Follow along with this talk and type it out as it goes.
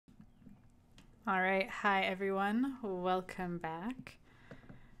All right, hi everyone, welcome back.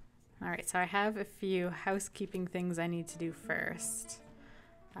 All right, so I have a few housekeeping things I need to do first.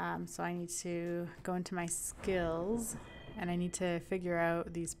 So I need to go into my skills and I need to figure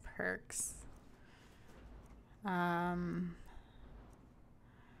out these perks.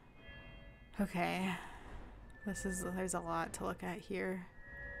 Okay, there's a lot to look at here.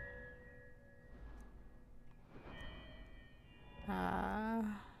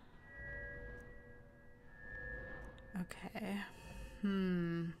 Okay,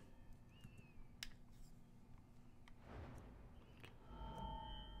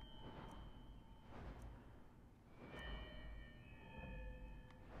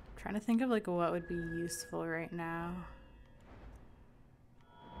 trying to think of like what would be useful right now.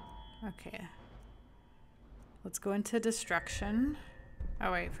 Okay, let's go into destruction.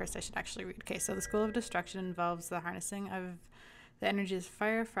 Oh wait, first I should actually read. Okay, so the School of Destruction involves the harnessing of the energies of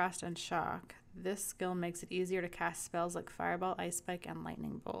fire, frost, and shock. This skill makes it easier to cast spells like Fireball, Ice Spike, and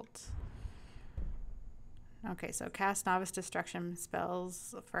Lightning Bolt. Okay, so cast novice destruction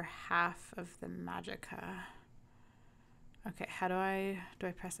spells for half of the magicka. Okay, how do I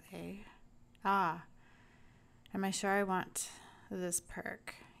press A? Ah, am I sure I want this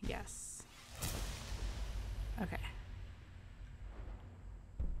perk? Yes. Okay.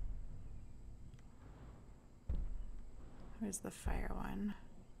 Where's the fire one?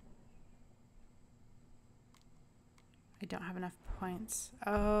 I don't have enough points.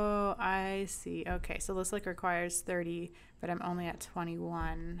 Oh, I see. Okay, so this like requires 30, but I'm only at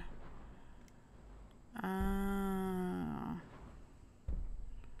 21. Oh.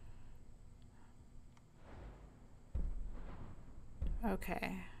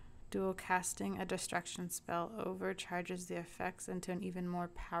 Okay. Dual casting a destruction spell overcharges the effects into an even more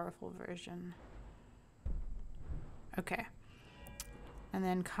powerful version. Okay. And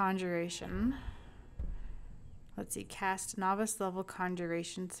then conjuration. Let's see, cast novice level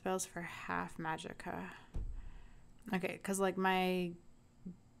conjuration spells for half magicka. Okay, because like my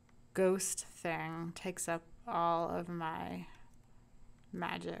ghost thing takes up all of my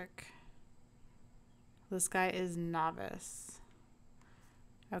magic. This guy is novice.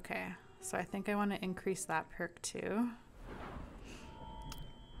 Okay, so I think I want to increase that perk too.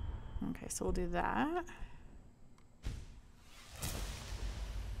 Okay, so we'll do that.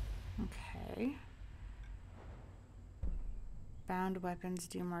 Okay. Bound weapons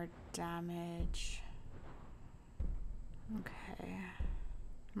do more damage. Okay.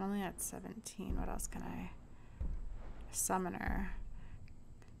 I'm only at 17. What else can I? Summoner.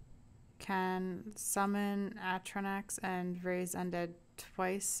 Can summon Atronax and raise undead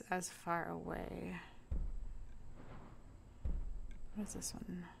twice as far away. What is this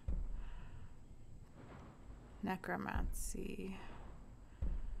one? Necromancy.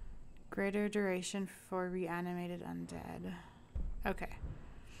 Greater duration for reanimated undead. Okay.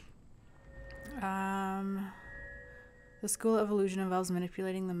 The School of Illusion involves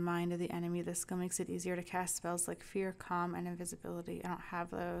manipulating the mind of the enemy. This skill makes it easier to cast spells like Fear, Calm, and Invisibility. I don't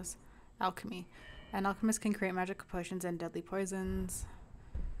have those. Alchemy. An alchemist can create magical potions and deadly poisons.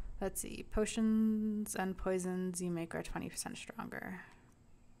 Let's see. Potions and poisons you make are 20% stronger.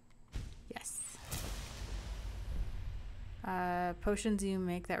 Yes. Potions you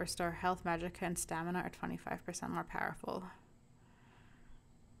make that restore health, magicka, and stamina are 25% more powerful.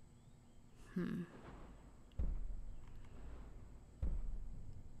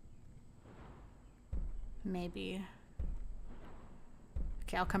 Maybe.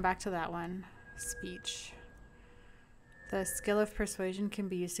 Okay, I'll come back to that one. Speech. The skill of persuasion can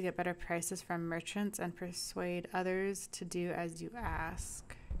be used to get better prices from merchants and persuade others to do as you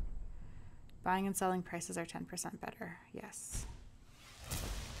ask. Buying and selling prices are 10% better. Yes.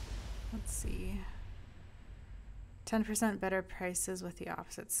 Let's see. 10% better prices with the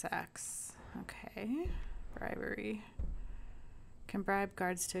opposite sex. Okay. Bribery. Can bribe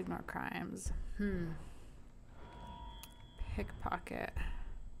guards to ignore crimes. Pickpocket.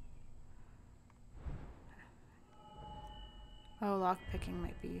 Oh, lock picking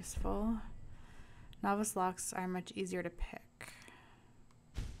might be useful. Novice locks are much easier to pick.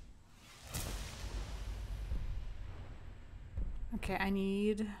 Okay, I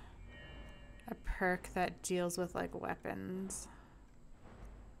need a perk that deals with like weapons.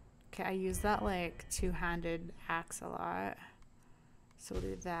 Okay, I use that like two-handed axe a lot. So we'll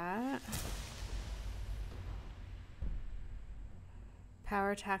do that.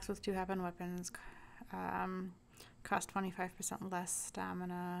 Power attacks with two-handed weapons cost 25% less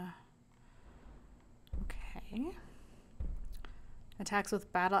stamina. Okay. Attacks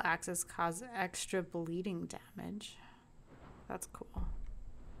with battle axes cause extra bleeding damage. That's cool.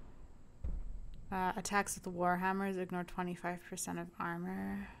 Attacks with warhammers ignore 25% of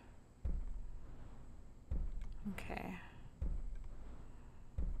armor. Okay.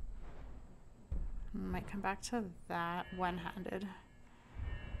 Might come back to that. One-handed.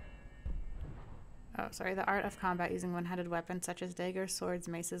 Oh, sorry. The art of combat using one-handed weapons such as daggers, swords,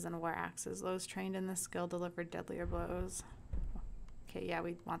 maces, and war axes. Those trained in this skill deliver deadlier blows. Okay, yeah,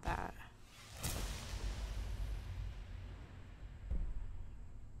 we want that.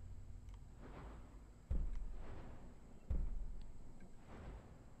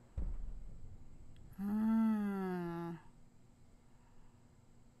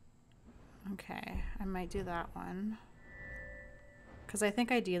 Okay, I might do that one. Because I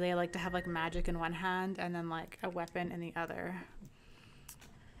think ideally I like to have like magic in one hand and then like a weapon in the other.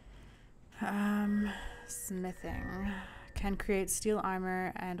 Smithing. Can create steel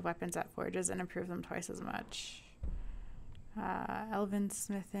armor and weapons at forges and improve them twice as much. Elven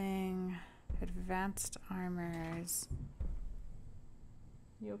smithing. Advanced armors.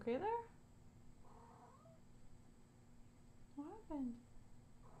 You okay there? What happened?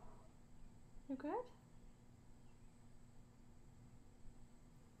 You good?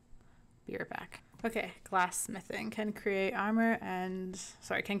 Be right back. Okay, glassmithing can create armor and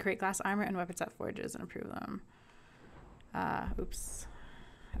can create glass armor and weapons at forges and improve them.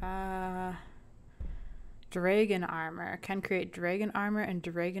 Dragon armor can create dragon armor and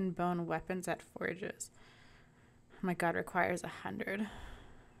dragon bone weapons at forges. Oh my god, requires 100.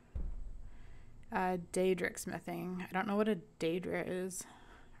 Daedric smithing. I don't know what a daedra is.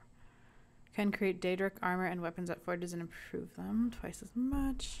 Can create daedric armor and weapons at forges and improve them twice as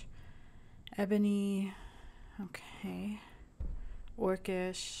much. Ebony. Okay.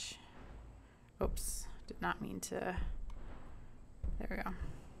 Orcish. Oops. Did not mean to. There we go.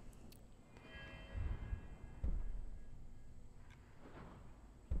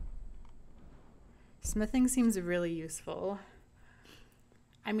 Smithing seems really useful.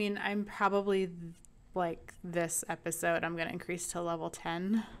 I mean, I'm probably like this episode, I'm going to increase to level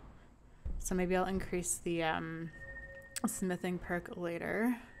 10. So maybe I'll increase the smithing perk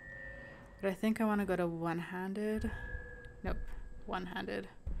later. But I think I want to go to one-handed. Nope, one-handed.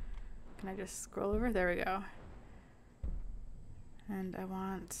 Can I just scroll over? There we go. And I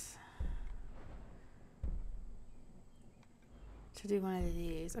want to do one of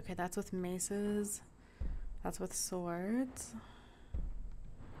these. Okay, that's with maces. That's with swords.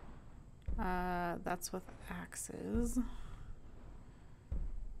 That's with axes.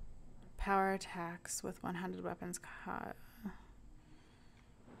 Power attacks with one-handed weapons caught.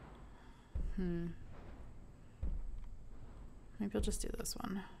 Maybe I'll just do this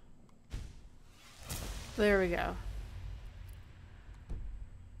one. There we go.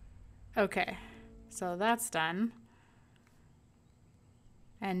 Okay, so that's done.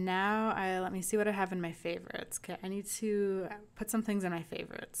 And now let me see what I have in my favorites. Okay, I need to put some things in my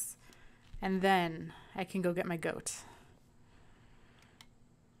favorites. And then I can go get my goat.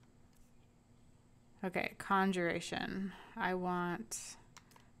 Okay, conjuration. I want...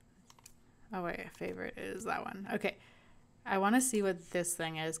 Oh wait, favorite is that one. Okay, I want to see what this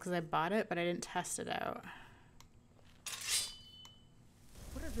thing is because I bought it, but I didn't test it out.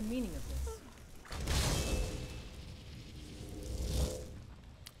 What is the meaning of this?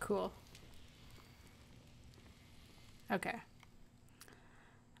 Cool. Okay.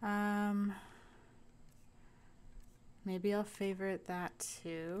 Maybe I'll favorite that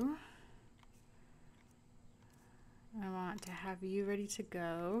too. I want to have you ready to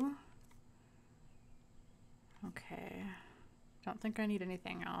go. Okay. Don't think I need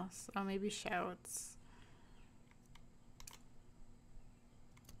anything else. Oh, maybe shouts.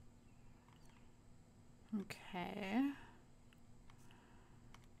 Okay.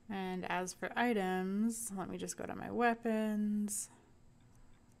 And as for items, let me just go to my weapons.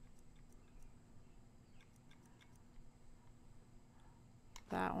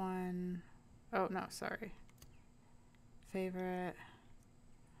 That one. Oh, no, sorry. Favorite.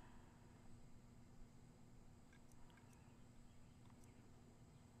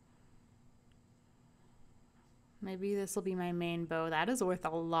 Maybe this will be my main bow. That is worth a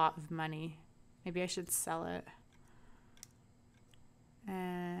lot of money. Maybe I should sell it.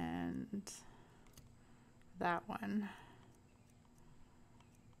 And that one.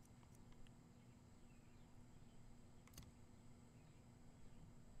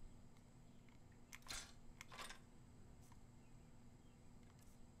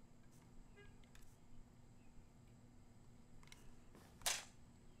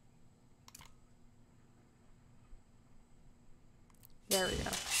 There we go.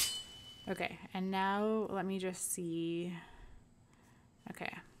 Okay, and now let me just see.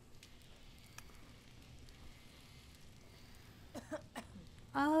 Okay.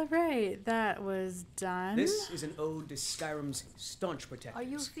 All right, that was done. This is an ode to Skyrim's staunch protectors. Are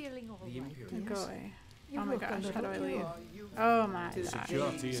you feeling all The right? Imperials. Go away. You Oh my look a gosh, how do I little leave? ill. Oh my Tis a gosh.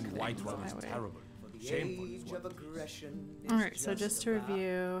 Dirty and Couldn't white go one my is way. terrible. For the Shameful is age what of it is. aggression is Alright, so just to about.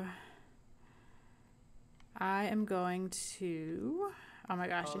 review, I am going to... Oh my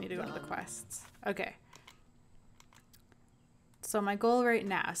gosh, I need to go to the quests. Okay. So my goal right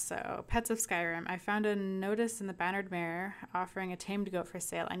now, so Pets of Skyrim. I found a notice in the Bannered Mare offering a tamed goat for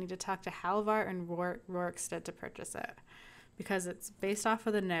sale. I need to talk to Halvar and Rorikstead to purchase it. Because it's based off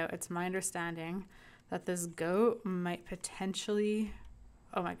of the note, it's my understanding that this goat might potentially...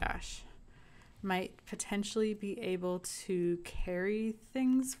 Oh my gosh. Might potentially be able to carry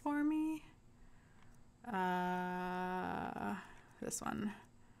things for me. This one.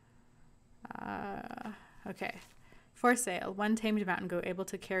 Okay. For sale, one tamed mountain goat able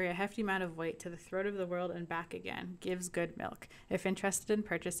to carry a hefty amount of weight to the throat of the world and back again. Gives good milk. If interested in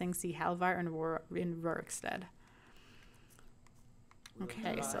purchasing, see Halvar in Rorikstead.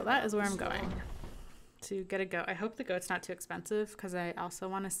 Okay, so that is where I'm going to get a goat. I hope the goat's not too expensive because I also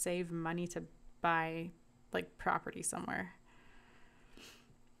want to save money to buy like property somewhere.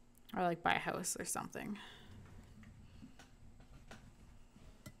 Or like buy a house or something.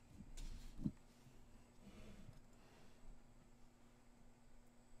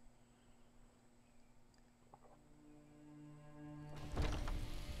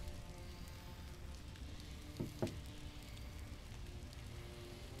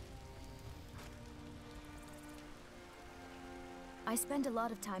 I spend a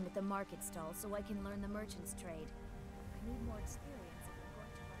lot of time at the market stall so I can learn the merchant's trade. I need more experience if I'm going to run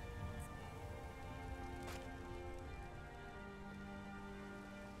a business.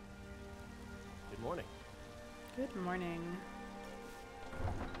 Good morning. Good morning.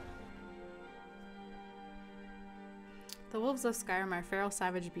 The wolves of Skyrim are feral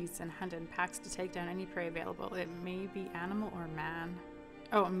savage beasts and hunt in packs to take down any prey available. It may be animal or man.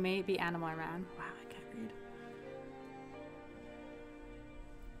 Oh, it may be animal or man. Wow, I can't read.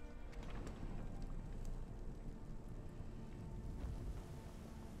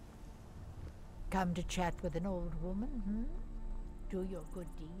 Come to chat with an old woman, hmm? Do your good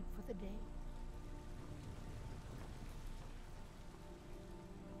deed for the day.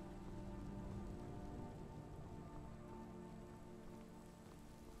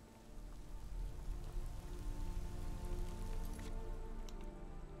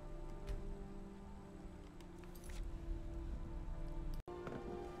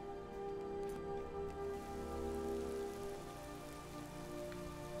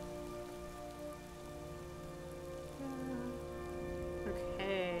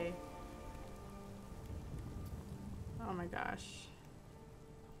 Okay. Oh my gosh.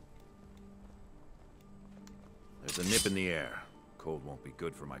 There's a nip in the air. Cold won't be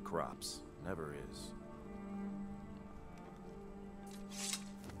good for my crops. Never is.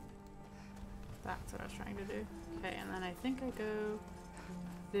 That's what I was trying to do. Okay, and then I think I go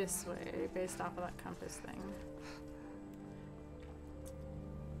this way based off of that compass thing.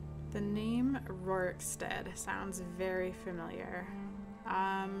 The name Rorikstead sounds very familiar.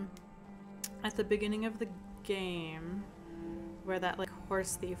 At the beginning of the game, where that like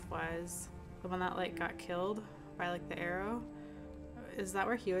horse thief was, the one that like got killed by like the arrow, is that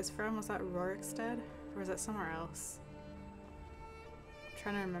where he was from? Was that Rorikstead, or was that somewhere else? I'm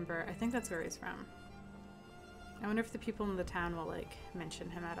trying to remember. I think that's where he's from. I wonder if the people in the town will like mention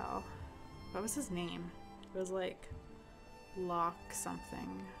him at all. What was his name? It was like Lock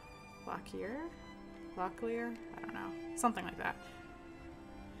something. Locklear? Locklear? I don't know. Something like that.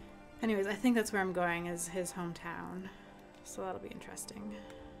 Anyways, I think that's where I'm going, is his hometown. So that'll be interesting.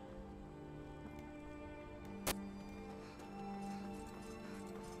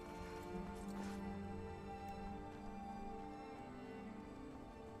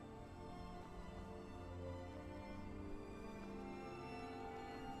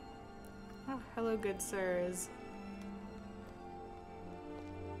 Oh, hello, good sirs.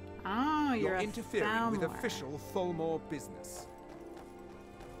 Oh, you're a interfering with Thalmor. official Thalmor business.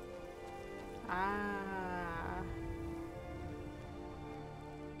 Ah.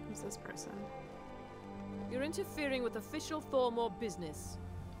 Who's this person? You're interfering with official Thormore business.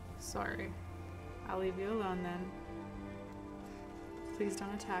 Sorry. I'll leave you alone then. Please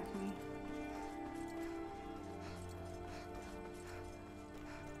don't attack me.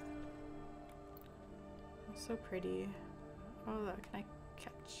 So pretty. Oh, look, can I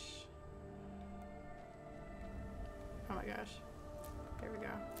catch? Oh my gosh. There we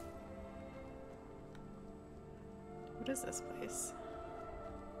go. What is this place?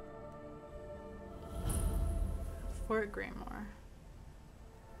 Fort Greymore.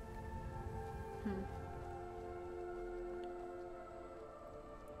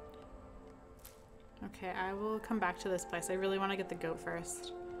 Okay, I will come back to this place. I really want to get the goat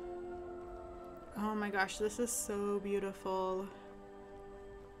first. Oh my gosh, this is so beautiful.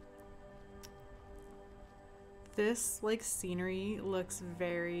 This like scenery looks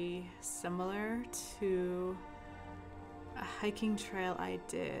very similar to a hiking trail I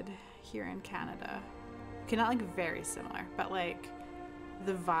did here in Canada. Okay, not like very similar, but like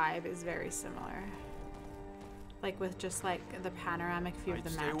the vibe is very similar. Like with just like the panoramic view of the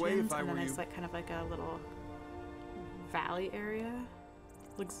mountains, and then there's like kind of like a little valley area.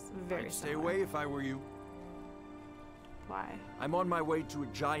 Looks very I'd similar. stay away if I were you. Why? I'm on my way to a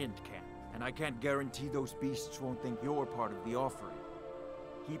giant camp, and I can't guarantee those beasts won't think you're part of the offering.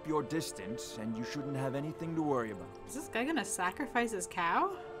 Keep your distance, and you shouldn't have anything to worry about. Is this guy gonna sacrifice his cow?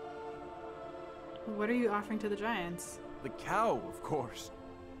 What are you offering to the giants? The cow, of course.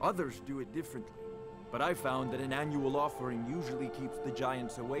 Others do it differently. But I found that an annual offering usually keeps the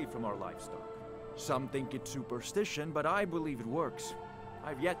giants away from our livestock. Some think it's superstition, but I believe it works.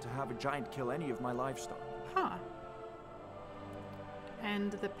 I've yet to have a giant kill any of my livestock. Huh.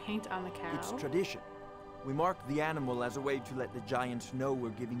 And the paint on the cow? It's tradition. We mark the animal as a way to let the giants know we're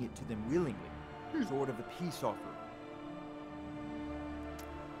giving it to them willingly. Sort of a peace offering.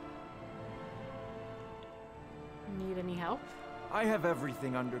 Need any help? I have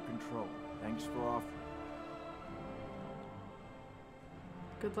everything under control. Thanks for offering.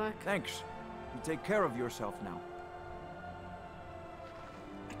 Good luck. Thanks. You take care of yourself now.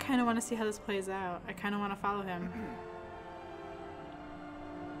 I kind of want to see how this plays out. I kind of want to follow him.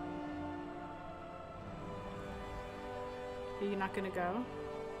 Are you not gonna go?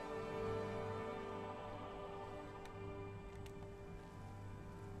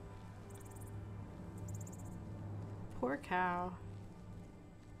 Poor cow.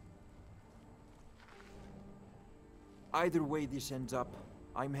 Either way this ends up,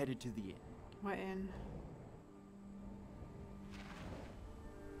 I'm headed to the inn. What inn?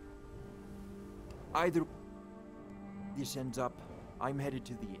 Either this ends up, I'm headed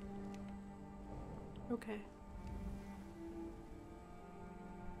to the inn. Okay.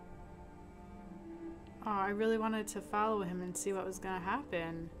 Oh, I really wanted to follow him and see what was gonna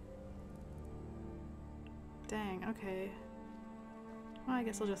happen. Dang, okay. Well, I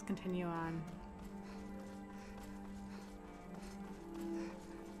guess I'll just continue on.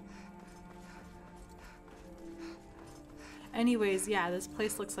 Anyways, yeah, this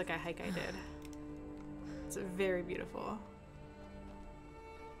place looks like a hike I did. It's very beautiful.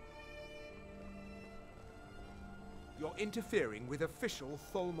 You're interfering with official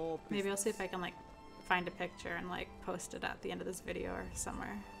Tholmor business. Maybe I'll see if I can like find a picture and like post it at the end of this video or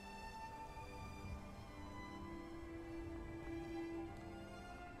somewhere.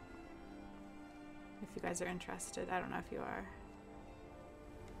 If you guys are interested. I don't know if you are.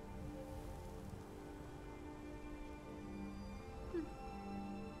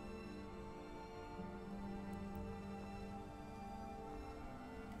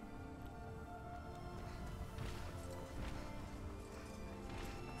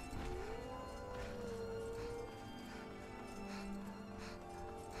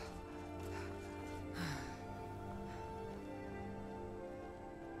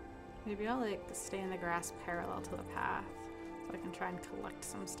 Maybe I'll like stay in the grass parallel to the path so I can try and collect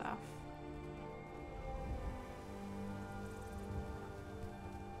some stuff.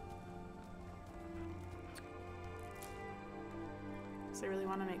 So I really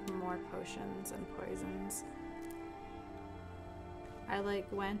want to make more potions and poisons. I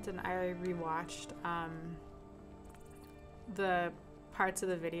like went and I rewatched the parts of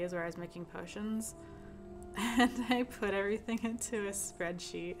the videos where I was making potions. And I put everything into a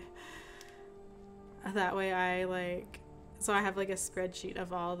spreadsheet. That way I so I have like a spreadsheet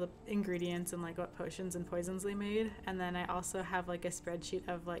of all the ingredients and like what potions and poisons they made. And then I also have like a spreadsheet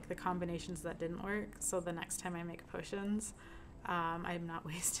of like the combinations that didn't work. So the next time I make potions, I'm not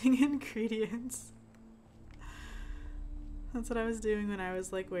wasting ingredients. That's what I was doing when I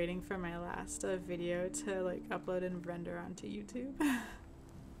was like waiting for my last video to like upload and render onto YouTube.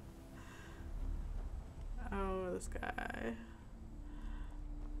 Oh, this guy.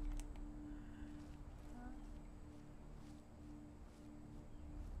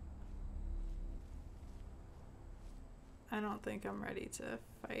 I don't think I'm ready to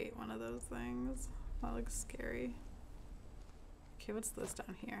fight one of those things. That looks scary. Okay, what's this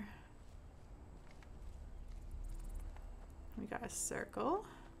down here? We got a circle.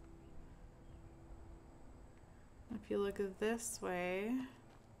 If you look this way,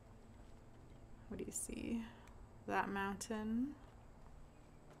 what do you see? That mountain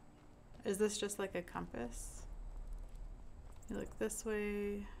Is this just like a compass? You look this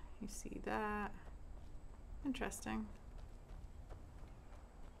way, you see that. Interesting.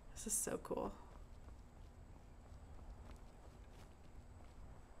 This is so cool.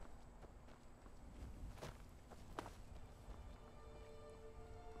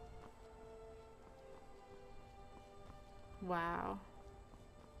 Wow.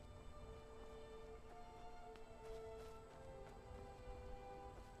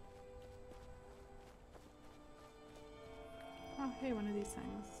 Oh, hey, one of these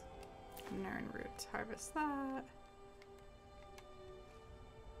things. Nern roots. Harvest that.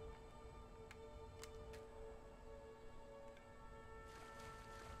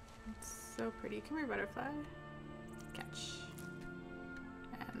 It's so pretty. Come here, butterfly. Catch.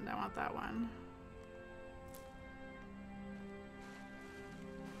 And I want that one.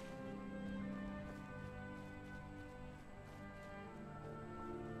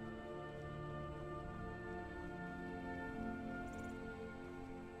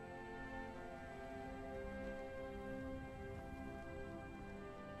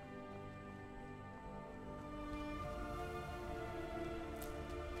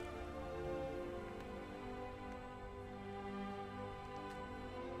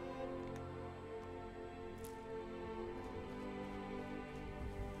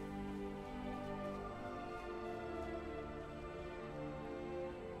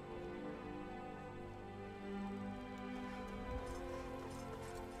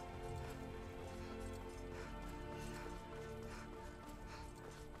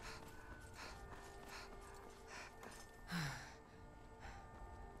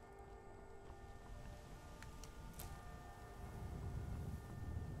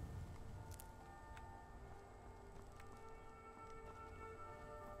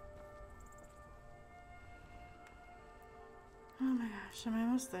 Oh my gosh, am I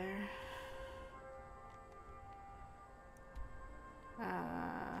almost there?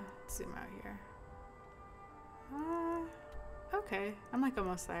 Zoom out here. Okay, I'm like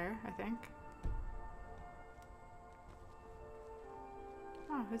almost there, I think.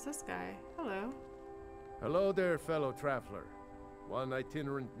 Oh, who's this guy? Hello. Hello there, fellow traveler. One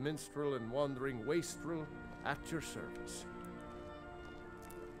itinerant minstrel and wandering wastrel at your service.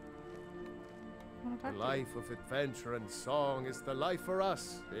 The life of adventure and song is the life for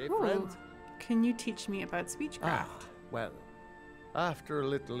us, eh, friend? Can you teach me about speechcraft? Well, after a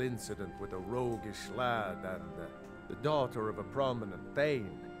little incident with a roguish lad and the daughter of a prominent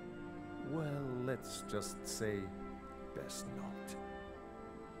thane, well, let's just say, best not.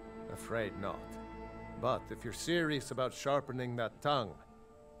 Afraid not. But if you're serious about sharpening that tongue,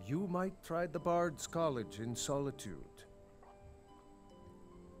 you might try the Bard's College in Solitude.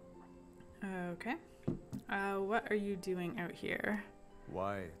 Okay. What are you doing out here?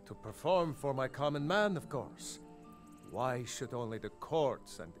 Why, to perform for my common man, of course. Why should only the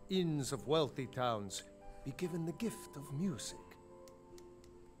courts and inns of wealthy towns be given the gift of music?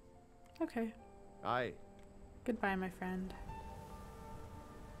 Okay. Aye. Goodbye, my friend.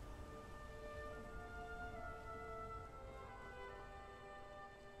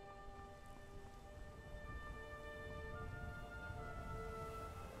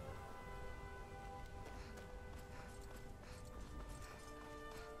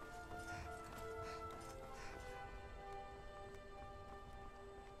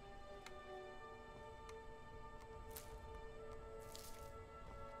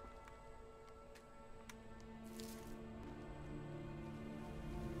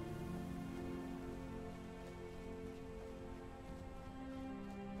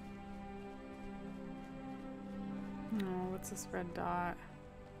 What's this red dot?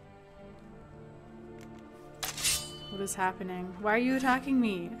 What is happening? Why are you attacking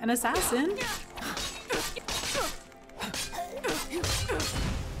me? An assassin?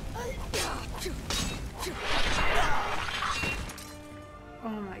 Oh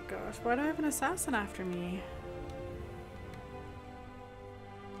my gosh, why do I have an assassin after me?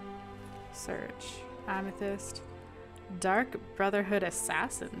 Search. Amethyst. Dark Brotherhood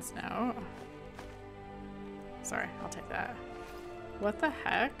Assassins now. Sorry, I'll take that. What the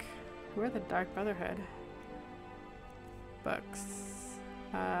heck? Who are the Dark Brotherhood? Books.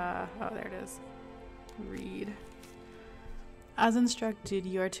 Oh, there it is. Read. As instructed,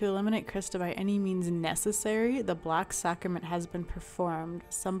 you are to eliminate Krista by any means necessary. The Black Sacrament has been performed.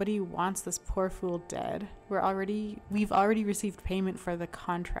 Somebody wants this poor fool dead. We've already received payment for the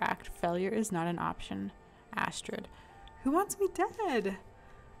contract. Failure is not an option. Astrid. Who wants me dead?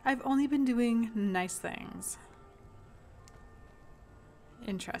 I've only been doing nice things.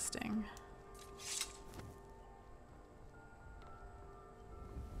 Interesting.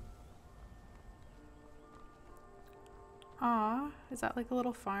 Aw, is that like a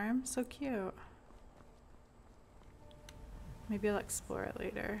little farm? So cute. Maybe I'll explore it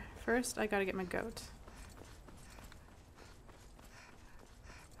later. First, I gotta get my goat.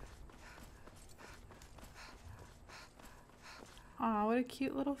 Aw, what a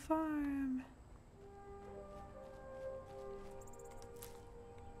cute little farm.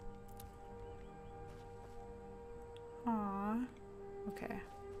 Aw. Okay.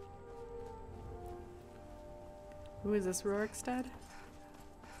 Who is this, Rorikstead?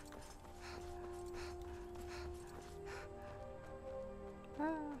 Ah.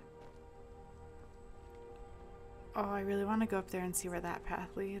 Oh, I really want to go up there and see where that path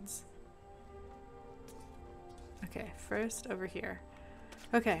leads. Okay, first over here.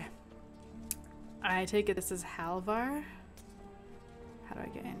 Okay. I take it this is Halvar. How do I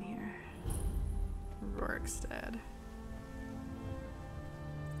get in here? Rorikstead.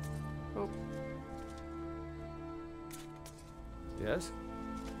 Oh. Yes?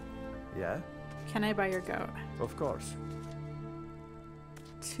 Yeah? Can I buy your goat? Of course.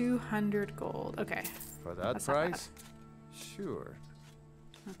 200 gold. Okay. For that That's not bad. price? Sure.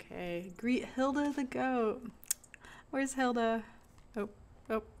 Okay. Greet Hilda the goat. Where's Hilda? Oh,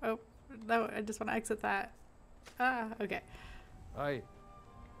 oh, oh. No, I just want to exit that. Ah, okay. I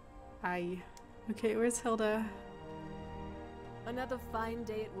Okay, where's Hilda? Another fine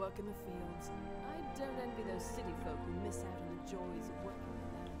day at work in the fields. I don't envy those city folk who miss out on the joys of working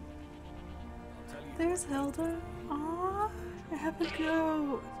the land. There's Hilda. Aw, I have a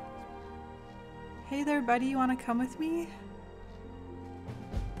goat. Hey there, buddy. You want to come with me?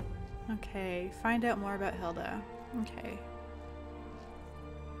 Okay, find out more about Hilda. Okay.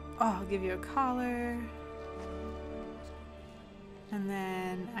 Oh, I'll give you a collar. And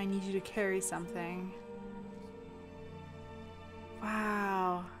then I need you to carry something.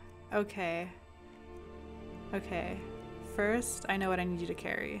 Wow. Okay. Okay. First, I know what I need you to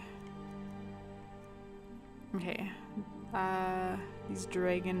carry. Okay. These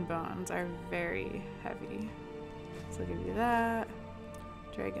dragon bones are very heavy. So I'll give you that.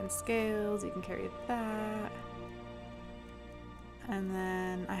 Dragon scales, you can carry that. And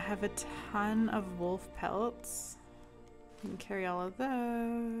then I have a ton of wolf pelts. You can carry all of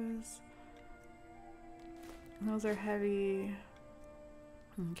those. Those are heavy.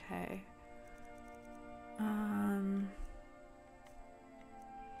 Okay. And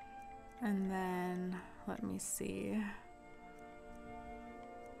then let me see.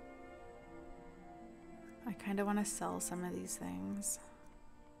 I kind of want to sell some of these things.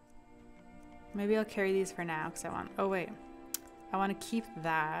 Maybe I'll carry these for now because I want. Oh wait, I want to keep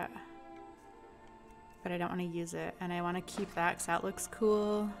that, but I don't want to use it, and I want to keep that because that looks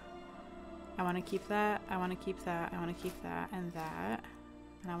cool. I want to keep that. I want to keep that. I want to keep that and that,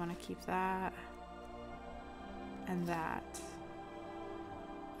 and I want to keep that and that.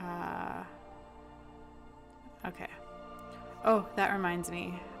 Okay. Oh, that reminds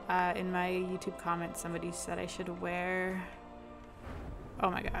me. In my YouTube comments, somebody said I should wear. Oh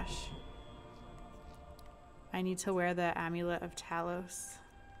my gosh. I need to wear the Amulet of Talos.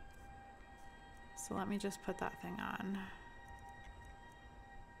 So let me just put that thing on.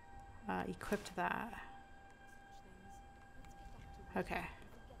 Equipped that. Okay.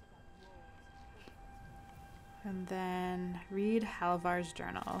 And then read Halvar's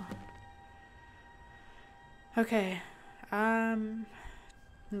journal. Okay.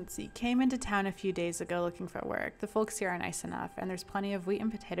 Let's see. Came into town a few days ago looking for work. The folks here are nice enough, and there's plenty of wheat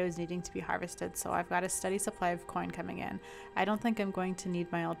and potatoes needing to be harvested, so I've got a steady supply of coin coming in. I don't think I'm going to need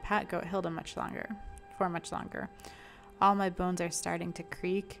my old pat goat Hilda much longer. All my bones are starting to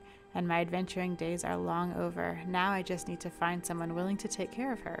creak, and my adventuring days are long over. Now I just need to find someone willing to take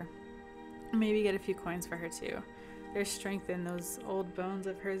care of her. Maybe get a few coins for her too. There's strength in those old bones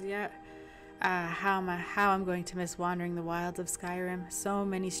of hers yet. How I'm going to miss wandering the wilds of Skyrim. So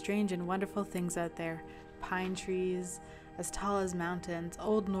many strange and wonderful things out there. Pine trees, as tall as mountains,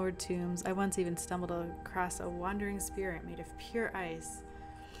 old Nord tombs. I once even stumbled across a wandering spirit made of pure ice.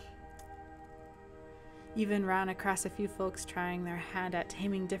 Even ran across a few folks trying their hand at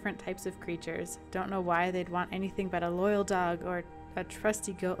taming different types of creatures. Don't know why they'd want anything but a loyal dog or a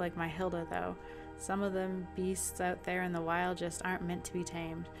trusty goat like my Hilda, though. Some of them beasts out there in the wild just aren't meant to be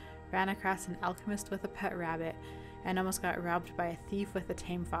tamed. Ran across an alchemist with a pet rabbit, and almost got robbed by a thief with a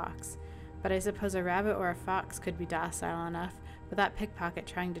tame fox. But I suppose a rabbit or a fox could be docile enough, but that pickpocket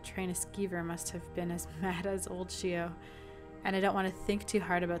trying to train a skeever must have been as mad as old Shio. And I don't want to think too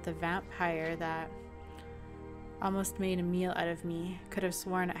hard about the vampire that almost made a meal out of me. Could have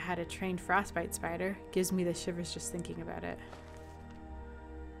sworn it had a trained frostbite spider. Gives me the shivers just thinking about it.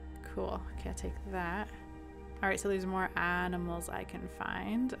 Cool. Okay, I'll take that. Alright, so there's more animals I can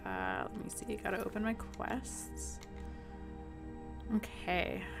find. Let me see. Gotta open my quests.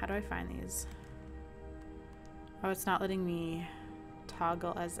 Okay, how do I find these? Oh, it's not letting me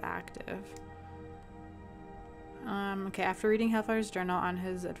toggle as active. Okay, after reading Hellfire's journal on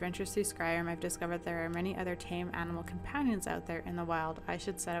his adventures through Skyrim, I've discovered there are many other tame animal companions out there in the wild. I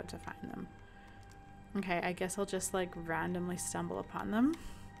should set out to find them. Okay, I guess I'll just like randomly stumble upon them.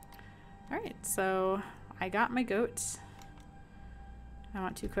 Alright, so I got my goat. I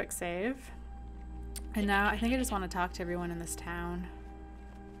want to quick save. And now I think I just want to talk to everyone in this town.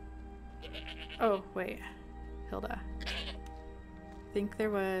 Oh, wait. Hilda. I think there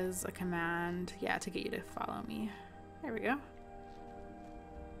was a command, yeah, to get you to follow me. There we go.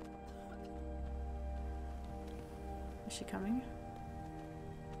 Is she coming?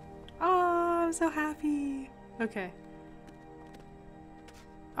 Oh, I'm so happy. Okay.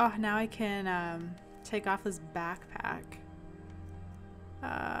 Oh, now I can take off this backpack.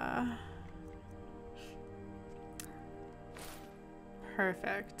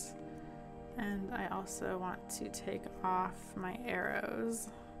 Perfect. And I also want to take off my arrows.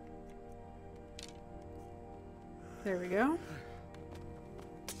 There we go.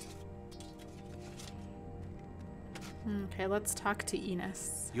 Okay, let's talk to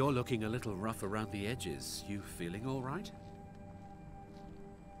Enos. You're looking a little rough around the edges. You feeling all right?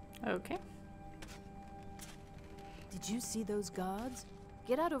 Okay. Did you see those guards?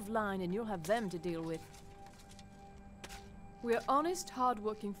 Get out of line and you'll have them to deal with. We're honest,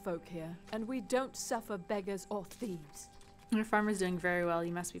 hard-working folk here, and we don't suffer beggars or thieves. Your farmer's doing very well.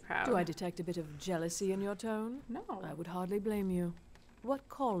 You must be proud. Do I detect a bit of jealousy in your tone? No. I would hardly blame you. What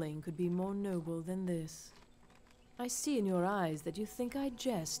calling could be more noble than this? I see in your eyes that you think I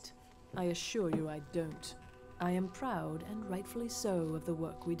jest. I assure you I don't. I am proud, and rightfully so, of the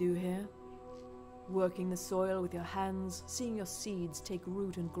work we do here. Working the soil with your hands, seeing your seeds take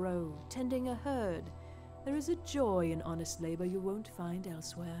root and grow, tending a herd. There is a joy in honest labor you won't find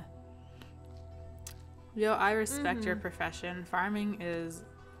elsewhere. Yo, I respect your profession. Farming is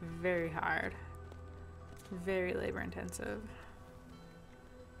very hard. Very labor intensive.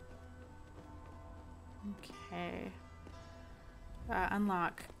 Okay.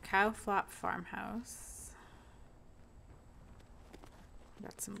 Unlock Cow Flop Farmhouse.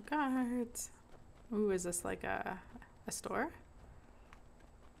 Got some guards. Ooh, is this like a store?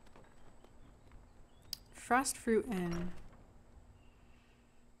 Frost Fruit Inn.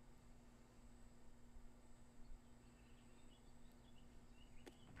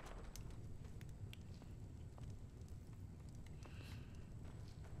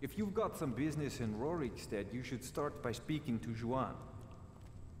 If you've got some business in Rorikstead, you should start by speaking to Juan.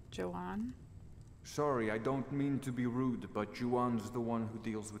 Joanne? Sorry, I don't mean to be rude, but Juan's the one who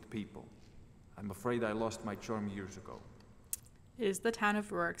deals with people. I'm afraid I lost my charm years ago. Is the town of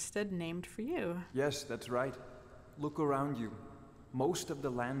Rorikstead named for you? Yes, that's right. Look around you. Most of the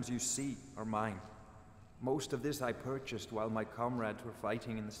lands you see are mine. Most of this I purchased while my comrades were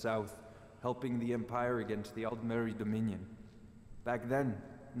fighting in the south, helping the Empire against the Aldmeri Dominion. Back then,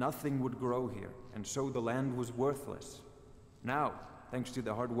 nothing would grow here, and so the land was worthless. Now, thanks to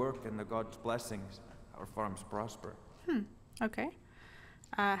the hard work and the gods' blessings, our farms prosper. Okay.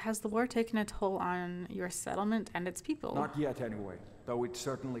 Has the war taken a toll on your settlement and its people? Not yet, anyway, though it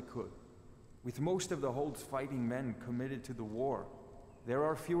certainly could. With most of the Hold's fighting men committed to the war, there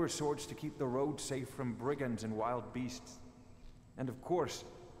are fewer swords to keep the road safe from brigands and wild beasts. And of course,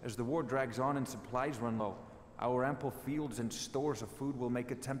 as the war drags on and supplies run low, our ample fields and stores of food will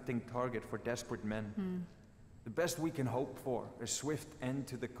make a tempting target for desperate men. The best we can hope for is a swift end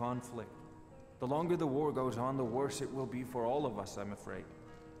to the conflict. The longer the war goes on, the worse it will be for all of us, I'm afraid.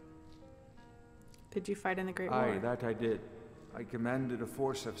 Did you fight in the Great War? Aye, that I did. I commanded a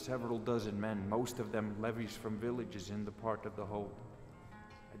force of several dozen men, most of them levies from villages in the part of the Hold.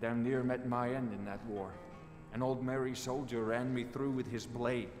 I damn near met my end in that war. An old merry soldier ran me through with his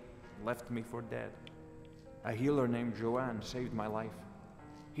blade, and left me for dead. A healer named Joanne saved my life.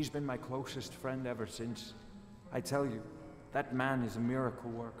 He's been my closest friend ever since. I tell you, that man is a miracle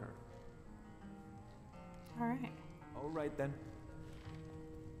worker. All right. All right then.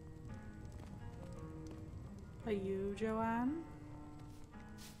 Are you Joanne?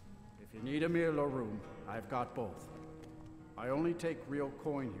 If you need a meal or room, I've got both. I only take real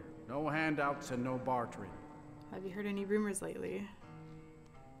coin here. No handouts and no bartering. Have you heard any rumors lately?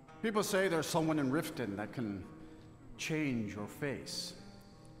 People say there's someone in Riften that can change your face.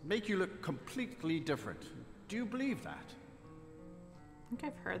 Make you look completely different. Do you believe that? I think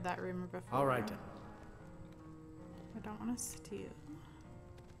I've heard that rumor before. All right then. I don't want to steal.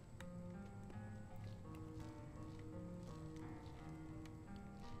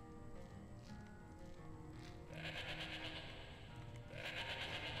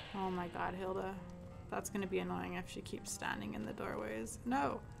 Oh my god, Hilda. That's gonna be annoying if she keeps standing in the doorways.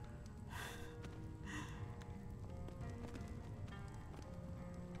 No!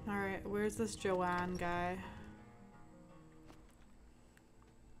 Alright, where's this Joanne guy?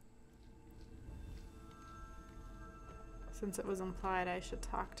 Since it was implied I should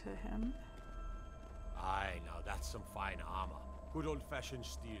talk to him. Aye, now that's some fine armor. Good old-fashioned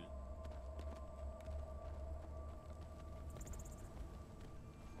steel.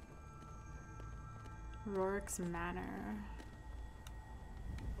 Rorik's Manor.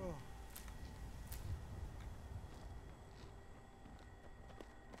 Oh.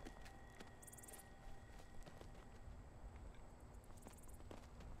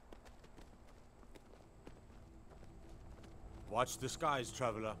 Watch the skies,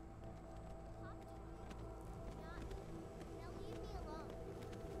 traveler.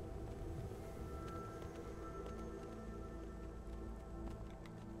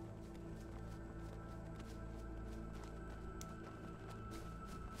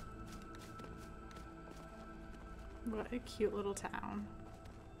 What a cute little town.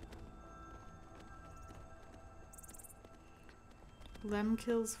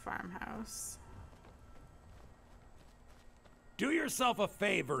 Lemkill's farmhouse. Do yourself a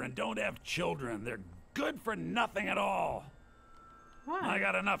favor and don't have children. They're good for nothing at all. Why? I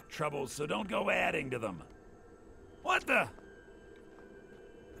got enough troubles, so don't go adding to them. What the?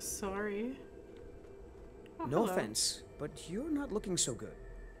 Sorry. Oh, No hello. offense, but you're not looking so good.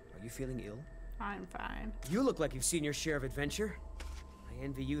 Are you feeling ill? I'm fine. You look like you've seen your share of adventure. I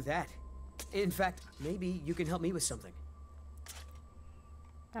envy you that. In fact, maybe you can help me with something.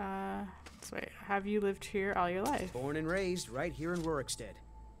 So wait, have you lived here all your life? Born and raised right here in Rorikstead.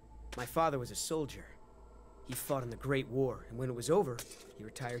 My father was a soldier. He fought in the Great War, and when it was over, he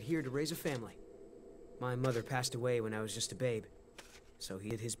retired here to raise a family. My mother passed away when I was just a babe, so he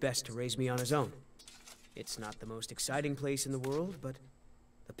did his best to raise me on his own. It's not the most exciting place in the world, but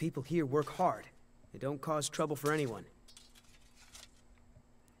the people here work hard. They don't cause trouble for anyone.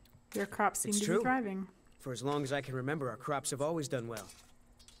 Your crops seem It's to true. be thriving. For as long as I can remember, our crops have always done well.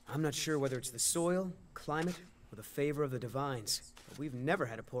 I'm not sure whether it's the soil, climate, or the favor of the divines, but we've never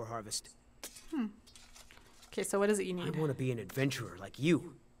had a poor harvest. Okay, so what is it you I need? want to be an adventurer like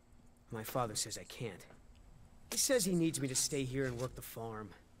you. My father says I can't. He says he needs me to stay here and work the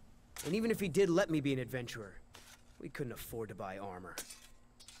farm. And even if he did let me be an adventurer, we couldn't afford to buy armor.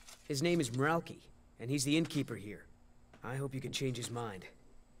 His name is Mralki, and he's the innkeeper here. I hope you can change his mind.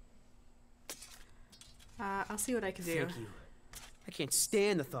 I'll see what I can do. Thank you. I can't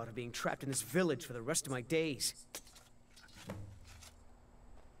stand the thought of being trapped in this village for the rest of my days.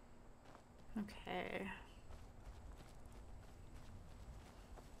 Okay.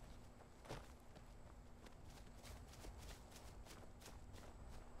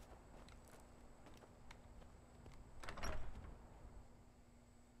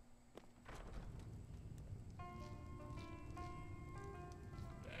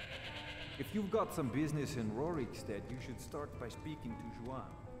 If you've got some business in Rorikstead, you should start by speaking to Juan.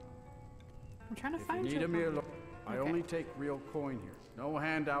 I'm trying to If you find need your a meal, I Okay. only take real coin here. No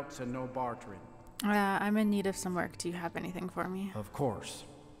handouts and no bartering. I'm in need of some work. Do you have anything for me? Of course.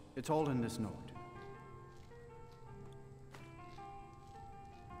 It's all in this note.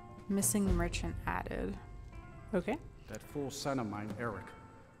 Missing merchant added. Okay. That fool son of mine, Eric,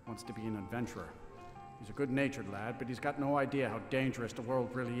 wants to be an adventurer. He's a good-natured lad, but he's got no idea how dangerous the world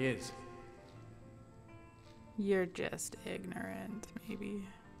really is. You're just ignorant, maybe.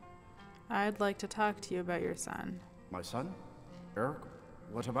 I'd like to talk to you about your son. My son? Eric?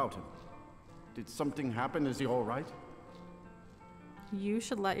 What about him? Did something happen? Is he all right? You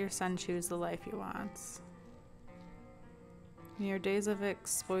should let your son choose the life he wants. Your days of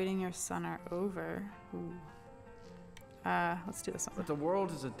exploiting your son are over. Ooh. Let's do this one. But the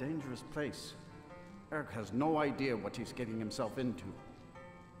world is a dangerous place. Eric has no idea what he's getting himself into.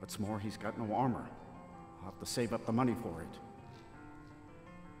 What's more, he's got no armor. I'll have to save up the money for it.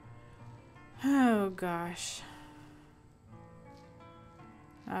 Oh gosh.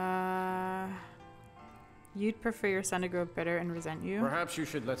 You'd prefer your son to grow bitter and resent you? Perhaps you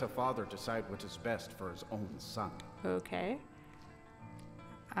should let a father decide what is best for his own son. Okay.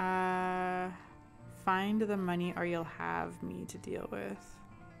 Find the money or you'll have me to deal with.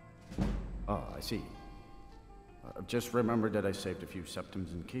 Oh, I see. Just remembered that I saved a few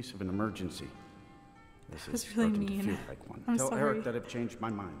septims in case of an emergency. This That was is really starting to mean. feel like one. I'm Tell sorry. Eric that I've changed my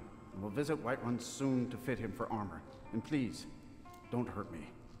mind. We'll visit Whiterun soon to fit him for armor. And please, don't hurt me.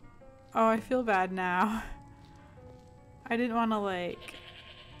 Oh, I feel bad now. I didn't want to like...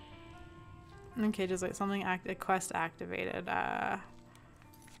 Okay, just like something a quest activated.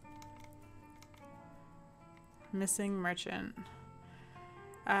 Missing merchant.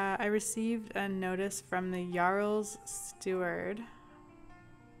 I received a notice from the Jarl's steward.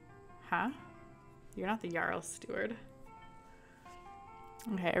 Huh? You're not the Jarl's steward.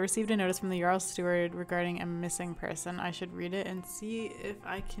 Okay, I received a notice from the Jarl's steward regarding a missing person. I should read it and see if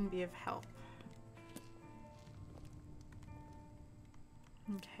I can be of help.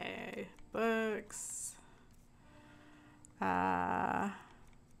 Okay, books.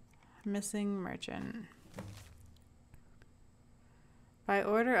 Missing merchant. By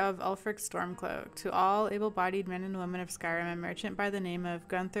order of Ulfric Stormcloak, to all able-bodied men and women of Skyrim, a merchant by the name of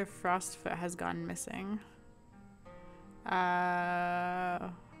Gunther Frostfoot has gone missing.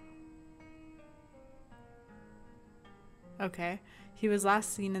 Okay. He was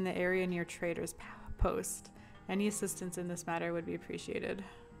last seen in the area near Trader's Post. Any assistance in this matter would be appreciated.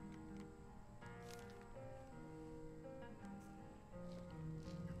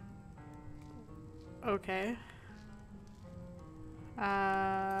 Okay.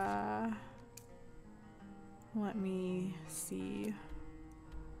 Let me see.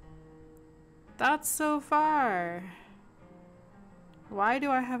 That's so far. Why do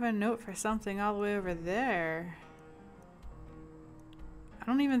I have a note for something all the way over there? I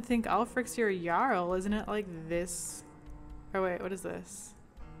don't even think Ulfric's your Jarl. Isn't it like this? Oh wait, what is this?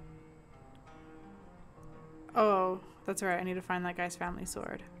 Oh, that's right. I need to find that guy's family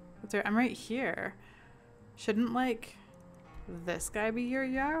sword. That's right. I'm right here. Shouldn't like this guy be your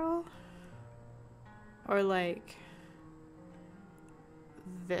Jarl? Or like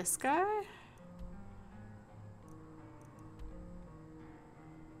this guy?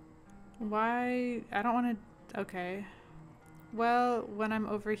 Why? I don't want to. Okay. Well, when I'm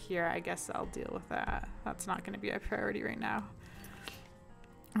over here, I guess I'll deal with that. That's not going to be a priority right now.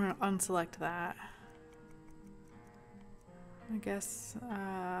 I'm going to unselect that. I guess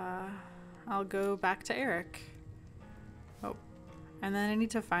I'll go back to Eric. Oh. And then I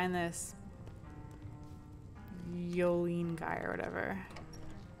need to find this Yoleen guy or whatever.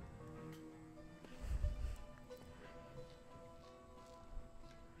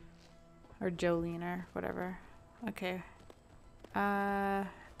 Or Jolene or whatever. Okay. Let's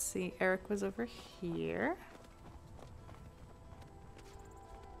see. Eric was over here.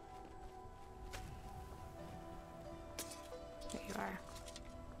 There you are.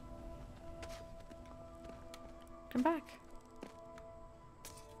 Come back.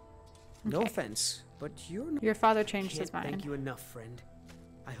 No Okay. offense, but you're not... Your father changed his Can't mind. thank you enough, friend.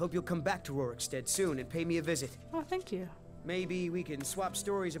 I hope you'll come back to Rorikstead soon and pay me a visit. Oh, thank you. Maybe we can swap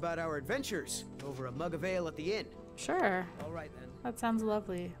stories about our adventures over a mug of ale at the inn. Sure. All right, then. That sounds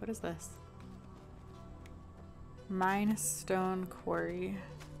lovely. What is this? Mine Stone Quarry.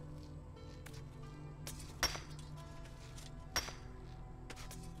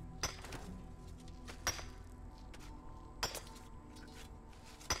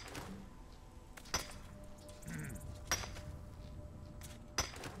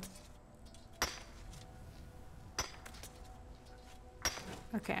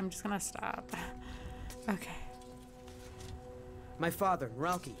 Okay, I'm just gonna stop. Okay. My father,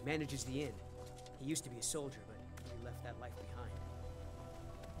 Ralki, manages the inn. He used to be a soldier, but he left that life behind.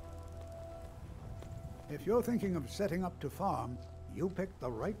 If you're thinking of setting up to farm, you picked the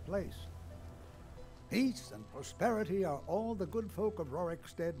right place. Peace and prosperity are all the good folk of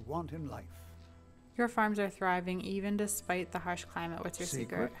Rorikstead want in life. Your farms are thriving even despite the harsh climate. What's your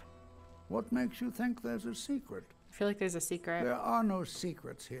secret? What makes you think there's a secret? I feel like there's a secret. There are no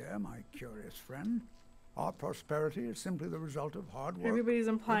secrets here, my curious friend. Our prosperity is simply the result of hard work. Everybody's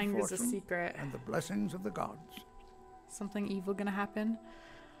implying good there's a fortune, secret. And the blessings of the gods. Something evil gonna happen?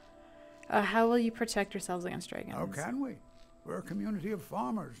 How will you protect yourselves against dragons? How can we? We're a community of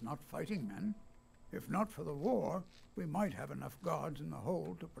farmers, not fighting men. If not for the war, we might have enough guards in the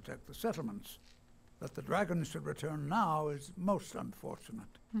hold to protect the settlements. That the dragons should return now is most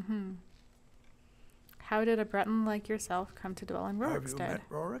unfortunate. Mm-hmm. How did a Breton like yourself come to dwell in Rorikstead? Have you met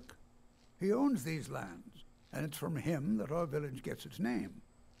Rorik? He owns these lands, and it's from him that our village gets its name.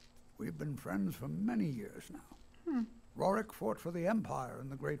 We've been friends for many years now. Rorik fought for the Empire in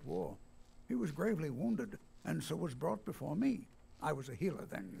the Great War. He was gravely wounded, and so was brought before me. I was a healer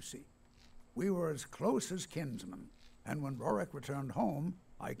then, you see. We were as close as kinsmen, and when Rorik returned home,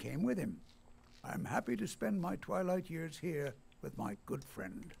 I came with him. I'm happy to spend my twilight years here with my good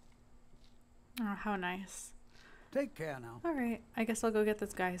friend. Oh, how nice. Take care now. All right, I guess I'll go get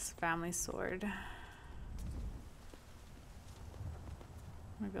this guy's family sword.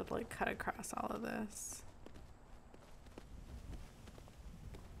 Maybe I'll like cut across all of this.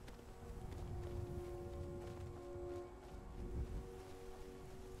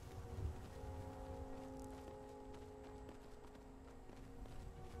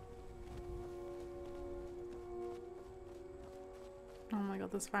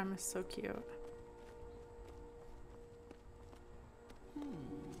 This farm is so cute.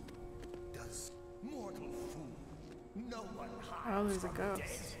 Does mortal fool no one Oh, there's a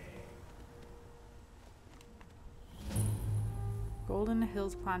ghost. Golden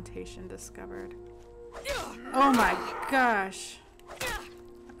Hills Plantation discovered. Oh my gosh.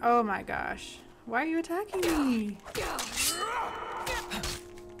 Oh my gosh. Why are you attacking me?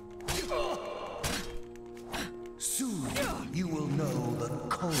 Soon you will know the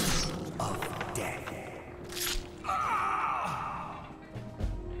cold of death.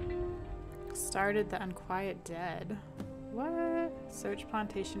 Started the Unquiet Dead. What? Search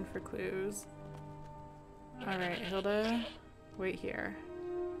plantation for clues. Alright, Hilda. Wait here.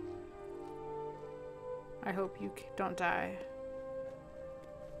 I hope you don't die.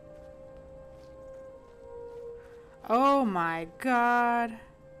 Oh my god.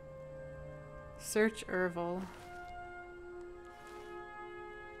 Search Ervil.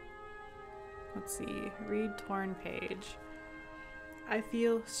 Let's see. Read torn page. I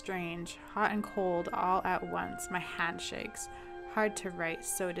feel strange, hot and cold all at once. My hand shakes. Hard to write,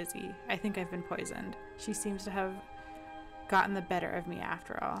 so dizzy. I think I've been poisoned. She seems to have gotten the better of me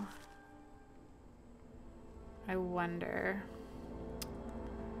after all. I wonder.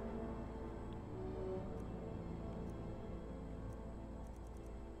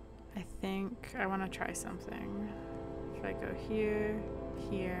 I think I want to try something. If I go here,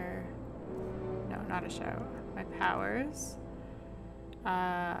 here. No, not a shout. My powers.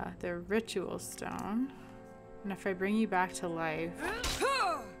 The ritual stone. And if I bring you back to life.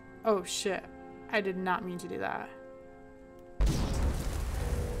 Oh shit. I did not mean to do that.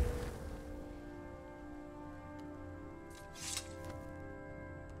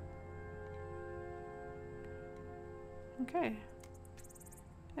 Okay.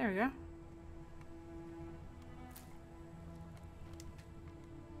 There we go.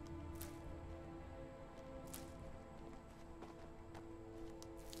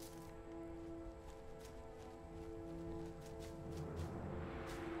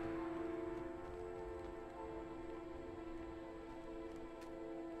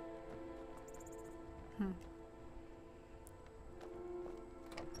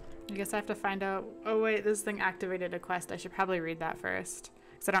 I guess I have to find out. Oh wait, this thing activated a quest. I should probably read that first,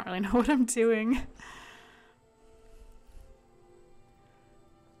 because I don't really know what I'm doing.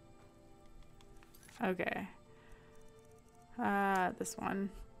 Okay. This one.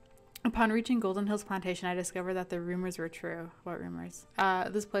 Upon reaching Golden Hills Plantation, I discovered that the rumors were true. What rumors?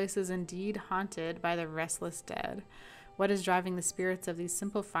 This place is indeed haunted by the restless dead. What is driving the spirits of these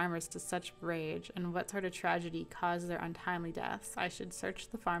simple farmers to such rage, and what sort of tragedy caused their untimely deaths? I should search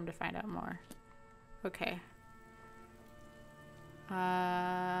the farm to find out more. Okay.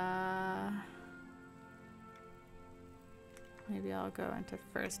 Maybe I'll go into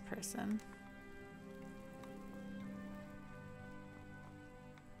first person.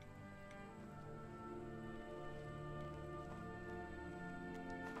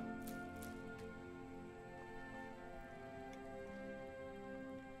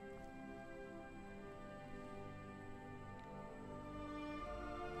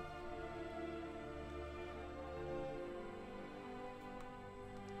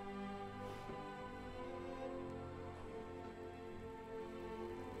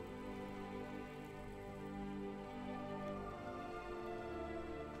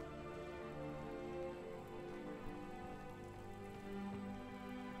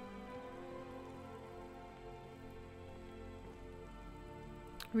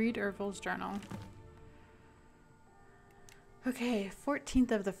 Read Ervil's journal. Okay,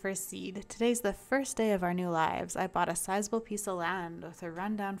 14th of the first seed. Today's the first day of our new lives. I bought a sizable piece of land with a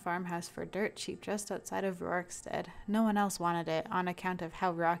rundown farmhouse for dirt cheap just outside of Rorikstead. No one else wanted it on account of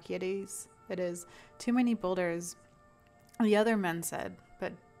how rocky it is. Too many boulders, the other men said,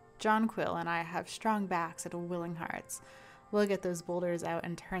 but John Quill and I have strong backs and willing hearts. We'll get those boulders out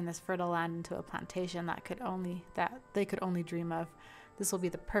and turn this fertile land into a plantation that they could only dream of. This will be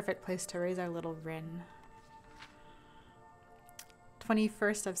the perfect place to raise our little Rin.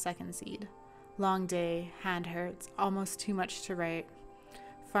 21st of second seed. Long day, hand hurts, almost too much to write.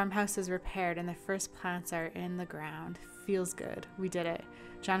 Farmhouse is repaired and the first plants are in the ground. Feels good. We did it.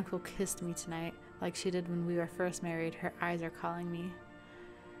 John Quill kissed me tonight, like she did when we were first married. Her eyes are calling me.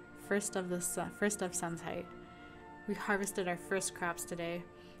 First of sun's height. We harvested our first crops today.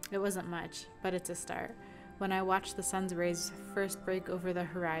 It wasn't much, but it's a start. When I watched the sun's rays first break over the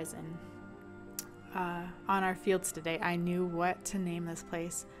horizon on our fields today, I knew what to name this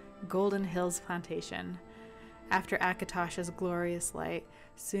place. Golden Hills Plantation. After Akatosh's glorious light,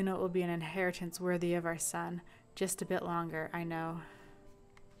 soon it will be an inheritance worthy of our son. Just a bit longer, I know.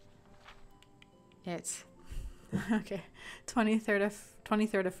 It. Okay. 23rd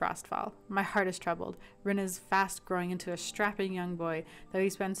of Frostfall. My heart is troubled. Rin is fast growing into a strapping young boy, though he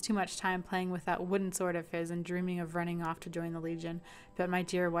spends too much time playing with that wooden sword of his and dreaming of running off to join the Legion. But my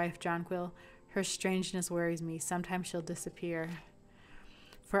dear wife, Jonquil, her strangeness worries me. Sometimes she'll disappear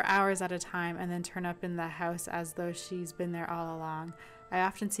for hours at a time and then turn up in the house as though she's been there all along. I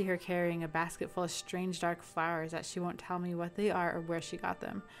often see her carrying a basket full of strange dark flowers that she won't tell me what they are or where she got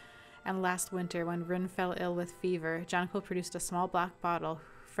them. And last winter, when Rin fell ill with fever, Jonquil produced a small black bottle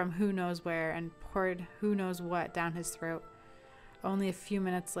from who knows where and poured who knows what down his throat. Only a few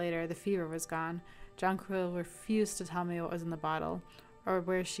minutes later, the fever was gone. Jonquil refused to tell me what was in the bottle or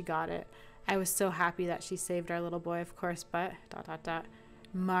where she got it. I was so happy that she saved our little boy, of course, but...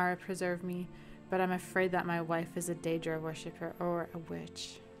 Mara preserve me, but I'm afraid that my wife is a Daedra worshipper or a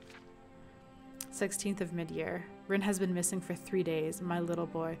witch. 16th of Mid-Year. Rin has been missing for 3 days, my little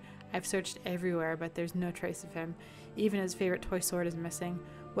boy. I've searched everywhere, but there's no trace of him. Even his favorite toy sword is missing.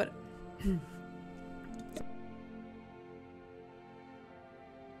 What...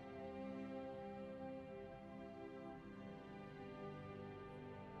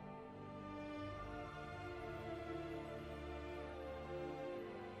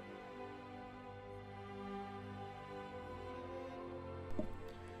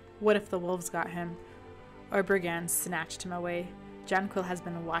 What if the wolves got him? Or brigands snatched him away? Jonquil has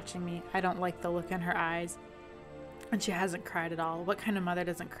been watching me. I don't like the look in her eyes. And she hasn't cried at all. What kind of mother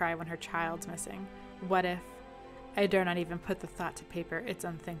doesn't cry when her child's missing? What if? I dare not even put the thought to paper. It's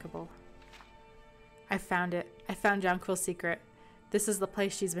unthinkable. I found it. I found Jonquil's secret. This is the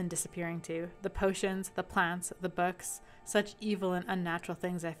place she's been disappearing to. The potions, the plants, the books. Such evil and unnatural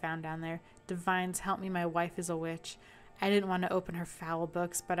things I found down there. Divines, help me, my wife is a witch. I didn't want to open her foul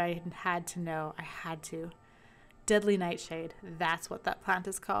books, but I had to know. I had to. Deadly nightshade. That's what that plant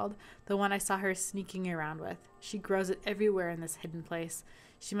is called. The one I saw her sneaking around with. She grows it everywhere in this hidden place.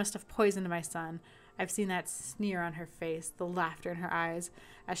 She must have poisoned my son. I've seen that sneer on her face, the laughter in her eyes.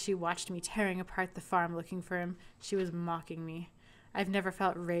 As she watched me tearing apart the farm looking for him, she was mocking me. I've never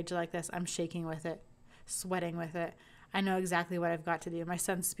felt rage like this. I'm shaking with it. Sweating with it. I know exactly what I've got to do. My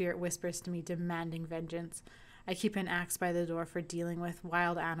son's spirit whispers to me, demanding vengeance. I keep an axe by the door for dealing with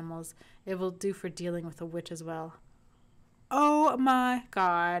wild animals. It will do for dealing with a witch as well. Oh my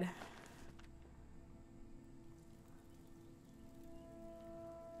god.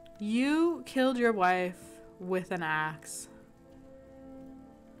 You killed your wife with an axe.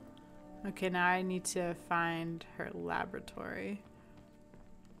 Okay, now I need to find her laboratory.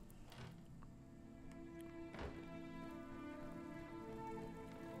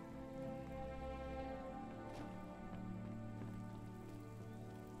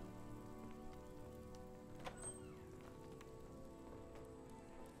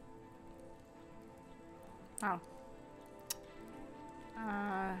 Oh.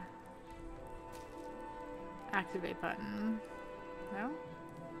 Activate button. No?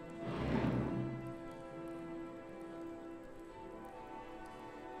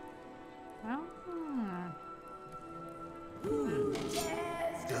 No?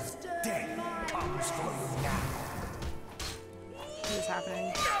 The death comes for you now. What is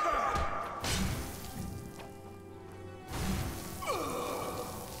happening?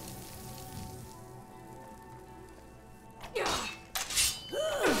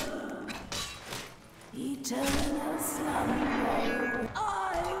 Eternal slumber,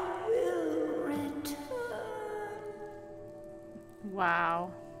 I will return.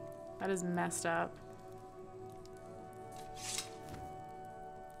 Wow. That is messed up.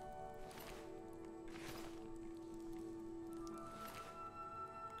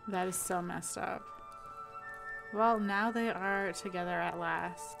 That is so messed up. Well, now they are together at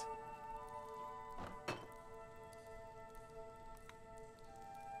last.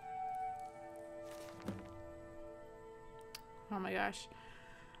 Oh my gosh.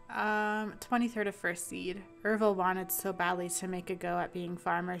 23rd of First Seed. Ervil wanted so badly to make a go at being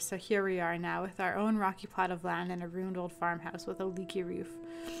farmers, so here we are now with our own rocky plot of land and a ruined old farmhouse with a leaky roof.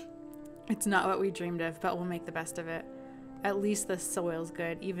 It's not what we dreamed of, but we'll make the best of it. At least the soil's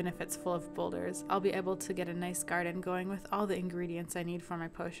good, even if it's full of boulders. I'll be able to get a nice garden going with all the ingredients I need for my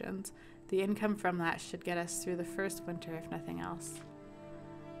potions. The income from that should get us through the first winter, if nothing else.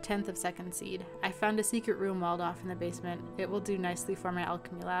 10th of Second Seed. I found a secret room walled off in the basement. It will do nicely for my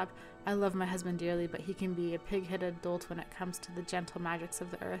alchemy lab. I love my husband dearly, but he can be a pig-headed dolt when it comes to the gentle magics of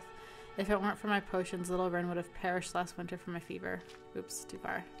the earth. If it weren't for my potions, little Ren would have perished last winter from a fever. Oops, too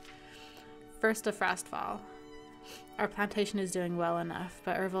far. 1st of Frostfall. Our plantation is doing well enough,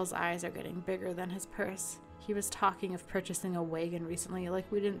 but Ervil's eyes are getting bigger than his purse. He was talking of purchasing a wagon recently,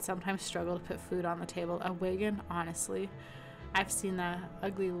 like we didn't sometimes struggle to put food on the table. A wagon, honestly. I've seen the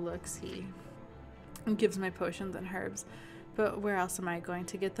ugly looks he gives my potions and herbs, but where else am I going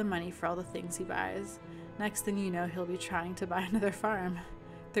to get the money for all the things he buys? Next thing you know, he'll be trying to buy another farm.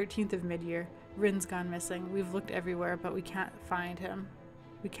 13th of mid-year. Rin's gone missing. We've looked everywhere, but we can't find him.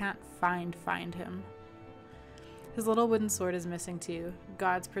 We can't find him. His little wooden sword is missing too.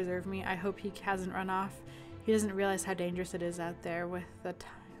 Gods preserve me. I hope he hasn't run off. He doesn't realize how dangerous it is out there with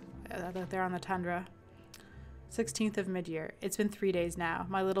out there on the tundra. 16th of mid-year. It's been 3 days now.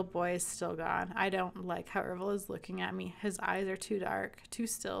 My little boy is still gone. I don't like how Ervil is looking at me. His eyes are too dark, too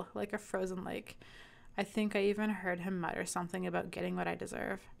still, like a frozen lake. I think I even heard him mutter something about getting what I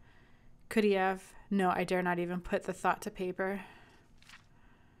deserve. Could he have? No, I dare not even put the thought to paper.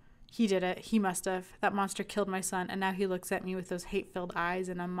 He did it. He must have. That monster killed my son, and now he looks at me with those hate-filled eyes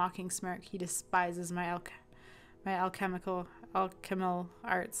and a mocking smirk. He despises my alchemical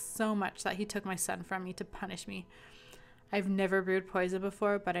arts so much that he took my son from me to punish me. I've never brewed poison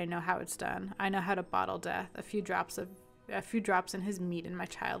before, but I know how it's done. I know how to bottle death. A few drops in his meat and my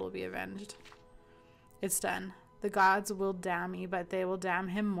child will be avenged. It's done. The gods will damn me, but they will damn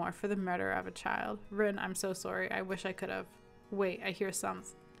him more for the murder of a child. Rin, I'm so sorry. I wish I could have. Wait, I hear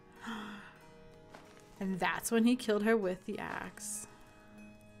something. And that's when he killed her with the axe.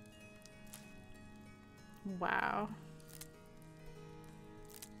 Wow.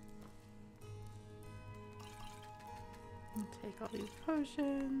 I'll take all these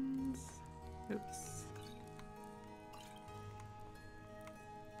potions. Oops.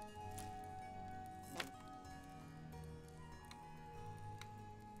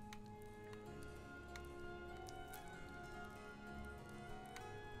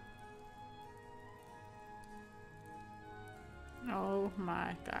 Oh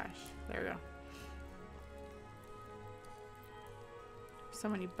my gosh. There we go. So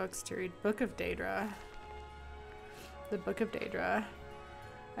many books to read. Book of Daedra. The Book of Daedra.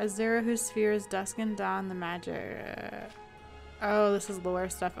 Azura, whose sphere is dusk and dawn, the magic. Oh, this is lore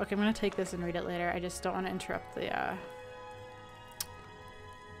stuff. Okay, I'm gonna take this and read it later. I just don't want to interrupt the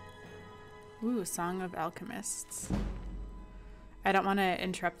Ooh, Song of Alchemists. I don't want to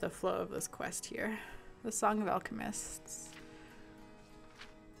interrupt the flow of this quest here. The Song of Alchemists.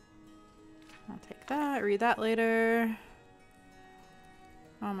 I'll take that, read that later.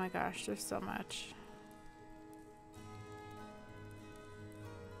 Oh my gosh, there's so much.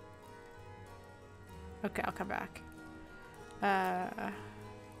 Okay, I'll come back.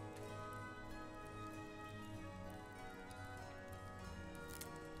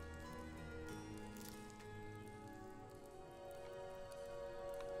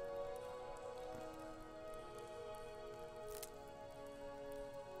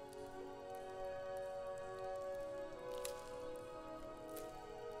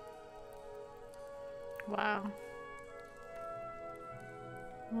 Wow.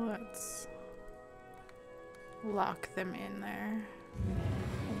 Let's lock them in there.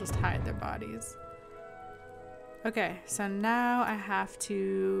 We'll just hide their bodies. Okay, so now I have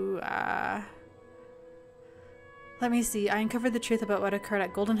to, let me see. I uncovered the truth about what occurred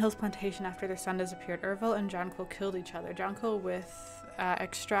at Golden Hills Plantation after their son disappeared. Ervil and Jonquil killed each other. Jonquil with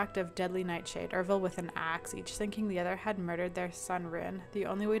extract of deadly nightshade. Ervil with an axe, each thinking the other had murdered their son Rin. The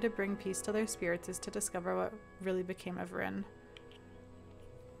only way to bring peace to their spirits is to discover what really became of Rin.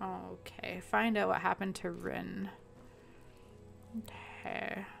 Okay, find out what happened to Rin.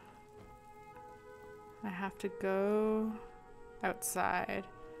 Okay. I have to go outside.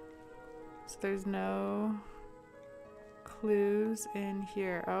 So there's no clues in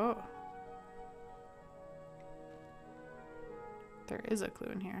here. Oh. There is a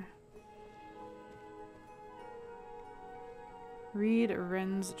clue in here. Read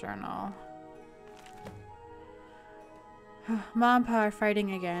Rin's journal. Ma and Pa are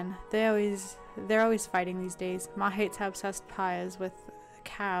fighting again. They're always fighting these days. Ma hates how obsessed Pa is with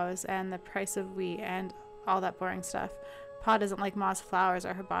cows and the price of wheat and all that boring stuff. Pa doesn't like Ma's flowers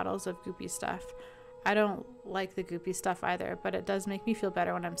or her bottles of goopy stuff. I don't like the goopy stuff either, but it does make me feel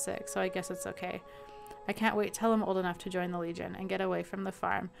better when I'm sick, so I guess it's okay. I can't wait till I'm old enough to join the Legion and get away from the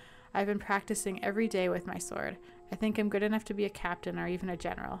farm. I've been practicing every day with my sword. I think I'm good enough to be a captain or even a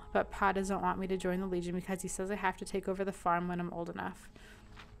general, but Pa doesn't want me to join the Legion because he says I have to take over the farm when I'm old enough.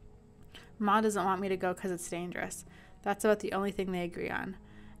 Ma doesn't want me to go because it's dangerous. That's about the only thing they agree on.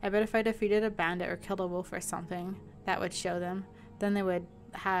 I bet if I defeated a bandit or killed a wolf or something, that would show them. Then they would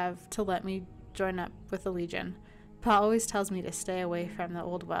have to let me join up with the Legion. Pa always tells me to stay away from the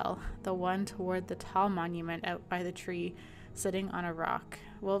old well, the one toward the tall monument out by the tree, sitting on a rock.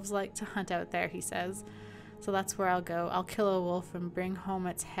 Wolves like to hunt out there, he says. So that's where I'll go. I'll kill a wolf and bring home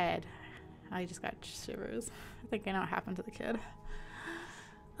its head. I just got shivers. I think I know what happened to the kid.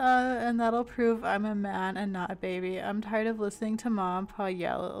 And that'll prove I'm a man and not a baby. I'm tired of listening to Mom and Pa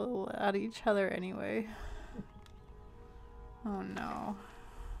yell at each other anyway. Oh no.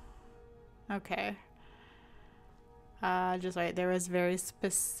 Okay. Just right. There was very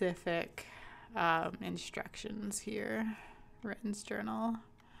specific instructions here. Written's journal.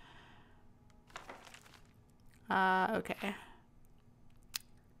 Okay.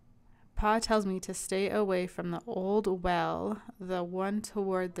 Pa tells me to stay away from the old well, the one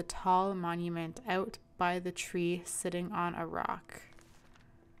toward the tall monument out by the tree sitting on a rock.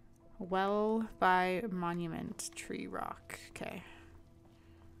 Well by monument, tree, rock. Okay.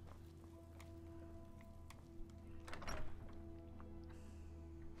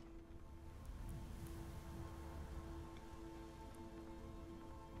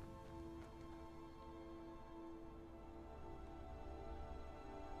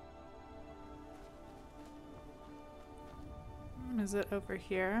 Is it over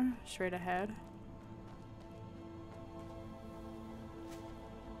here? Straight ahead?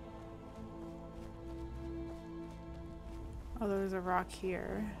 Oh, there's a rock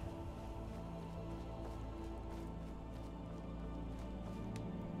here.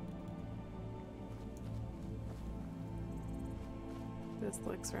 This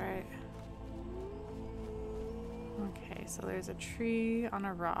looks right. Okay, so there's a tree on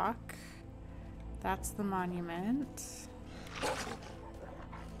a rock. That's the monument.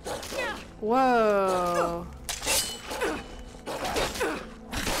 Whoa!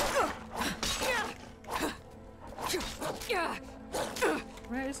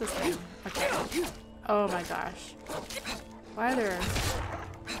 Where is this thing? Okay. Oh my gosh. Why are there...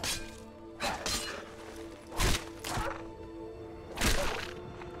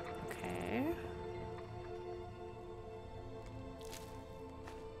 Okay.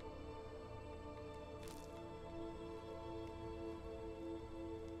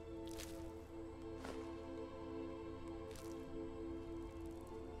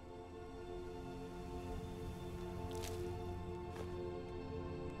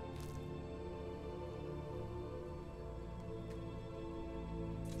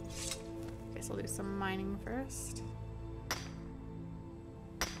 I'll do some mining first.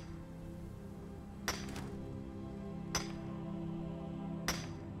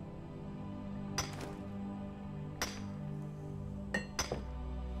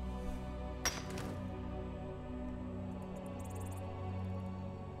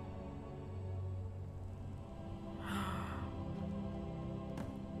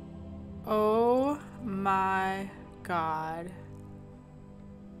 Oh my God.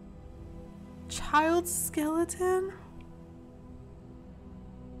 Child skeleton?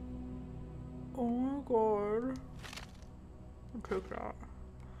 Oh my God. I'll take that.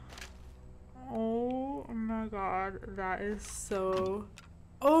 Oh my God, that is so...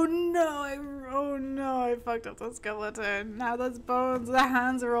 Oh no, I fucked up the skeleton. Now those bones, the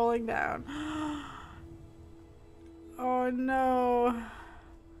hands are rolling down. Oh no.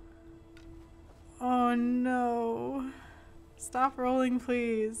 Oh no. Stop rolling,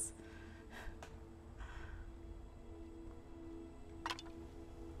 please.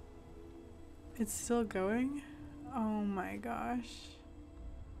 It's still going? Oh my gosh.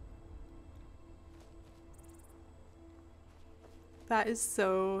 That is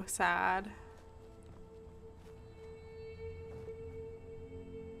so sad.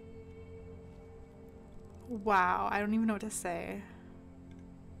 Wow, I don't even know what to say.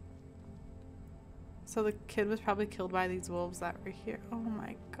 So the kid was probably killed by these wolves that were here. Oh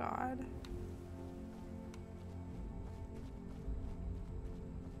my God.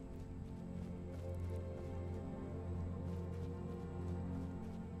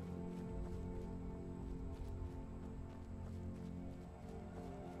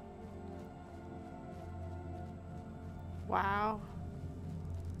 Wow.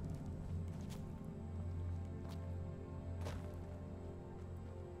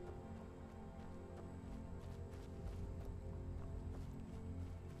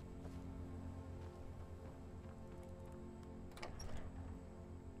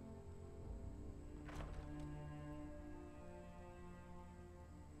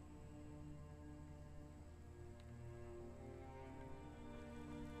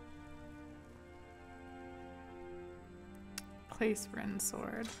 Place Rin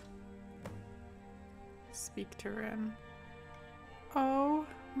sword. Speak to Rin. Oh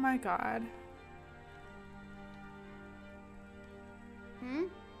my God.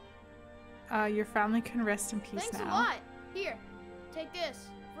 Your family can rest in peace now. Thanks a lot. Here, take this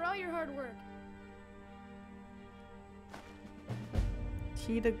for all your hard work.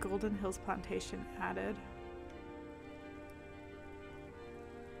 Key to Golden Hills Plantation added.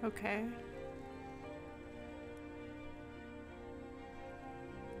 Okay.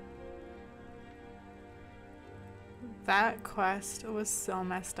 That quest was so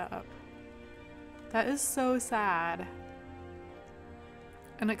messed up. That is so sad.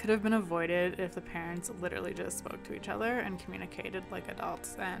 And it could have been avoided if the parents literally just spoke to each other and communicated like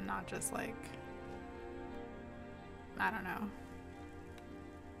adults and not just like, I don't know,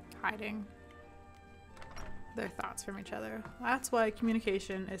 hiding their thoughts from each other. That's why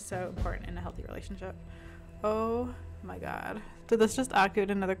communication is so important in a healthy relationship. Oh my god. Did this just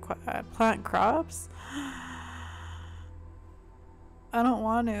activate another plant crops? I don't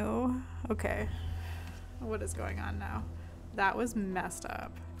want to. Okay. What is going on now? That was messed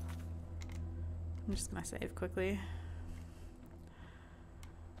up. I'm just gonna save quickly.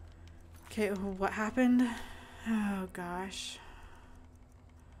 Okay, what happened? Oh gosh.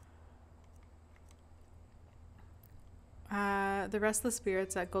 The restless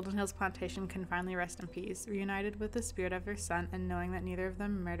spirits at Golden Hills Plantation can finally rest in peace, reunited with the spirit of their son and knowing that neither of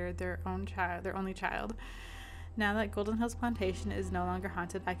them murdered their only child. Now that Golden Hills Plantation is no longer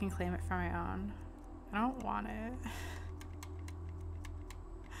haunted, I can claim it for my own. I don't want it.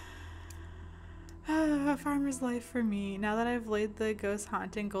 A farmer's life for me. Now that I've laid the ghost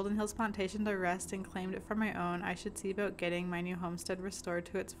haunting Golden Hills Plantation to rest and claimed it for my own, I should see about getting my new homestead restored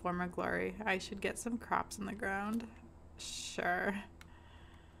to its former glory. I should get some crops in the ground. Sure.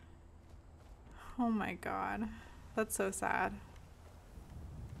 Oh my god. That's so sad.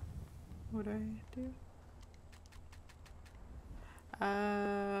 What do I do?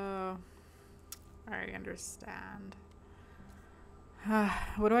 Oh. I understand.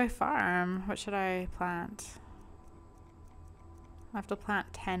 What do I farm? What should I plant? I have to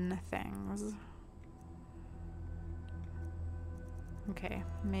plant 10 things. Okay,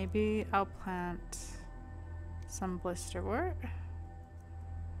 maybe I'll plant some blisterwort.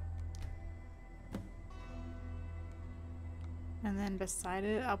 And then beside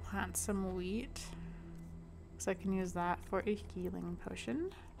it, I'll plant some wheat. So I can use that for a healing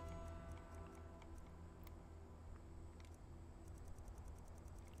potion.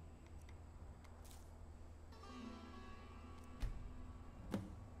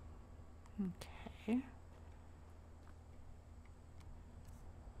 Okay.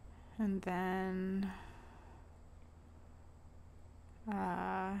 And then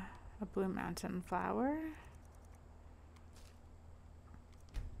a blue mountain flower.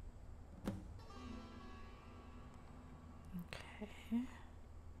 Okay.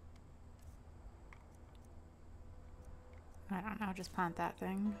 I don't know, just plant that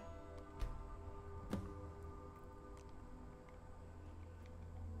thing.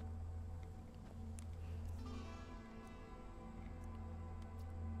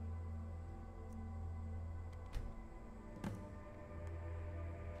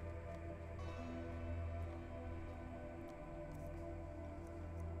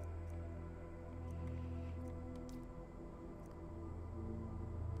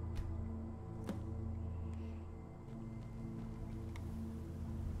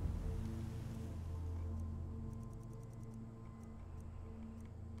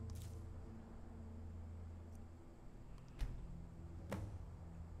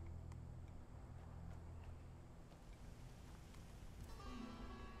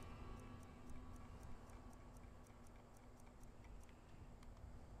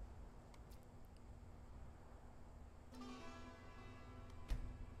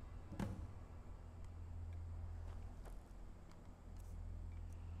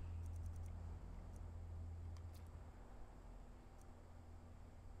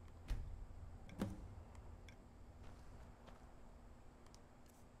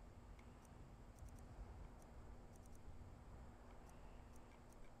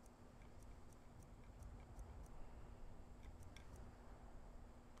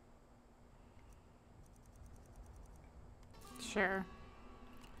 Sure.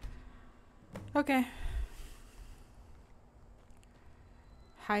 Okay.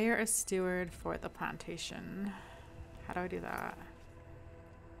 Hire a steward for the plantation. How do I do that?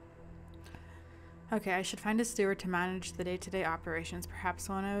 Okay, I should find a steward to manage the day-to-day operations. Perhaps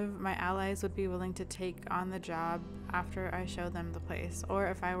one of my allies would be willing to take on the job after I show them the place. Or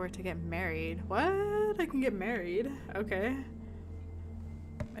if I were to get married. What? I can get married? Okay.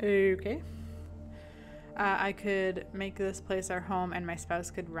 Okay. I could make this place our home and my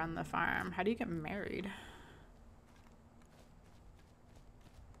spouse could run the farm. How do you get married?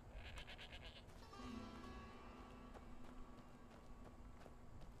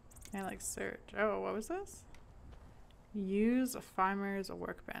 I like search. Oh, what was this? Use a farmer's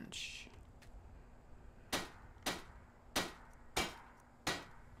workbench.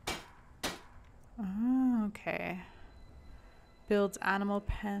 Oh, okay. Builds animal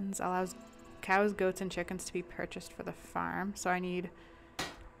pens, allows cows, goats, and chickens to be purchased for the farm. So I need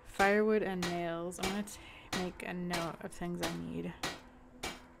firewood and nails. I'm going to make a note of things I need.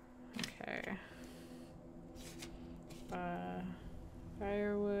 Okay.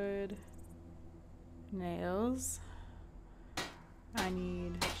 Firewood, nails. I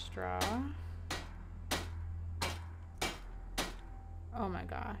need straw. Oh my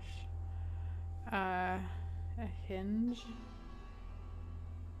gosh. A hinge.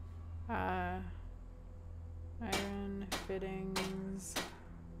 Iron fittings.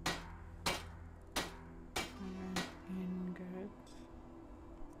 Iron ingots.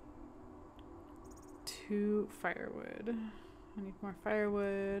 2 firewood. I need more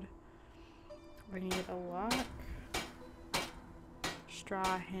firewood. I need a lock.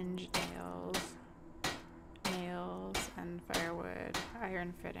 Straw, hinge, nails, and firewood,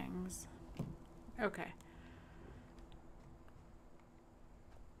 iron fittings. Okay.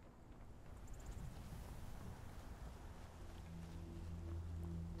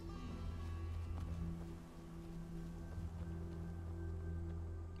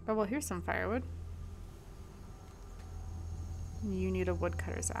 Oh, well, here's some firewood. You need a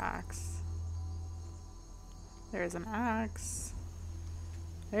woodcutter's axe. There's an axe.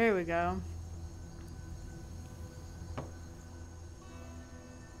 There we go.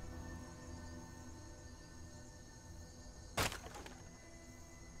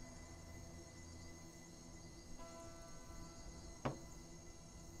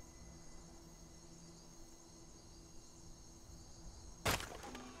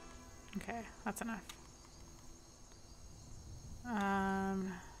 Okay, that's enough.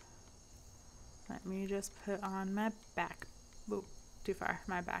 Let me just put on my Whoa, too far.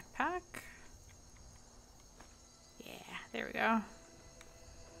 My backpack. Yeah, there we go.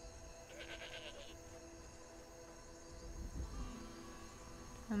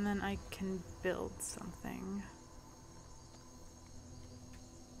 And then I can build something.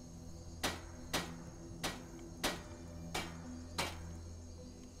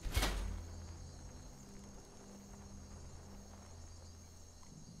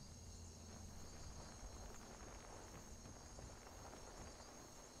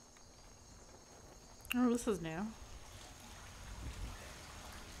 Oh, this is new.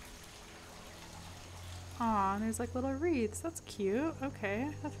 Aw, and there's like little wreaths. That's cute. Okay.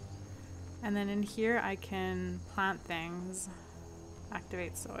 And then in here I can plant things.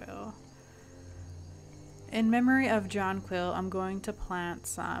 Activate soil. In memory of John Quill, I'm going to plant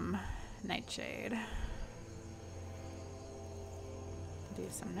some nightshade. Do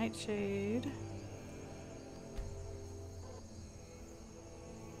some nightshade.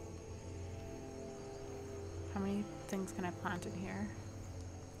 How many things can I plant in here?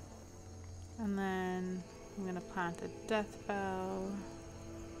 And then I'm gonna plant a death bell.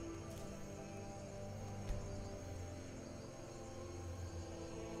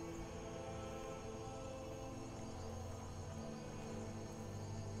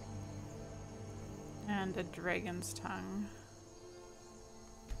 And a dragon's tongue.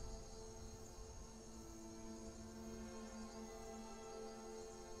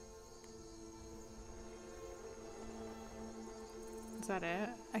 Is that it?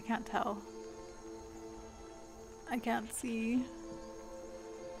 I can't tell. I can't see.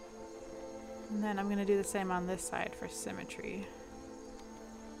 And then I'm gonna do the same on this side for symmetry.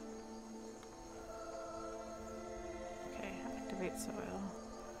 Okay, activate soil.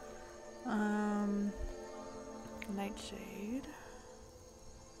 Nightshade.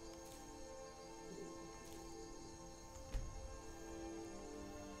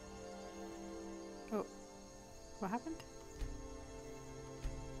 Oh, what happened?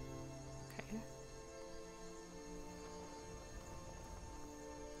 Okay.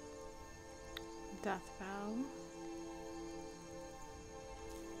 Death bell.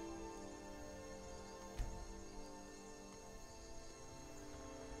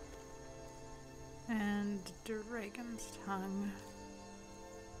 And dragon's tongue.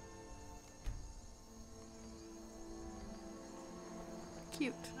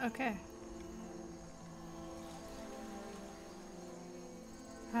 Cute. Okay.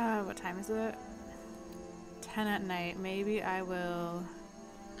 What time is it? 10 at night. Maybe I will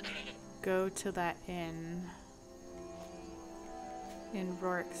go to that inn in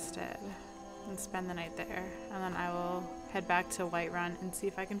Rorikstead and spend the night there, and then I will head back to Whiterun and see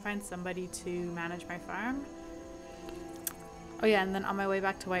if I can find somebody to manage my farm. Oh yeah, and then on my way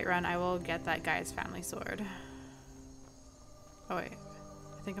back to Whiterun I will get that guy's family sword. Oh wait,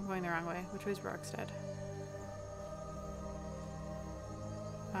 I think I'm going the wrong way. Which way's Rorikstead?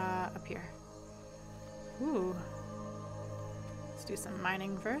 Up here. Ooh. Let's do some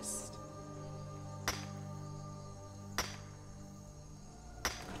mining first.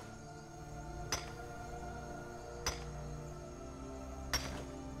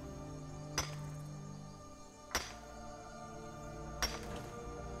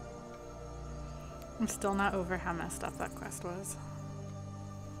 I'm still not over how messed up that quest was.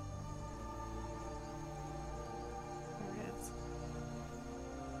 There it is.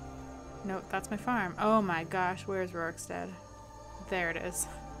 Nope, that's my farm. Oh my gosh, where's Rorikstead? There it is.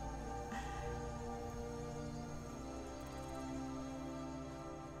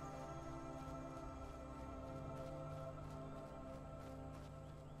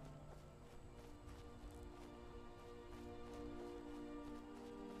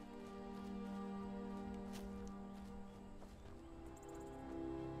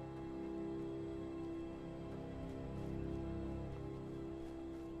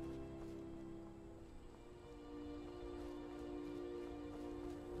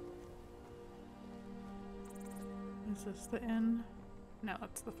 Is this the inn? No,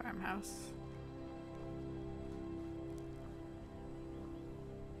 it's the farmhouse.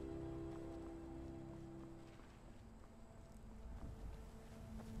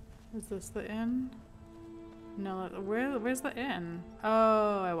 Is this the inn? No, where's the inn?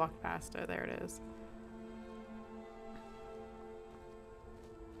 Oh, I walked past it. There it is.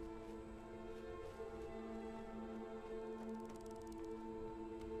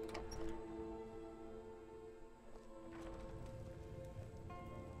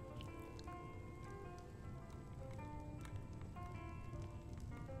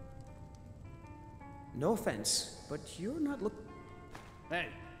 No offense, but you're not look. Hey,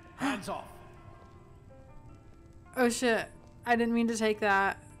 hands off. Oh shit. I didn't mean to take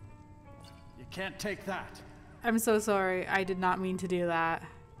that. You can't take that. I'm so sorry. I did not mean to do that.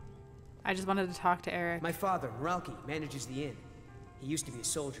 I just wanted to talk to Eric. My father, Ralki, manages the inn. He used to be a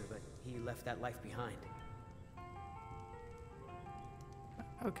soldier, but he left that life behind.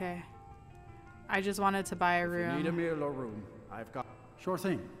 Okay. I just wanted to buy a room. If you need a meal or room, I've got. Sure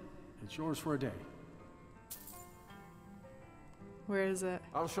thing. It's yours for a day. Where is it?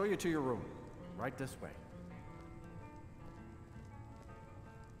 I'll show you to your room. Right this way.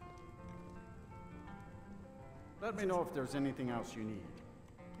 Let me know if there's anything else you need.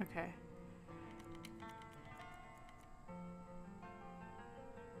 Okay.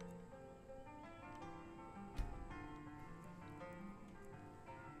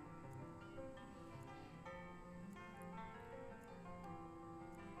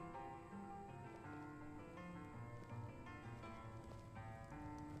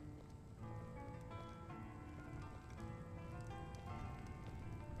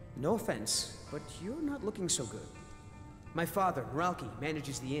 No offense, but you're not looking so good. My father, Ralki,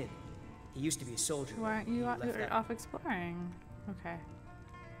 manages the inn. He used to be a soldier. Why aren't you left that- off exploring? Okay.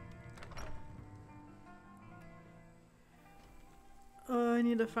 Oh, I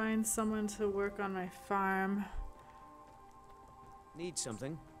need to find someone to work on my farm. Need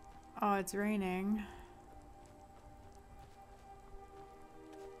something? Oh, it's raining.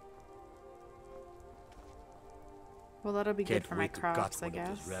 Well, that'll be good for my crops, I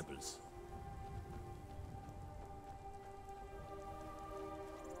guess. Rebels.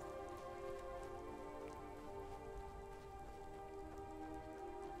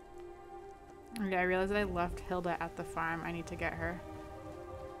 Okay, I realized that I left Hilda at the farm. I need to get her.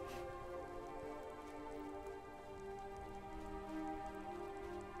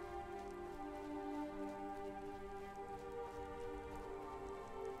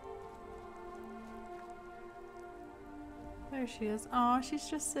 There she is. Oh, she's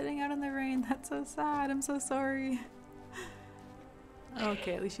just sitting out in the rain. That's so sad. I'm so sorry.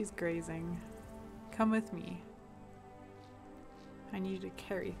 Okay, at least she's grazing. Come with me. I need you to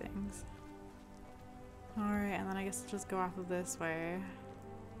carry things. Alright, and then I guess I'll just go off of this way.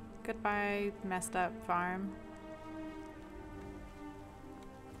 Goodbye, messed up farm.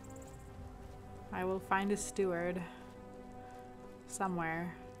 I will find a steward.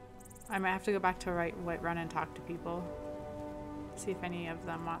 Somewhere. I might have to go back to Whiterun and talk to people. See if any of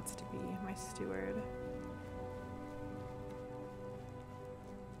them wants to be my steward.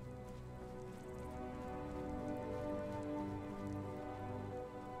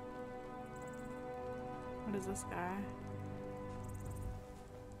 What is this guy?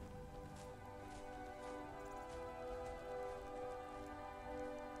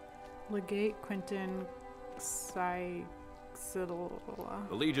 Legate Quentin Sykes.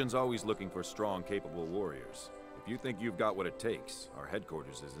 The Legion's always looking for strong, capable warriors. If you think you've got what it takes, our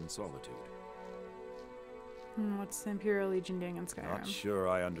headquarters is in Solitude. What's the Imperial Legion doing in Skyrim? Not sure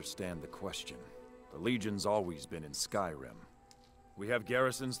I understand the question. The Legion's always been in Skyrim. We have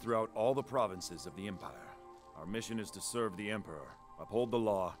garrisons throughout all the provinces of the Empire. Our mission is to serve the Emperor, uphold the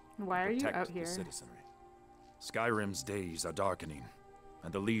law, Why are and you protect out the here? citizenry. Skyrim's days are darkening,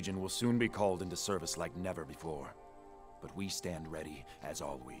 and the Legion will soon be called into service like never before. But we stand ready, as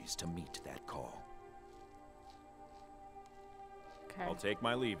always, to meet that call. Okay. I'll take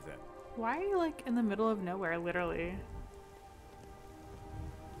my leave then. Why are you like in the middle of nowhere, literally?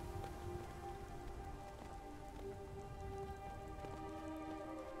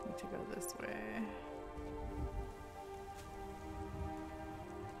 Need to go this way.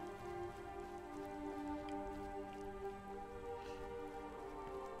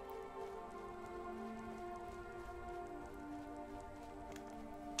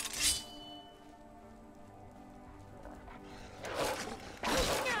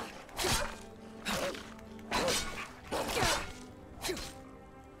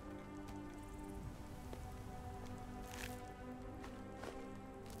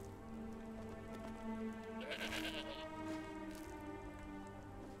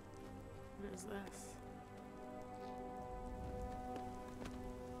 What is this?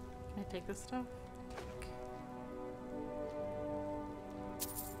 Can I take this stuff?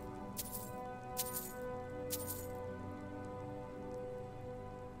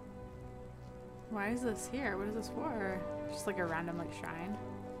 Why is this here? What is this for? Just like a random like shrine?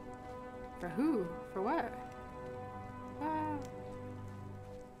 For who? For what? Ah.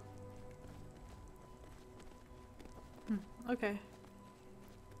 Okay.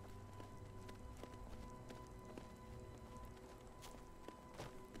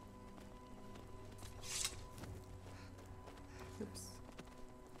 Oops.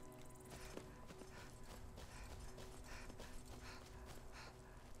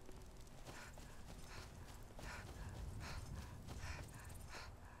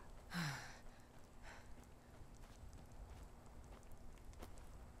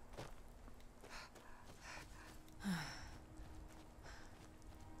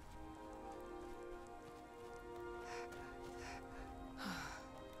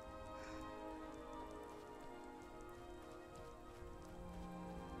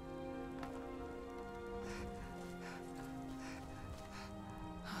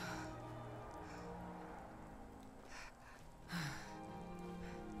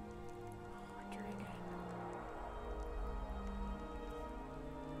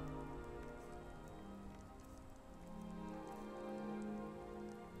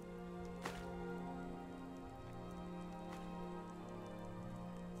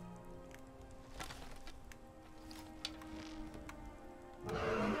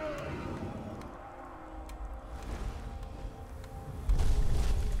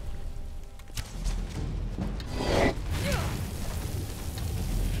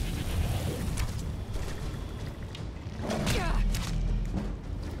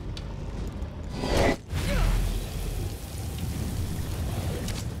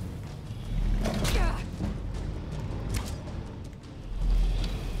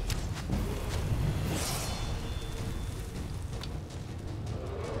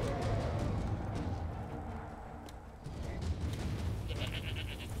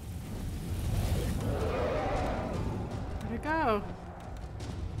 Go.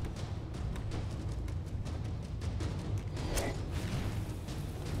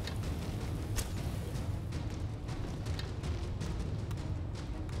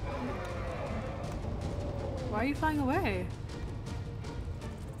 Why are you flying away?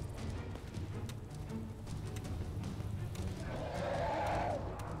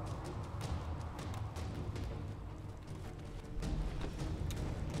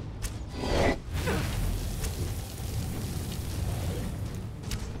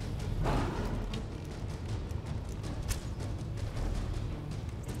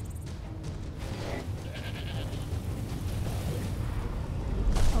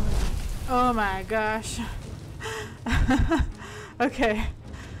 Oh my gosh. Okay.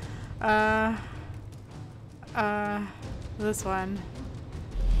 This one.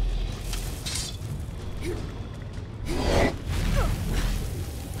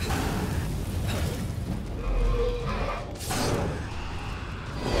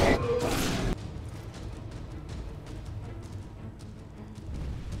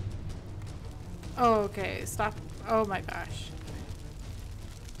 Okay, stop. Oh my gosh.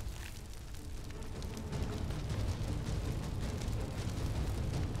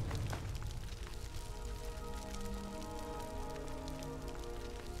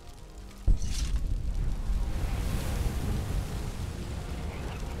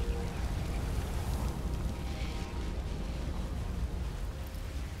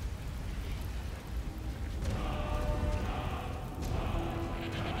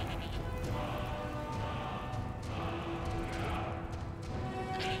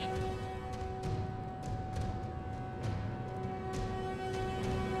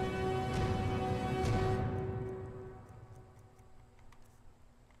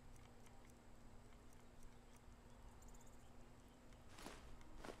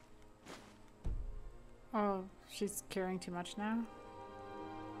 She's carrying too much now.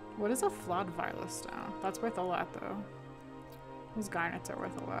 What is a flawed violet stone? That's worth a lot, though. These garnets are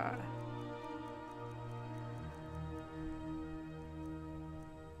worth a lot.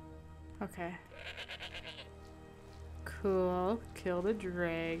 Okay. Cool. Kill the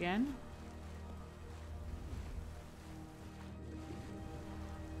dragon.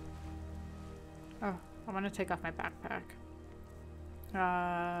 Oh, I want to take off my backpack.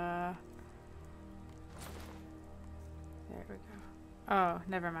 There we go. Oh,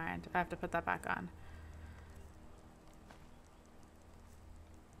 never mind. I have to put that back on.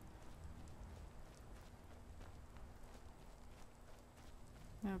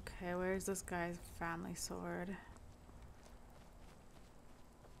 Okay, where's this guy's family sword?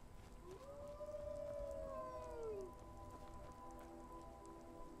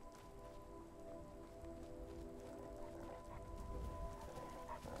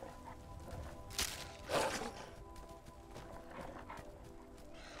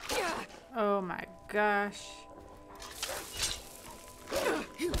 Oh my gosh.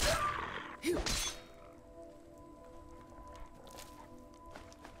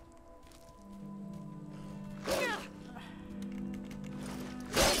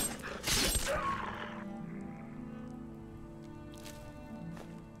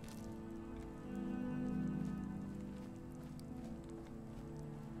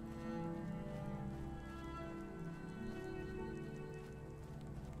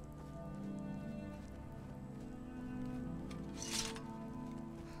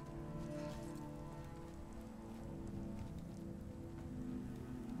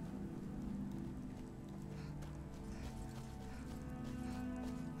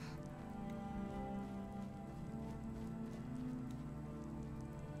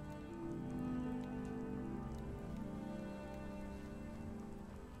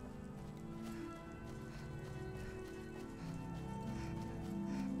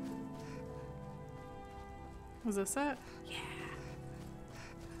 Was this it? Yeah.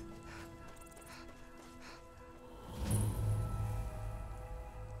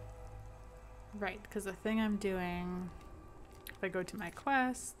 Right, because the thing I'm doing, if I go to my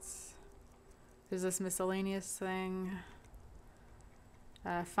quests, there's this miscellaneous thing.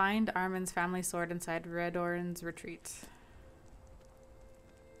 Find Armin's family sword inside Red Orin's retreat.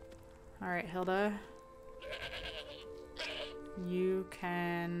 Alright, Hilda. You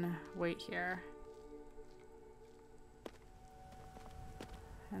can wait here.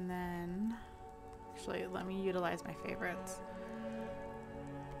 And then, actually, let me utilize my favorites.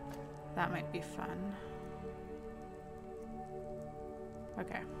 That might be fun.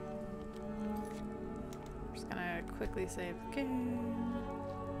 Okay. I'm just gonna quickly save the game.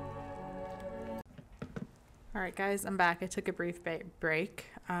 Alright guys, I'm back. I took a brief break.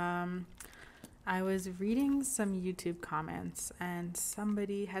 I was reading some YouTube comments and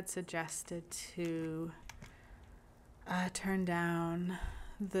somebody had suggested to turn down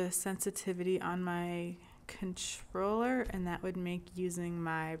the sensitivity on my controller, and that would make using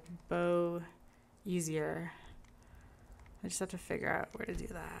my bow easier. I just have to figure out where to do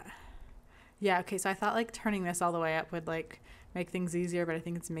that. Yeah, okay, so I thought like turning this all the way up would like make things easier, but I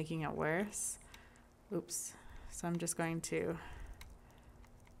think it's making it worse. Oops. So I'm just going to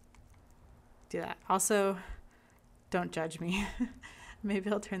do that. Also, don't judge me. Maybe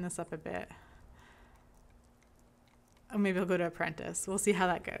I'll turn this up a bit. Or maybe I'll go to Apprentice. We'll see how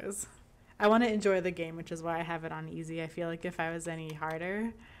that goes. I want to enjoy the game, which is why I have it on easy. I feel like if I was any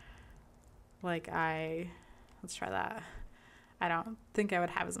harder, let's try that. I don't think I would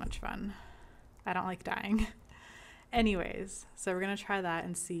have as much fun. I don't like dying. Anyways, so we're going to try that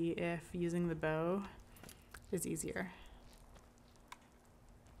and see if using the bow is easier.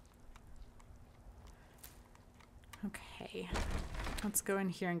 Okay, let's go in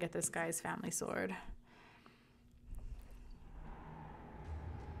here and get this guy's family sword.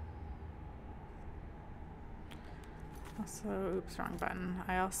 Also, oops, wrong button.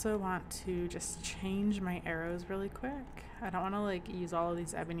 I also want to just change my arrows really quick. I don't want to like use all of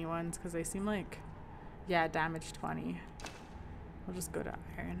these ebony ones because they seem like, yeah, damage 20. I'll just go to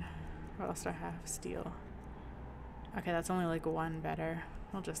iron. What else do I have? Steel. Okay, that's only like one better.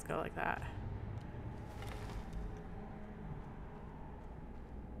 I'll just go like that.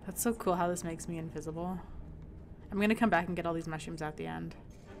 That's so cool how this makes me invisible. I'm gonna come back and get all these mushrooms at the end.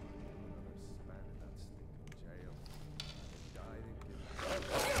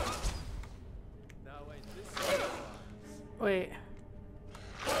 Wait.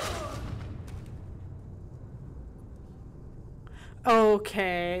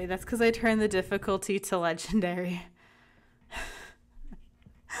 Okay, that's because I turned the difficulty to legendary.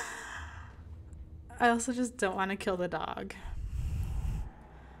 I also just don't want to kill the dog.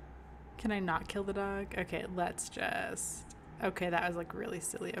 Can I not kill the dog? Okay, let's just... Okay, that was like really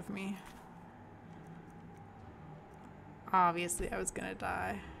silly of me. Obviously, I was gonna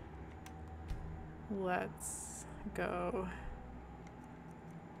die. Let's go.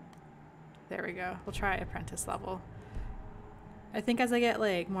 There we go. We'll try apprentice level. I think as I get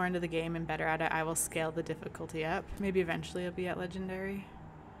like more into the game and better at it, I will scale the difficulty up. Maybe eventually it'll be at legendary.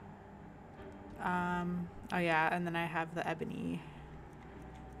 Oh yeah, and then I have the ebony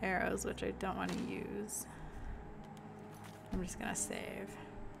arrows, which I don't want to use. I'm just gonna save.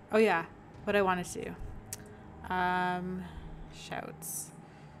 Oh yeah, what I wanted to do. Shouts.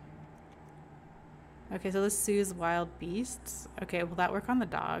 Okay, so this soothes wild beasts. Okay, will that work on the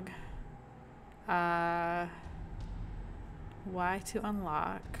dog? Y to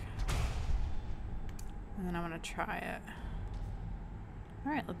unlock. And then I'm gonna try it.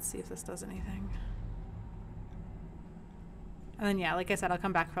 Alright, let's see if this does anything. And then yeah, like I said, I'll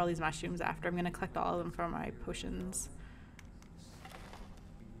come back for all these mushrooms after. I'm gonna collect all of them for my potions.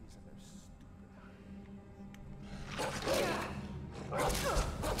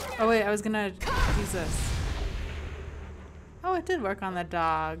 Oh wait, I was gonna use this. Oh, it did work on the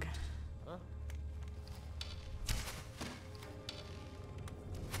dog.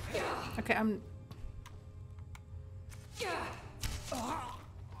 Okay, I'm...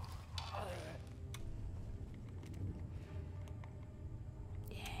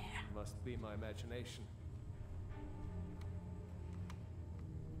 Must be my imagination.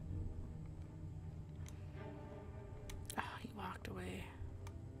 Oh, he walked away.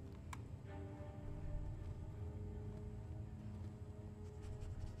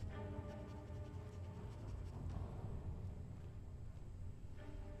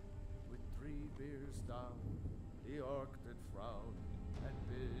 With 3 beers down, the orc did frown and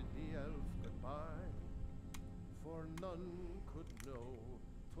bid the elf goodbye. For none could know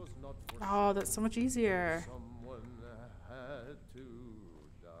 'twas not for Oh, that's so much easier. someone had to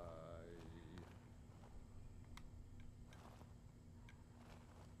die.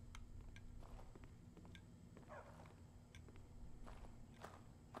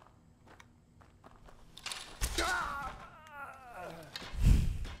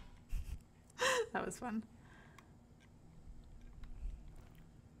 That was fun.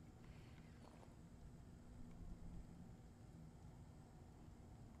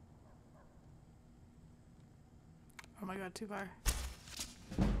 Oh my god, too far.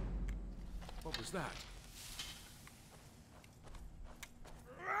 What was that?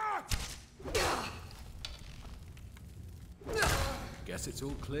 Guess it's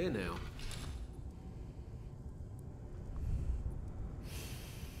all clear now.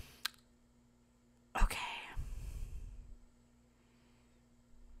 Okay.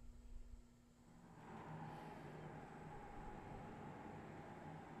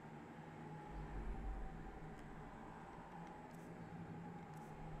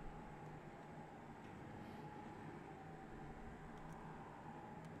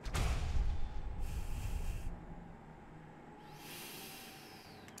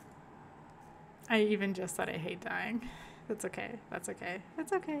 I even just said I hate dying. That's okay. That's okay.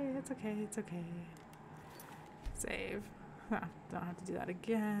 It's okay. It's okay. It's okay. Save. Huh, don't have to do that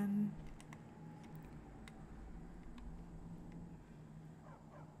again.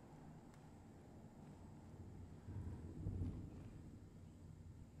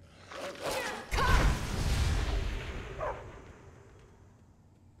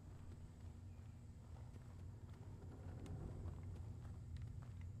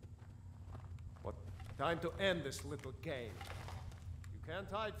 Time to end this little game. You can't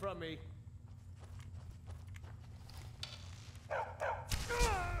hide from me.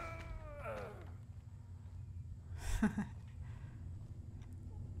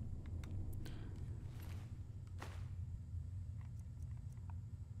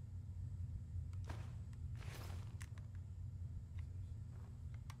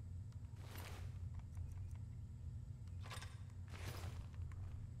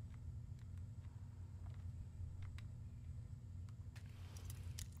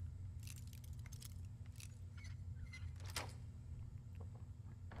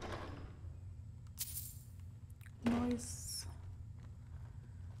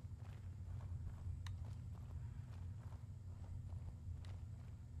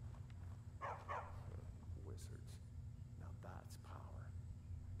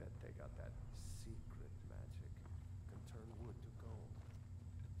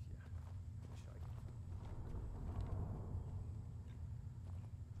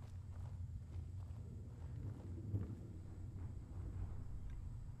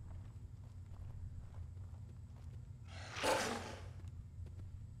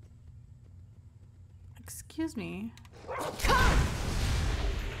 Excuse me.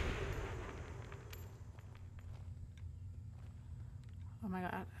 Oh my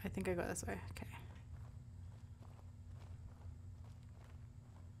god, I think I go this way. Okay.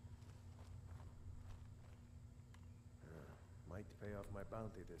 Might pay off my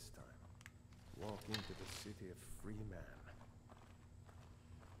bounty this time. Walk into the city of free man.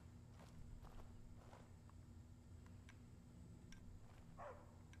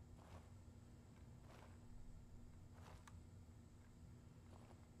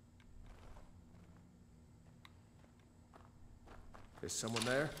 Is someone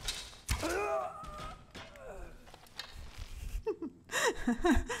there?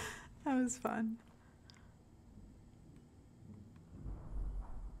 That was fun.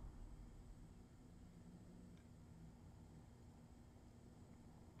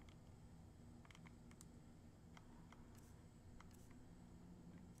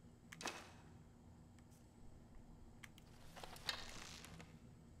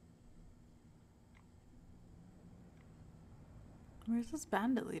 Where's this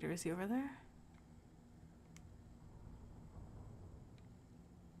bandit leader? Is he over there?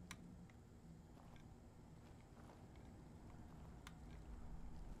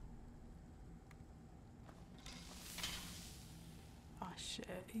 Oh shit,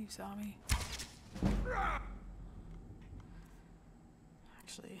 you saw me.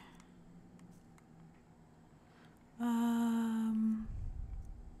 Actually.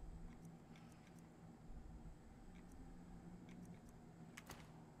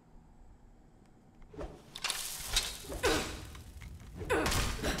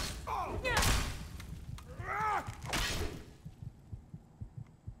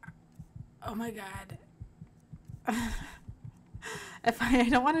 Oh my god. If I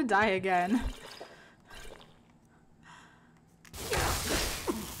don't want to die again.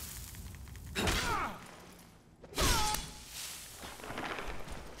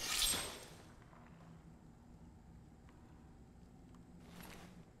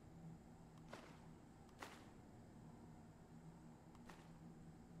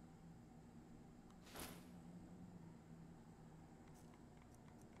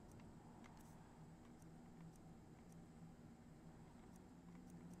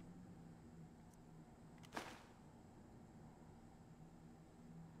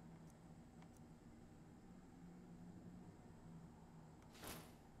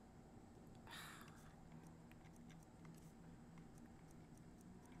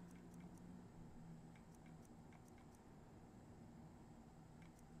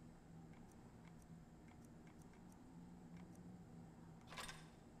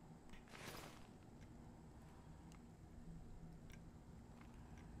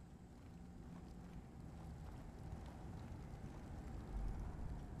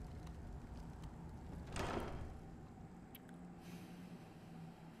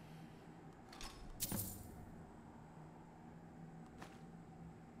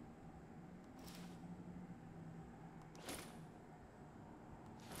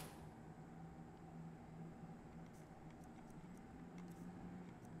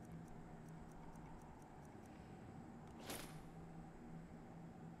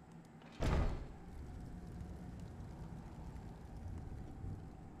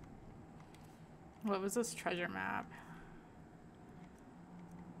 What was this treasure map?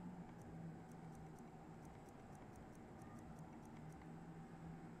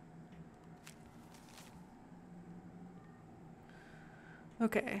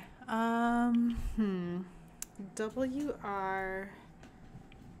 Okay. WR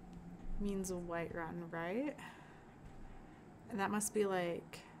means White Run, right? And that must be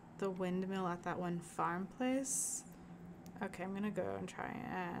like the windmill at that one farm place. Okay, I'm gonna go and try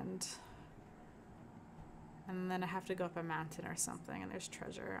and then I have to go up a mountain or something, and there's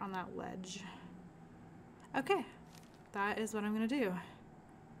treasure on that ledge. Okay, that is what I'm gonna do.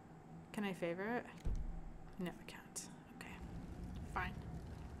 Can I favor it? No, I can't. Okay, fine.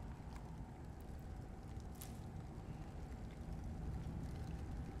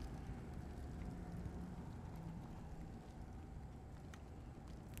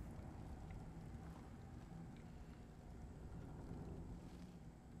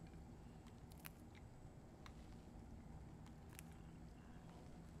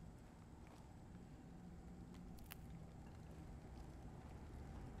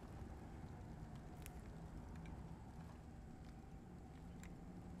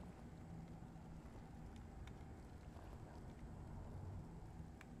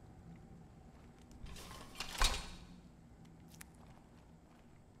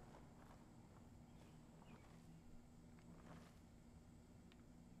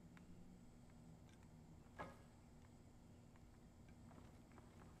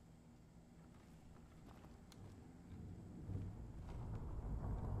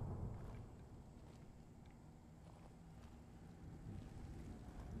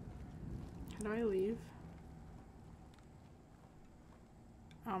 How do I leave?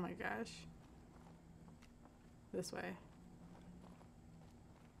 Oh my gosh. This way.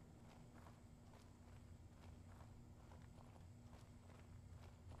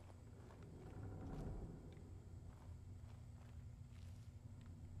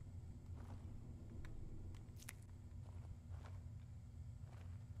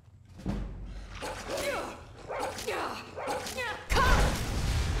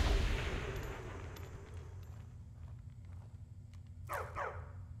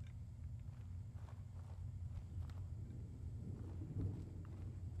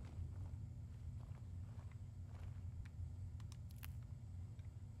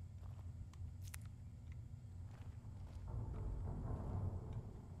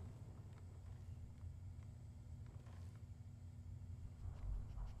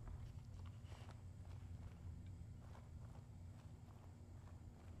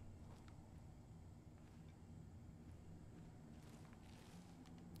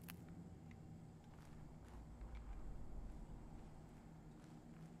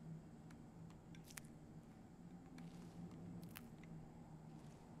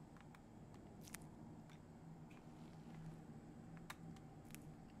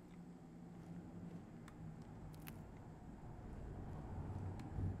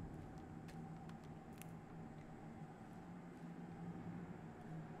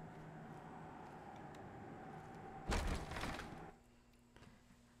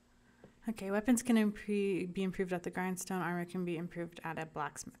 Okay, weapons can be improved at the grindstone. Armor can be improved at a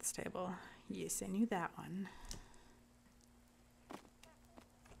blacksmith's table. Yes, I knew that one.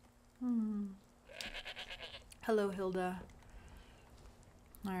 Hello, Hilda.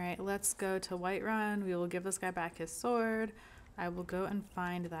 Alright, let's go to Whiterun. We will give this guy back his sword. I will go and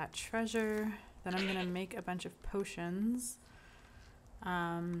find that treasure. Then I'm going to make a bunch of potions.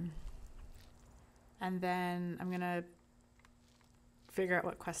 And then I'm going to figure out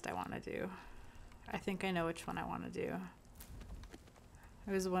what quest I want to do. I think I know which one I want to do.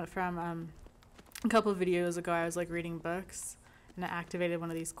 It was one from a couple of videos ago. I was like reading books and I activated one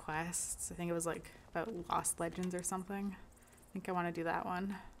of these quests. I think it was like about Lost Legends or something. I think I want to do that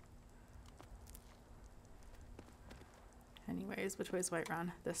one. Anyways, which way is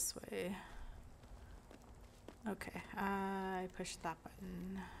Whiterun? This way. Okay, I pushed that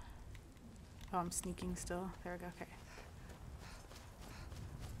button. Oh, I'm sneaking still. There we go, okay.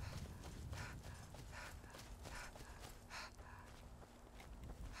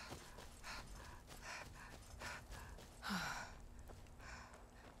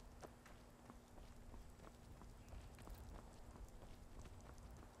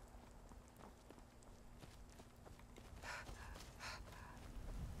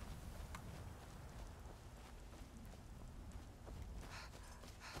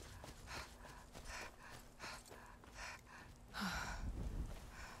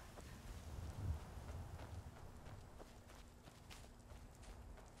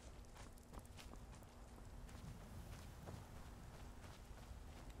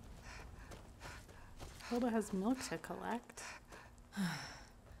 Hilda has milk to collect.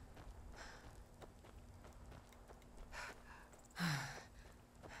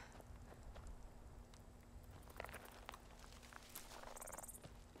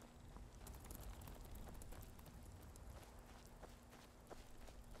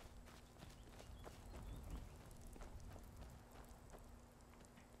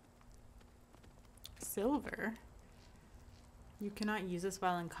 Silver? You cannot use this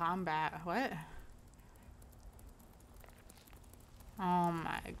while in combat. What? Oh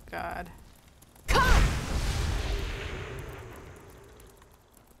my god. Can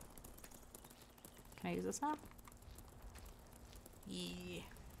I use this now? Yeah.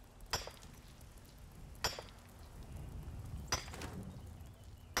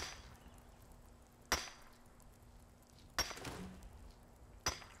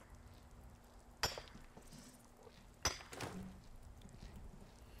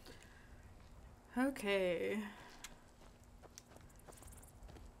 Okay.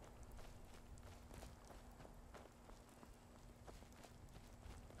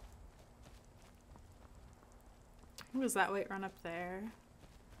 Was that Whiterun up there?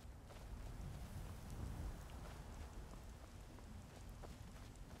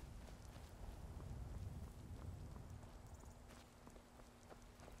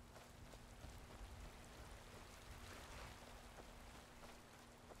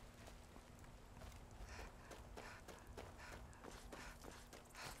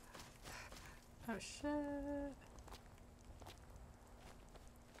 Oh shit.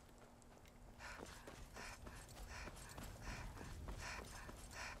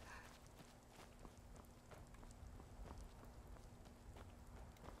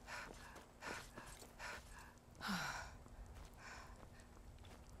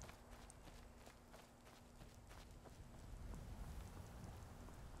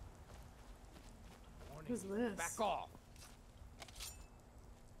 Who's this? Back off.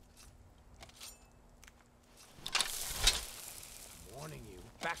 I'm warning you.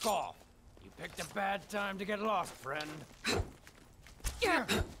 Back off. You picked a bad time to get lost, friend. Yeah.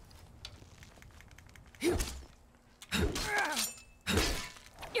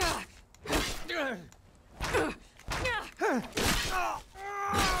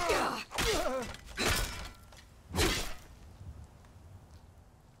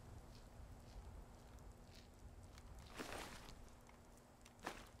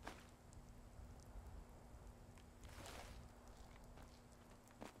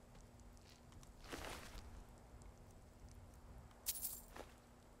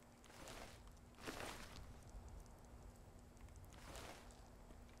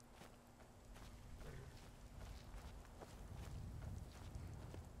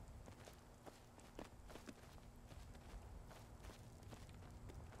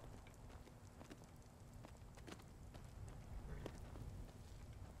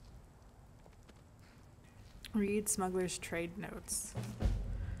 Read smuggler's trade notes.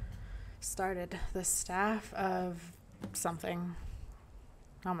 Started the staff of something.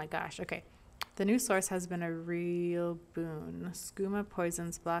 Oh my gosh, okay. The new source has been a real boon. Skooma,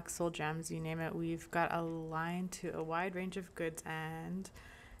 poisons, black soul gems, you name it. We've got a line to a wide range of goods and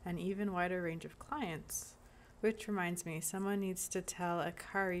an even wider range of clients. Which reminds me, someone needs to tell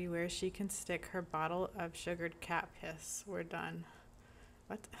Akari where she can stick her bottle of sugared cat piss. We're done.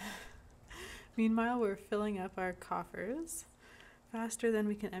 What? Meanwhile, we're filling up our coffers faster than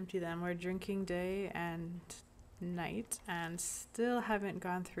we can empty them. We're drinking day and night and still haven't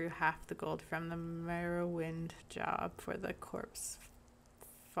gone through half the gold from the Merrowind job for the corpse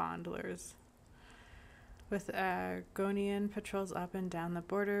fondlers. With Argonian patrols up and down the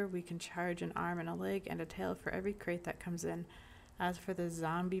border, we can charge an arm and a leg and a tail for every crate that comes in. As for the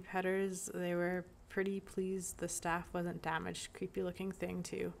zombie petters, they were pretty pleased the staff wasn't damaged. Creepy looking thing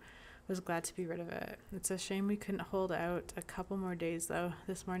too. Was glad to be rid of it. It's a shame we couldn't hold out a couple more days though.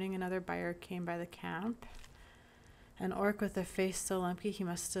 This morning another buyer came by the camp. An orc with a face so lumpy he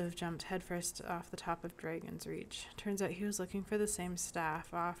must have jumped headfirst off the top of Dragon's Reach. Turns out he was looking for the same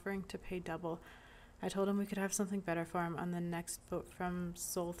staff, offering to pay double. I told him we could have something better for him on the next boat from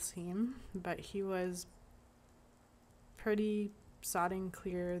Solthseim, but he was pretty sodding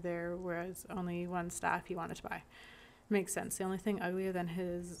clear there was only one staff he wanted to buy. Makes sense. The only thing uglier than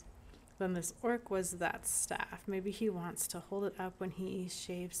this orc was that staff. Maybe he wants to hold it up when he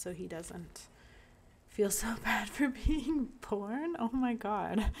shaves so he doesn't feel so bad for being born. Oh my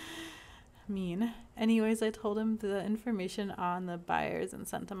god. Mean. Anyways, I told him the information on the buyers and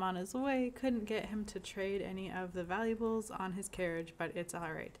sent him on his way. Couldn't get him to trade any of the valuables on his carriage, but it's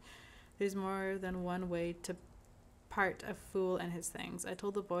alright. There's more than one way to part a fool and his things. I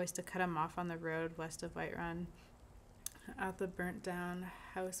told the boys to cut him off on the road west of Whiterun, at the burnt down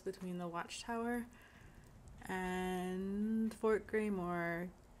house between the watchtower and Fort Greymore.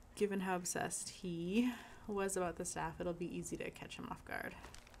 Given how obsessed he was about the staff, it'll be easy to catch him off guard.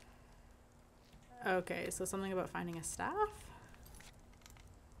 Okay, so something about finding a staff?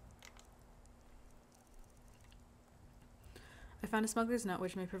 I found a smuggler's note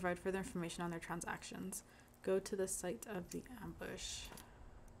which may provide further information on their transactions. Go to the site of the ambush.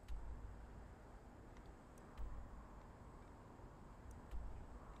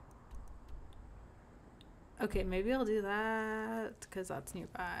 Okay, maybe I'll do that because that's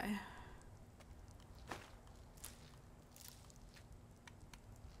nearby.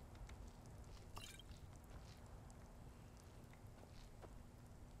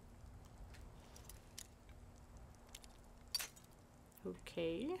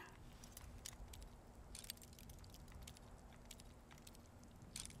 Okay.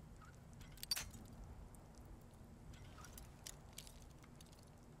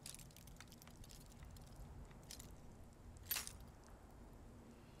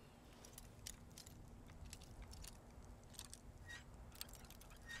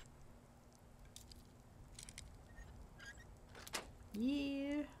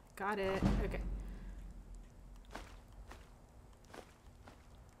 Yeah, got it. Okay.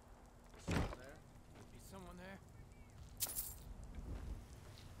 Someone there?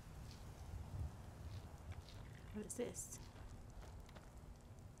 What is this?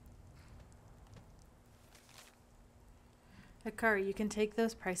 Akari, you can take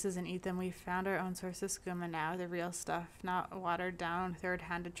those prices and eat them. We've found our own source of skooma now, the real stuff, not watered down,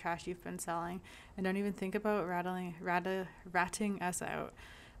 third-handed trash you've been selling. And don't even think about ratting us out.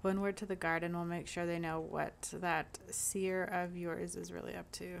 One word to the guard and we'll make sure they know what that seer of yours is really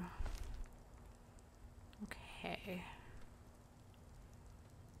up to. Okay.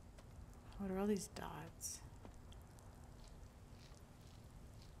 What are all these dots?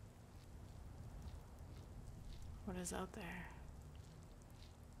 What is out there?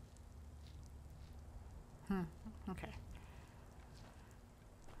 Okay.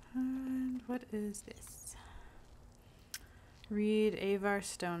 And what is this? Read Avar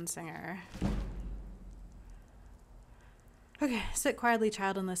Stonesinger. Okay, sit quietly,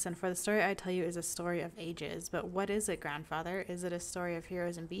 child, and listen, for the story I tell you is a story of ages. But what is it, grandfather? Is it a story of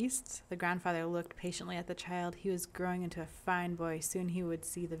heroes and beasts? The grandfather looked patiently at the child. He was growing into a fine boy. Soon he would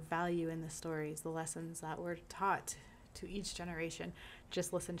see the value in the stories, the lessons that were taught to each generation.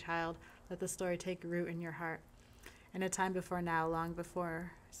 Just listen, child. Let the story take root in your heart. In a time before now, long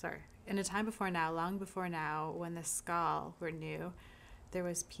before now, when the Skal were new, there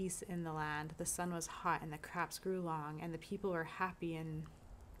was peace in the land. The sun was hot and the crops grew long, and the people were happy in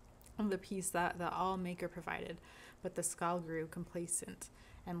the peace that the All-Maker provided. But the Skal grew complacent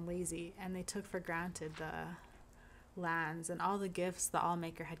and lazy, and they took for granted the lands and all the gifts the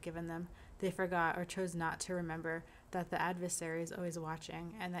All-Maker had given them. They forgot or chose not to remember that the adversary is always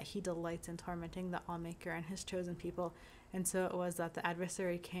watching, and that he delights in tormenting the All-Maker and his chosen people. And so it was that the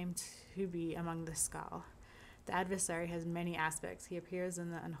adversary came to be among the Skal. The adversary has many aspects. He appears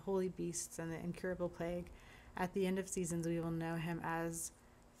in the unholy beasts and the incurable plague. At the end of seasons, we will know him as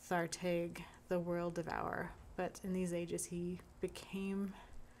Tharteg, the world devourer. But in these ages, he came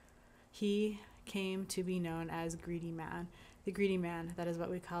to be known as Greedy Man. The Greedy Man, that is what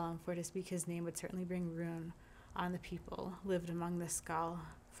we call him, for to speak his name would certainly bring ruin on the people, lived among the Skal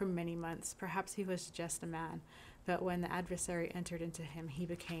for many months. Perhaps he was just a man, but when the adversary entered into him, he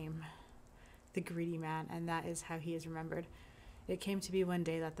became the Greedy Man, and that is how he is remembered. It came to be one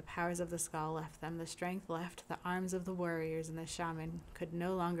day that the powers of the Skal left them, the strength left the arms of the warriors, and the shaman could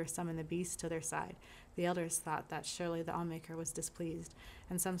no longer summon the beast to their side. The elders thought that surely the All-Maker was displeased,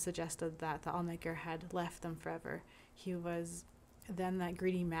 and some suggested that the All-Maker had left them forever. Then that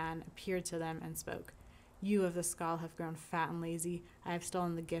Greedy Man appeared to them and spoke. You of the Skal have grown fat and lazy. I have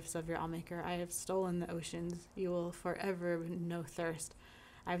stolen the gifts of your All-Maker. I have stolen the oceans. You will forever know thirst.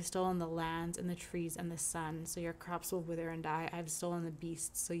 I have stolen the lands and the trees and the sun, so your crops will wither and die. I have stolen the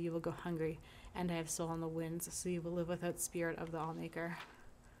beasts, so you will go hungry. And I have stolen the winds, so you will live without spirit of the All-Maker.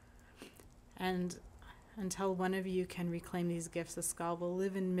 And until one of you can reclaim these gifts, the Skal will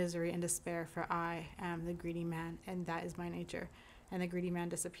live in misery and despair, for I am the Greedy Man, and that is my nature. And the Greedy Man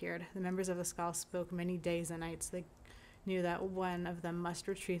disappeared. The members of the Skal spoke many days and nights. They knew that one of them must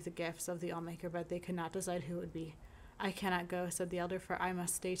retrieve the gifts of the All-Maker, but they could not decide who it would be. I cannot go, said the elder, for I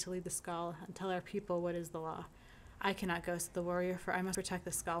must stay to lead the Skal and tell our people what is the law. I cannot go, said the warrior, for I must protect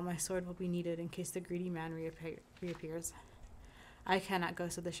the Skal. My sword will be needed in case the Greedy Man reappears. I cannot go,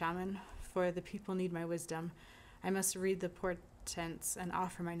 said the shaman, for the people need my wisdom. I must read the portents and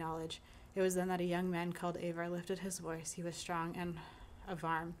offer my knowledge. It was then that a young man called Avar lifted his voice. He was strong and of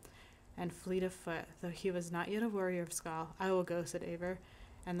arm and fleet of foot, though he was not yet a warrior of Skal. I will go, said Avar.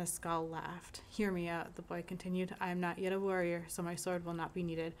 And the Skal laughed. Hear me out, the boy continued. I am not yet a warrior, so my sword will not be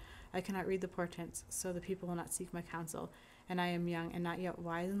needed. I cannot read the portents, so the people will not seek my counsel. And I am young and not yet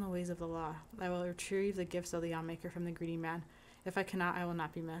wise in the ways of the law. I will retrieve the gifts of the All-Maker from the Greedy Man. If I cannot, I will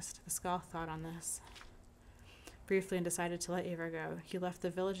not be missed. The Skal thought on this briefly and decided to let Avar go. He left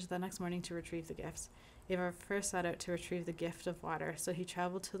the village the next morning to retrieve the gifts. Avar first set out to retrieve the gift of water, so he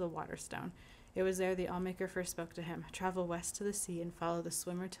traveled to the Waterstone. It was there the All-Maker first spoke to him. Travel west to the sea and follow the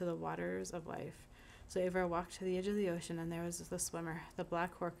swimmer to the waters of life. So Avar walked to the edge of the ocean, and there was the swimmer, the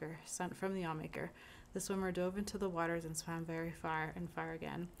black horker, sent from the All-Maker. The swimmer dove into the waters and swam very far and far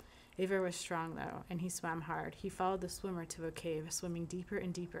again. Avar was strong, though, and he swam hard. He followed the swimmer to a cave, swimming deeper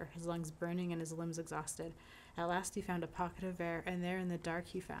and deeper, his lungs burning and his limbs exhausted. At last he found a pocket of air, and there in the dark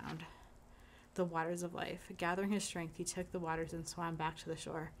he found the waters of life. Gathering his strength, he took the waters and swam back to the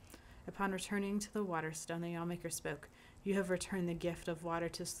shore. Upon returning to the Waterstone, the All-Maker spoke. You have returned the gift of water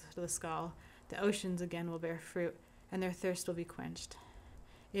to the Skal. The oceans again will bear fruit, and their thirst will be quenched.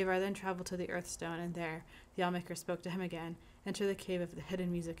 Avar then traveled to the Earthstone, and there the All-Maker spoke to him again. Enter the cave of the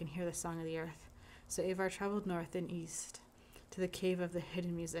hidden music and hear the song of the earth. So Avar traveled north and east to the cave of the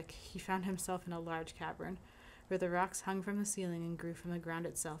hidden music. He found himself in a large cavern, where the rocks hung from the ceiling and grew from the ground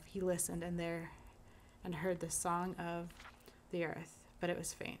itself. He listened and heard the song of the earth, but it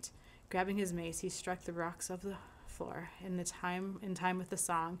was faint. Grabbing his mace, he struck the rocks of the floor in time with the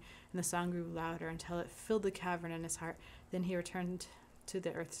song, and the song grew louder until it filled the cavern in his heart. Then he returned to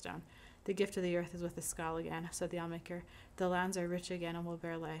the Earthstone. The gift of the earth is with the Skal again, said the All-Maker. The lands are rich again and will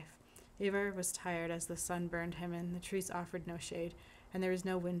bear life. Avar was tired as the sun burned him, and the trees offered no shade, and there was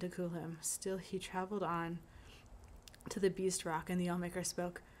no wind to cool him. Still he traveled on to the Beast Rock, and the All-Maker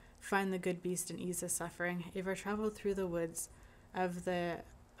spoke. find the good beast and ease his suffering. Eivor traveled through the woods of the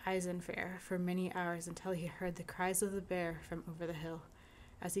Eisenfair for many hours until he heard the cries of the bear from over the hill.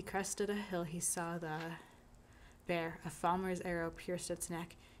 As he crested a hill, he saw the bear. A falmer's arrow pierced its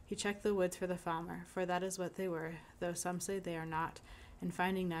neck. He checked the woods for the falmer, for that is what they were, though some say they are not, and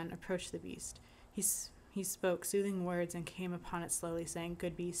finding none, approached the beast. He spoke soothing words and came upon it slowly, saying,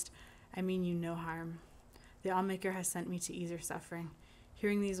 "Good beast, I mean you no harm. The Allmaker has sent me to ease your suffering."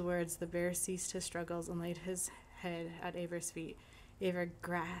 Hearing these words, the bear ceased his struggles and laid his head at Eivor's feet. Eivor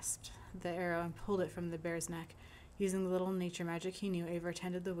grasped the arrow and pulled it from the bear's neck. Using the little nature magic he knew, Eivor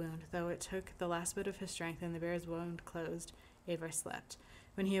tended the wound. Though it took the last bit of his strength and the bear's wound closed, Eivor slept.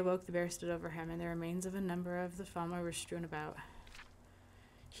 When he awoke, the bear stood over him, and the remains of a number of the falmer were strewn about.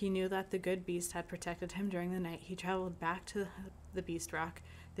 He knew that the good beast had protected him during the night. He traveled back to the beast rock,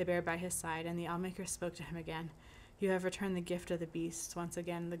 the bear by his side, and the Allmaker spoke to him again. "You have returned the gift of the beasts. Once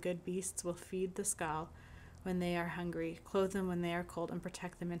again, the good beasts will feed the skull when they are hungry, clothe them when they are cold, and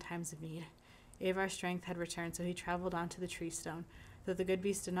protect them in times of need." Eivor's strength had returned, so he traveled on to the tree stone. Though the good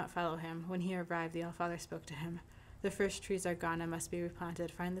beast did not follow him, when he arrived, the Allfather spoke to him. "The first trees are gone and must be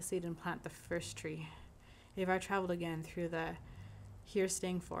replanted. Find the seed and plant the first tree." Eivor traveled again through the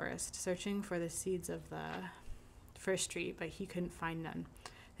Hearsting forest, searching for the seeds of the first tree, but he couldn't find none.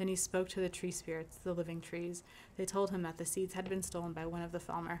 Then he spoke to the tree spirits, the living trees. They told him that the seeds had been stolen by one of the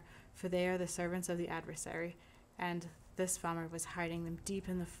falmer, for they are the servants of the adversary, and this falmer was hiding them deep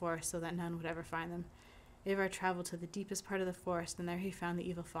in the forest so that none would ever find them. Eivor traveled to the deepest part of the forest, and there he found the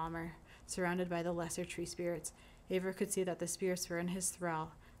evil falmer, surrounded by the lesser tree spirits. Eivor could see that the spirits were in his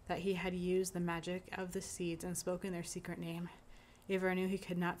thrall, that he had used the magic of the seeds and spoken their secret name. Eivor knew he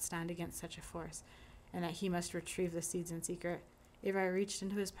could not stand against such a force, and that he must retrieve the seeds in secret. Eivor reached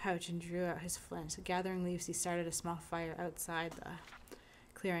into his pouch and drew out his flint. Gathering leaves, he started a small fire outside the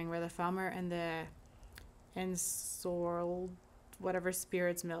clearing where the falmer and the ensorled whatever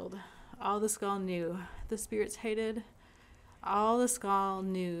spirits milled. All the skull knew. The spirits hated. All the skull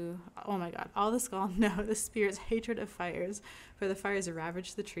knew. Oh my god. All the skull know the spirits' hatred of fires, for the fires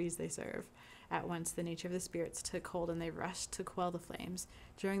ravaged the trees they serve. At once the nature of the spirits took hold, and they rushed to quell the flames.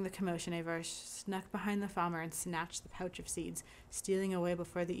 During the commotion, Eivor snuck behind the falmer and snatched the pouch of seeds, stealing away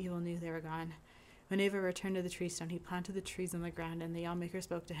before the evil knew they were gone. When Eivor returned to the tree stone, he planted the trees on the ground, and the Allmaker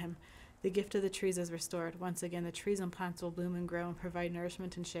spoke to him. "The gift of the trees is restored. Once again, the trees and plants will bloom and grow and provide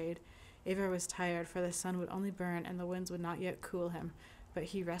nourishment and shade." Eivor was tired, for the sun would only burn and the winds would not yet cool him, but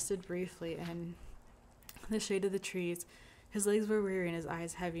he rested briefly in the shade of the trees. His legs were weary and his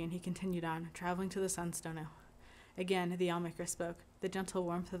eyes heavy, and he continued on, traveling to the sunstone. Again, the Allmaker spoke. "The gentle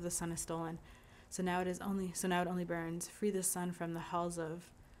warmth of the sun is stolen, so now it only burns. Free the sun from the halls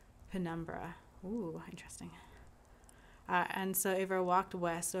of penumbra." Ooh, interesting. And so Eivor walked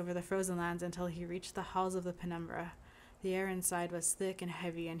west over the frozen lands until he reached the halls of the penumbra. The air inside was thick and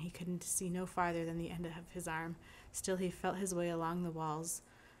heavy, and he could see no farther than the end of his arm. Still he felt his way along the walls,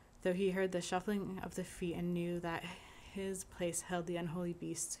 though he heard the shuffling of the feet and knew that his place held the unholy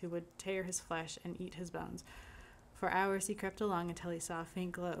beasts who would tear his flesh and eat his bones. For hours he crept along until he saw a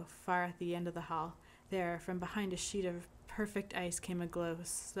faint glow far at the end of the hall. There, from behind a sheet of perfect ice, came a glow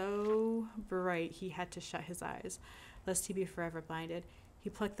so bright he had to shut his eyes, lest he be forever blinded. He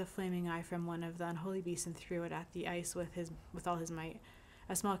plucked the flaming eye from one of the unholy beasts and threw it at the ice with all his might.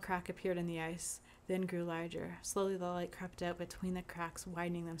 A small crack appeared in the ice, then grew larger. Slowly the light crept out between the cracks,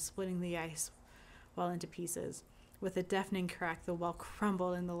 widening them, splitting the ice wall into pieces. With a deafening crack, the wall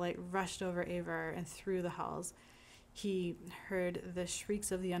crumbled, and the light rushed over Eivor and through the halls. He heard the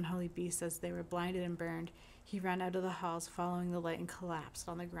shrieks of the unholy beasts as they were blinded and burned. He ran out of the halls, following the light, and collapsed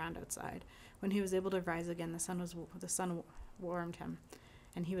on the ground outside. When he was able to rise again, the sun warmed him,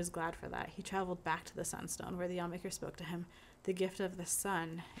 and he was glad for that. He traveled back to the Sunstone, where the Allmaker spoke to him. "The gift of the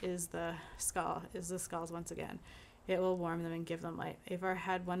sun is the skulls once again. It will warm them and give them light." Eivor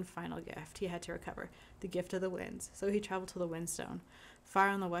had one final gift he had to recover, the gift of the winds, so he traveled to the Windstone. Far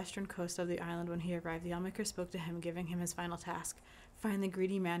on the western coast of the island when he arrived, the Allmaker spoke to him, giving him his final task: find the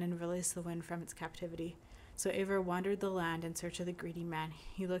greedy man and release the wind from its captivity. So Eivor wandered the land in search of the greedy man.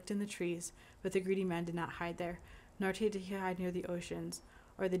 He looked in the trees, but the greedy man did not hide there, nor did he hide near the oceans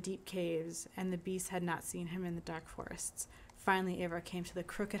or the deep caves, and the beasts had not seen him in the dark forests. Finally, Eivor came to the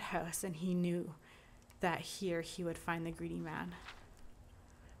crooked house, and he knew that here he would find the greedy man.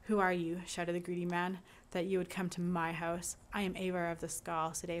 "Who are you?" shouted the greedy man, "that you would come to my house?" "I am Eivor of the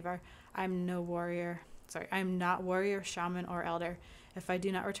Skull," said Eivor. I am not warrior, shaman, or elder. If I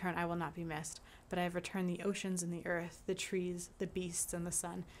do not return, I will not be missed. But I have returned the oceans and the earth, the trees, the beasts, and the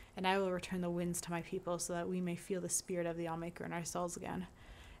sun, and I will return the winds to my people, so that we may feel the spirit of the Allmaker in our souls again.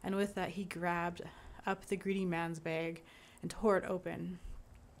 and with that he grabbed up the greedy man's bag and tore it open.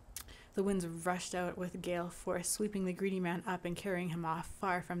 The winds rushed out with gale force, sweeping the greedy man up and carrying him off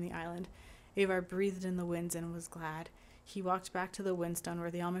far from the island. Avar breathed in the winds and was glad. He walked back to the windstone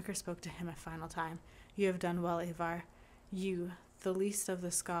where the Allmaker spoke to him a final time. You have done well, Avar. You, the least of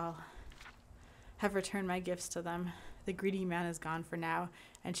the Skal, have returned my gifts to them. The greedy man is gone for now,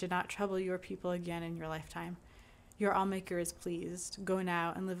 and should not trouble your people again in your lifetime. Your Allmaker is pleased. Go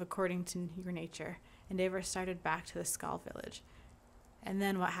now and live according to your nature. And Avar started back to the Skal village. And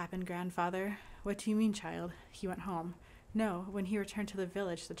then what happened, grandfather? What do you mean, child? He went home. No, when he returned to the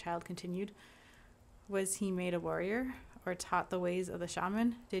village, the child continued. Was he made a warrior, or taught the ways of the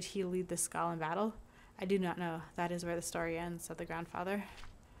shaman? Did he lead the Skal in battle? I do not know. That is where the story ends, said the grandfather.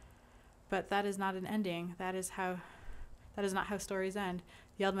 But that is not an ending. That is not how stories end.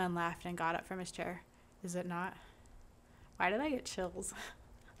 The old man laughed and got up from his chair. Is it not? Why did I get chills?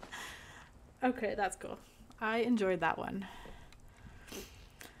 Okay, that's cool. I enjoyed that one.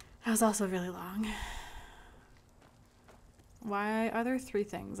 That was also really long. Why are there 3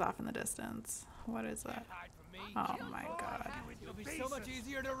 things off in the distance? What is that? Oh my god. It'll be so much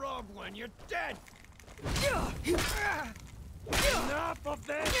easier to rob when you're dead. Enough of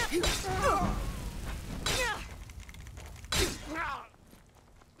this!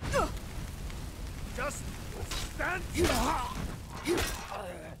 Just stand.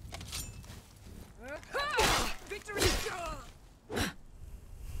 Victory!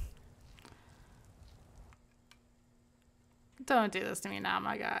 Don't do this to me now,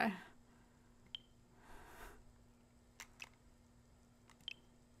 my guy.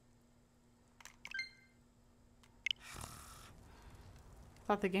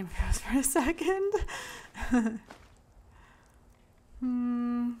 Thought the game froze for a second.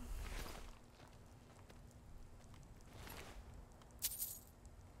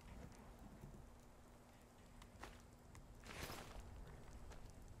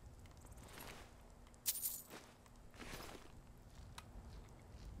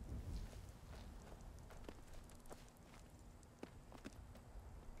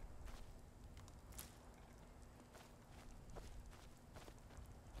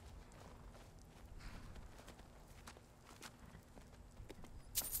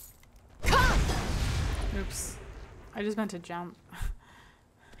 Oops. I just meant to jump.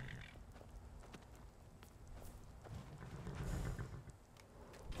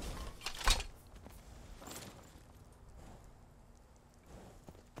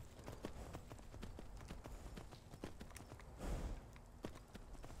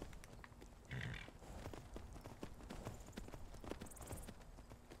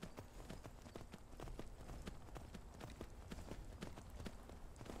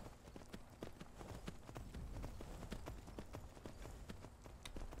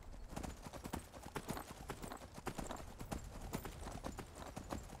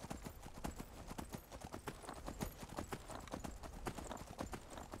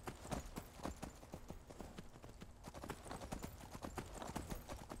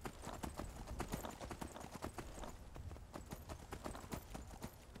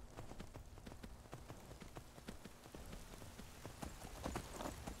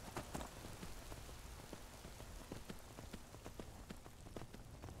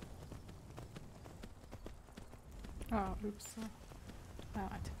 Oh, oops. I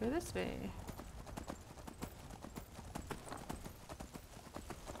want to go this way.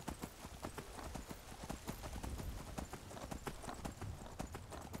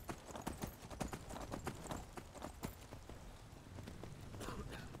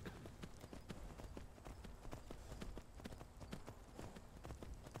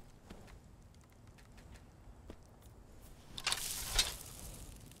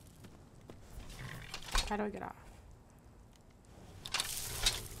 How do I get off?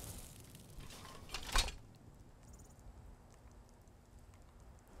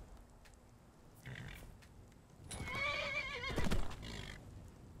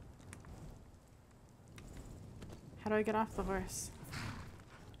 How do I get off the horse?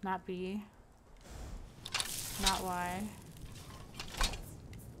 Not B. Not Y.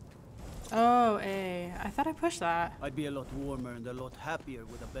 Oh, A. I thought I pushed that. I'd be a lot warmer and a lot happier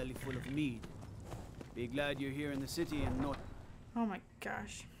with a belly full of mead. Be glad you're here in the city and not... Oh my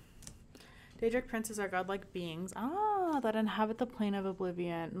gosh. Daedric princes are godlike beings that inhabit the plane of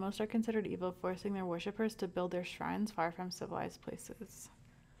oblivion. Most are considered evil, forcing their worshippers to build their shrines far from civilized places.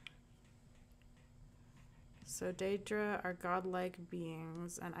 So Daedra are godlike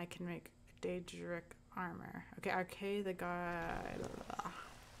beings, and I can make Daedric armor. Okay, Arcade the god...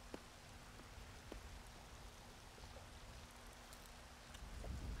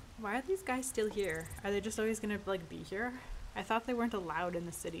 Why are these guys still here? Are they just always gonna like be here? I thought they weren't allowed in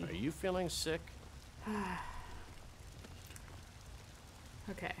the city. Are you feeling sick?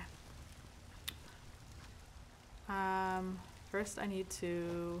 Okay. First I need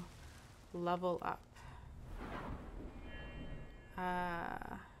to level up.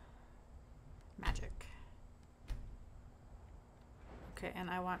 Magic. Okay, and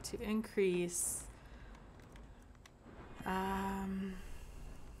I want to increase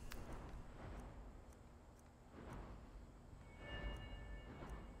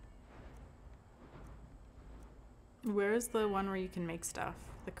where's the one where you can make stuff?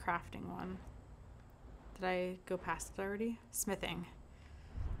 The crafting one. Did I go past it already? Smithing.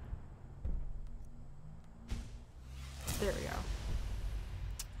 There we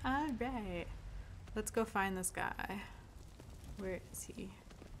go. Alright. Let's go find this guy. Where is he?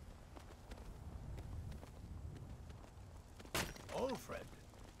 Old friend.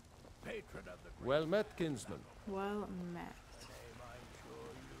 Patron of the Well met, kinsman. Well met.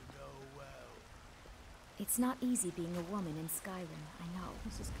 It's not easy being a woman in Skyrim, I know.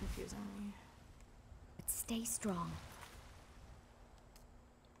 This is confusing me. But stay strong.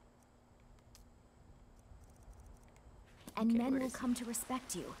 And men will come to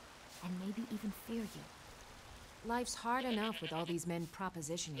respect you, and maybe even fear you. Life's hard enough with all these men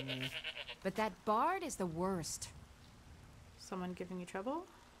propositioning you, but that bard is the worst. Someone giving you trouble?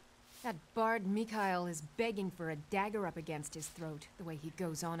 That bard Mikhail is begging for a dagger up against his throat, the way he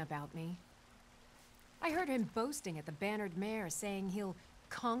goes on about me. I heard him boasting at the Bannered Mare, saying he'll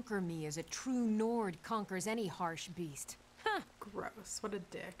conquer me as a true Nord conquers any harsh beast. Huh. Gross. What a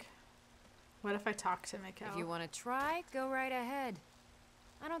dick. What if I talk to Mikhail? If you want to try, go right ahead.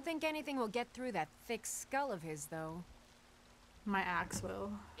 I don't think anything will get through that thick skull of his, though. My axe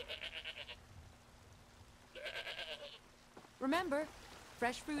will. Remember,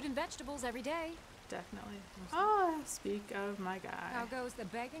 fresh fruit and vegetables every day. Definitely. Oh, speak of my guy. How goes the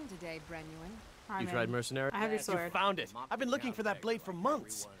begging today, Brenuin? You tried mercenary? I have your sword. You found it. I've been looking for that blade for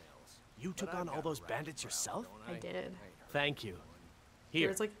months. You took on all those bandits yourself? I did. Thank you. Here,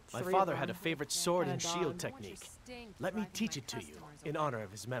 There's like my 3 father of had a them. favorite sword And and a shield dog. technique. Let me teach it to you, in honor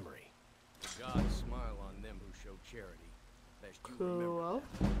of his memory. God smile on them who show charity. Best you remember.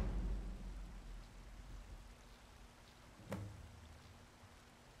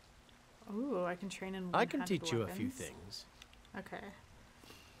 Cool. Ooh, I can train in I can one-handed teach you a few weapons. things. Okay.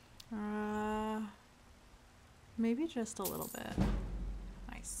 Maybe just a little bit.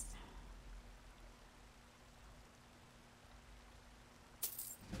 Nice.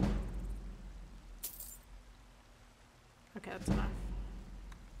 Okay, that's enough.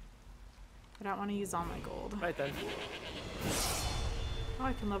 I don't want to use all my gold. Right then. Oh,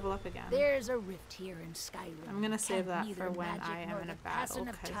 I can level up again. There's a rift here in Skyrim. I'm gonna save Can't that neither for when magic I am nor in a the battle, passing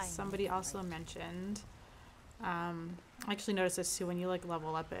of because time somebody also mentioned, I actually noticed this too, when you like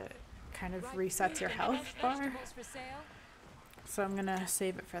level up, it kind of resets your health bar. So I'm gonna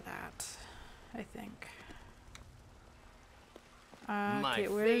save it for that, I think. My okay,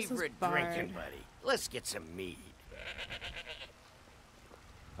 where is this favorite bard? drinking buddy. Let's get some mead.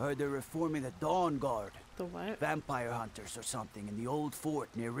 Heard they're reforming the Dawn Guard. The what? Vampire hunters or something in the old fort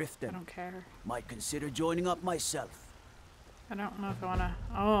near Riften. I don't care. Might consider joining up myself. I don't know if I wanna.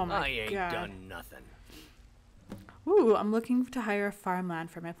 Oh my I ain't god. done nothing. Ooh, I'm looking to hire a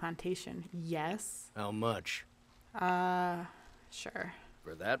farmland for my plantation. Yes. How much? Sure.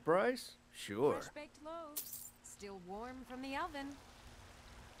 For that price? Sure. Fresh baked loaves, still warm from the oven.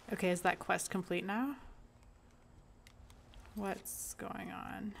 Okay, is that quest complete now? What's going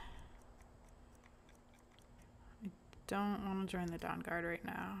on? I don't want to join the Dawn Guard right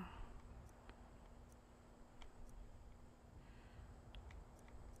now.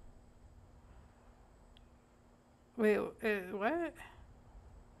 Wait, what?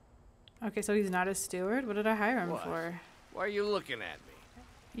 Okay, so he's not a steward? What did I hire him What? for? Why are you looking at me?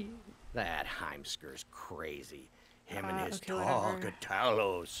 He- That Heimsker's crazy. Him and his okay, talk whatever. of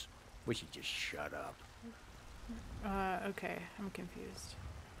Talos. Wish he'd just shut up. Okay, I'm confused.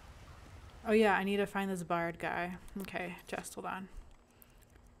 Oh yeah, I need to find this bard guy. Okay, just hold on.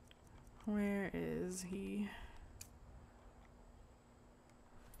 Where is he?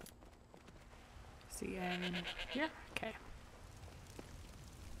 Is he in here? Okay.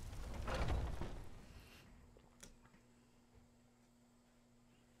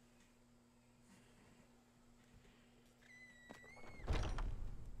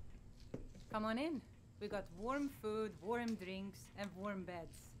 Come on in. We got warm food, warm drinks, and warm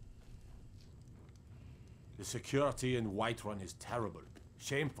beds. The security in Whiterun is terrible.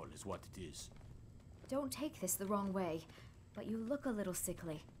 Shameful is what it is. Don't take this the wrong way, but you look a little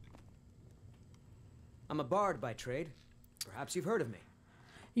sickly. I'm a bard by trade. Perhaps you've heard of me.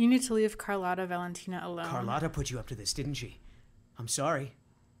 You need to leave Carlotta Valentina alone. Carlotta put you up to this, didn't she? I'm sorry,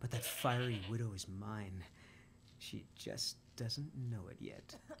 but that fiery widow is mine. She just doesn't know it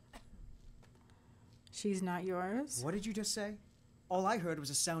yet. She's not yours? What did you just say? All I heard was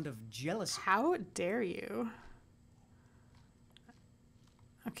a sound of jealousy. How dare you?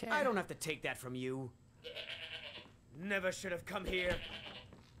 Okay. I don't have to take that from you. Never should have come here.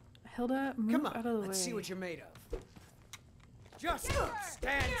 Hilda, move Come on, out of the way. let's see what you're made of. Just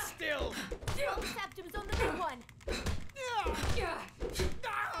stand still. Septum's on the big one. Come on.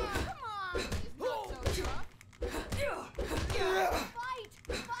 He's not so tough. Fight!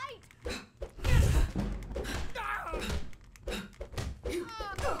 Fight!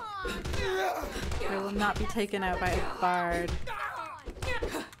 Oh, come on. I will not be taken out by a bard.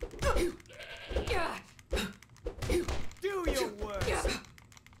 Do your worst.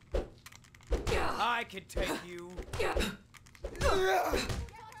 I can take you.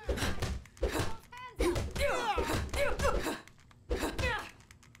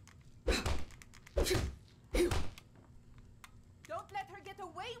 Don't let her get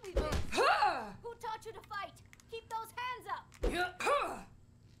away with it. Who taught you to fight? Keep those hands up.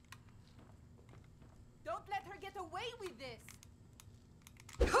 Don't let her get away with this.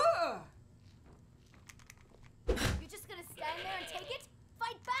 You're just gonna stand there and take it?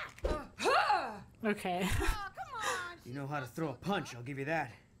 Fight back. Okay. Oh, come on. You know how to throw a punch, I'll give you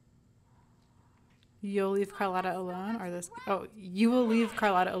that. You'll leave Carlotta alone, or this... Oh, you will leave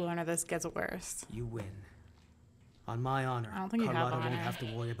Carlotta alone, or this gets worse. You win. On my honor, I don't think you have Carlotta honor. won't have to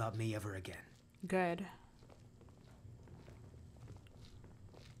worry about me ever again. Good.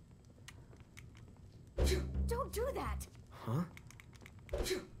 Don't do that. Huh?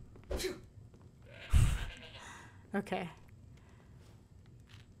 Okay.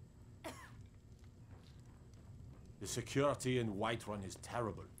 The security in Whiterun is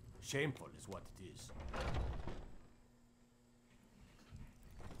terrible. Shameful is what it is.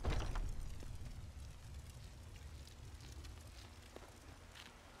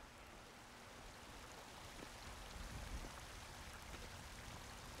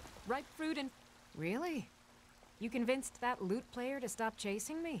 Ripe fruit and... Really? You convinced that lute player to stop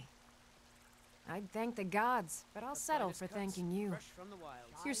chasing me? I'd thank the gods, but I'll settle for thanking you.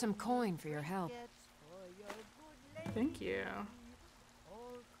 Here's some coin for your help. Thank you.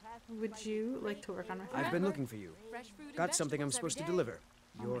 Would you like to work on my farm? I've been looking for you. Got something I'm supposed to deliver.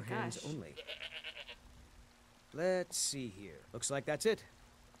 Oh Your my hands gosh. only. Let's see here. Looks like that's it.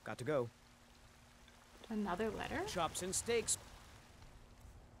 Got to go. Another letter? Chops and steaks.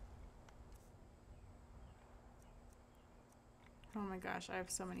 Oh my gosh, I have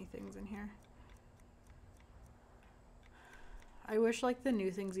so many things in here. I wish like the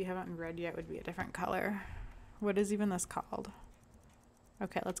new things you haven't read yet would be a different color. What is even this called?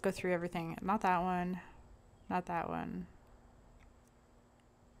 Okay, let's go through everything. Not that one. Not that one.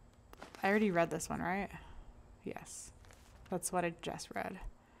 I already read this one, right? Yes. That's what I just read.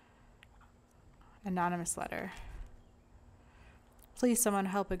 Anonymous letter. Please, someone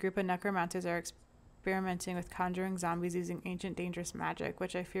help. A group of necromancers are experimenting with conjuring zombies using ancient dangerous magic,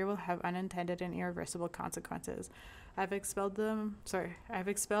 which I fear will have unintended and irreversible consequences. I've expelled them.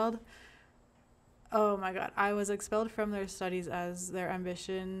 Oh my god. I was expelled from their studies as their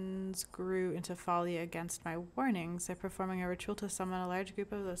ambitions grew into folly against my warnings. They're performing a ritual to summon a large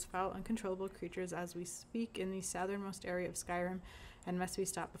group of those foul, uncontrollable creatures as we speak in the southernmost area of Skyrim, and must be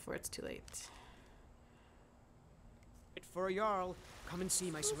stopped before it's too late. For a Jarl, come and see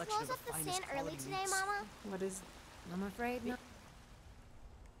my selection of the Close up the finest sand early quality today, meats. Mama? What is... I'm afraid not.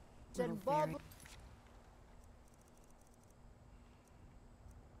 Then Bob...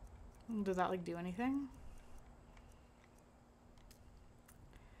 Does that like do anything?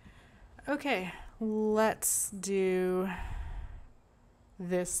 Okay, let's do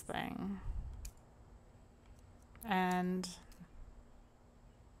this thing. And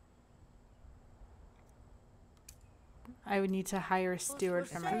I would need to hire a steward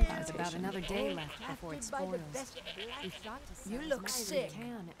for my There's plantation. about another day left before it spoils. We've got to sell You as look much as sick. we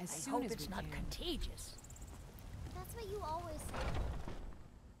can as I soon hope as it's we not can. contagious. That's what you always say.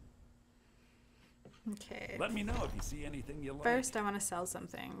 Okay. Let me know if you see anything you like. First, I want to sell some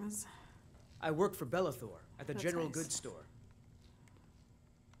things. I work for Bellathor at the That's general nice. goods store.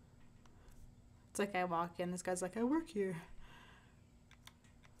 It's like I walk in, this guy's like, I work here.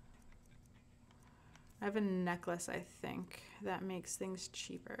 I have a necklace, I think, that makes things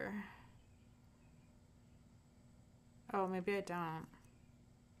cheaper. Oh, maybe I don't.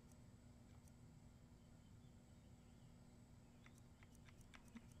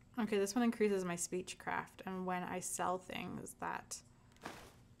 Okay, this one increases my speechcraft, and when I sell things, that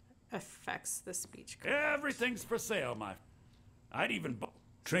affects the speechcraft. Everything's for sale, I'd even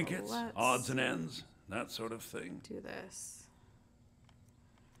trinkets, let's odds and ends, that sort of thing. Do this.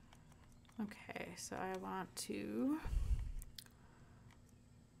 Okay, so I want to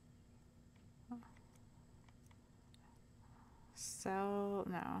sell,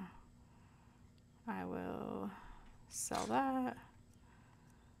 no. I will sell that.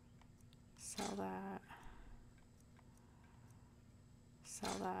 Sell that.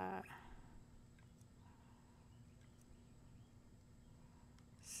 Sell that.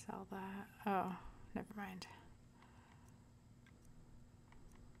 Sell that. Oh, never mind.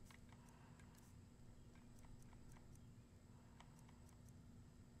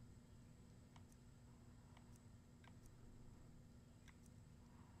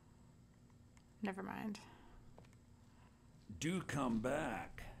 Never mind. Do come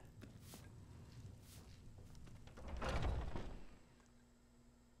back.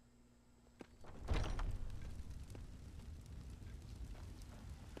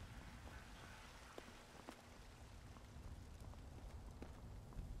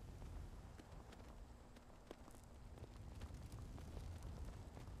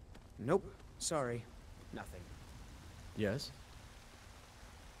 Nope. Sorry. Nothing. Yes?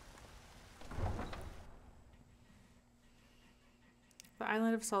 The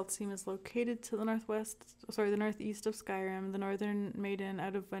island of Saltseam is located to the the northeast of Skyrim. The Northern Maiden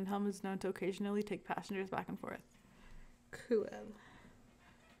out of Windhelm is known to occasionally take passengers back and forth. Cool.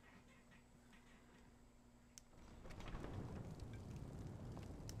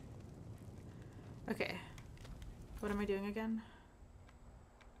 Okay. What am I doing again?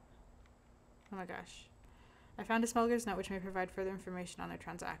 Oh my gosh. I found a smuggler's note which may provide further information on their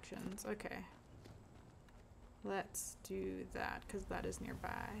transactions. Okay. Let's do that because that is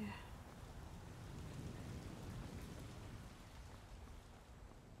nearby.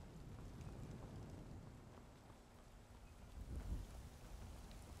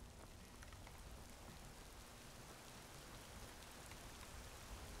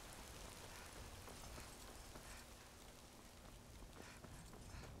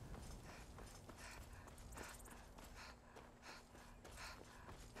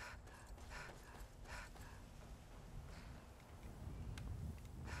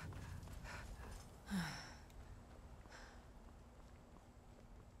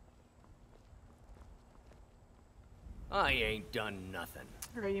 I ain't done nothing.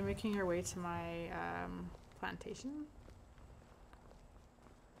 Are you making your way to my plantation?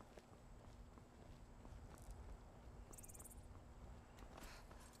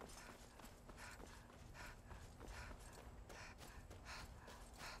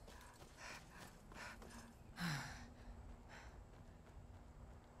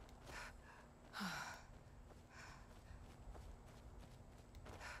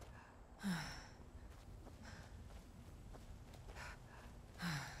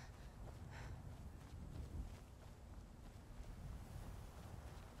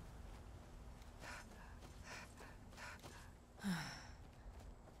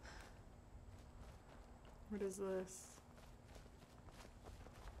 What is this?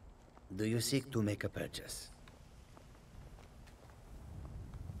 Do you seek to make a purchase?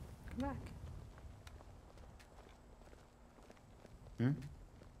 Come back. Hmm?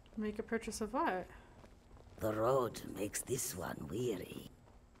 Make a purchase of what? The road makes this one weary.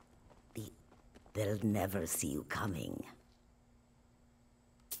 They'll never see you coming.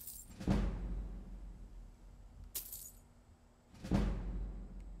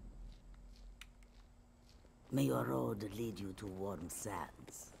 May your road lead you to warm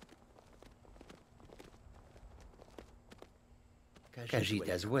sands.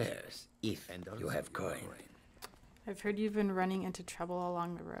 Kajita's wares, if you have coin. I've heard you've been running into trouble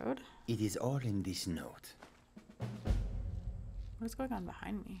along the road. It is all in this note. What is going on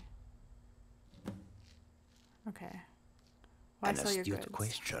behind me? Okay. Why An sell your astute goods?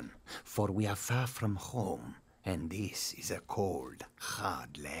 question, for we are far from home, and this is a cold,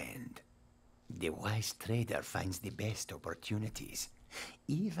 hard land. The wise trader finds the best opportunities,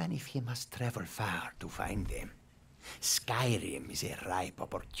 even if he must travel far to find them. Skyrim is a ripe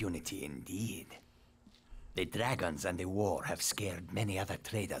opportunity indeed. The dragons and the war have scared many other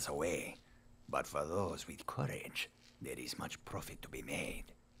traders away, but for those with courage, there is much profit to be made.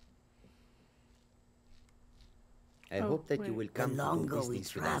 I hope that you will come to do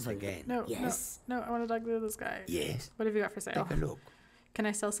business with us again. No, no, I want to talk to this guy. Yes? What have you got for sale? Take a look. Can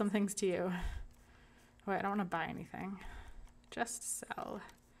I sell some things to you? Wait, I don't want to buy anything. Just sell.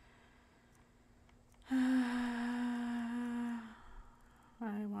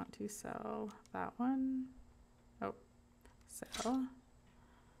 I want to sell that one. Oh, sell.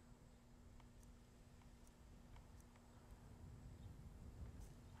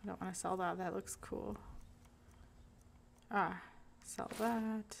 I don't want to sell that. That looks cool. Ah, sell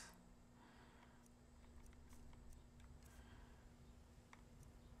that.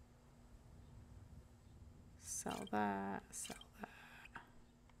 Sell that. Sell that.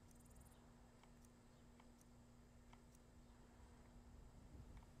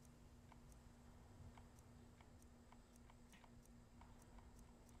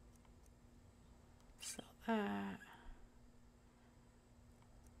 Sell that.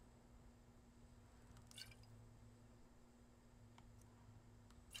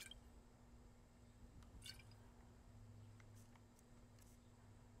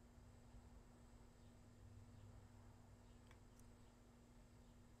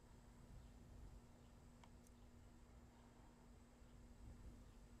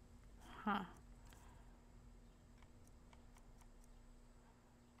 Huh.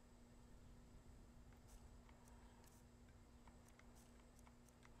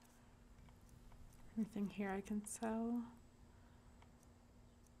 Anything here I can sell?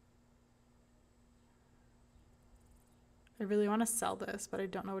 I really want to sell this, but I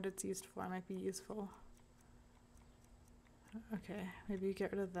don't know what it's used for. It might be useful. Okay, maybe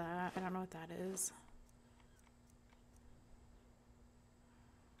get rid of that. I don't know what that is.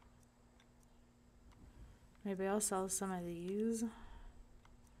 Maybe I'll sell some of these.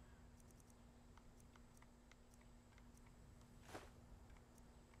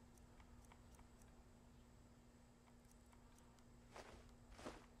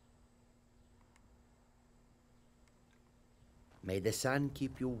 May the sun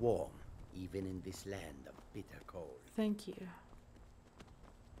keep you warm, even in this land of bitter cold. Thank you.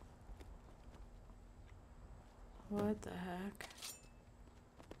 What the heck?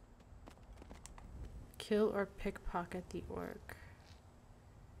 Kill or pickpocket the orc.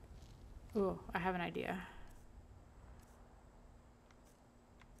 Oh, I have an idea.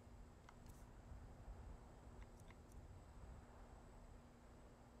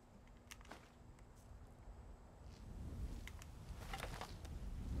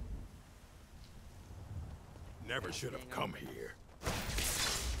 Never should have come here.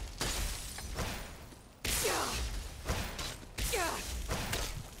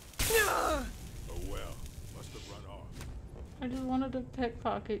 Oh well, must have run off. I just wanted to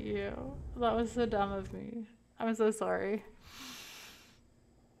pickpocket you. That was so dumb of me. I'm so sorry.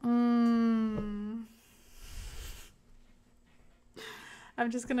 I'm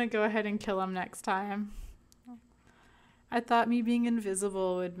just gonna go ahead and kill him next time. I thought me being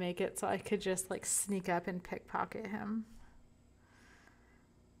invisible would make it so I could just like sneak up and pickpocket him.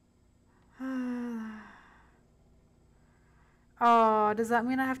 Oh, does that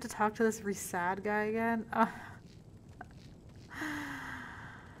mean I have to talk to this sad guy again?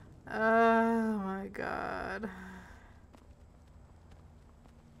 Oh my god.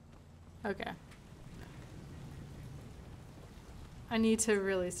 Okay. I need to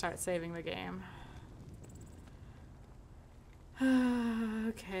really start saving the game.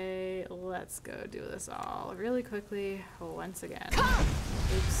 Okay, let's go do this all really quickly once again.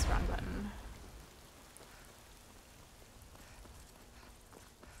 Oops, wrong button.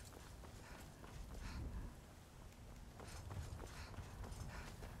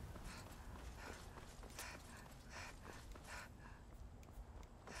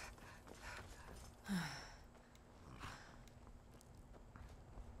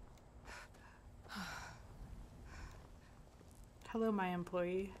 Hello, my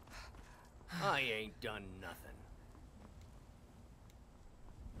employee. I ain't done nothing.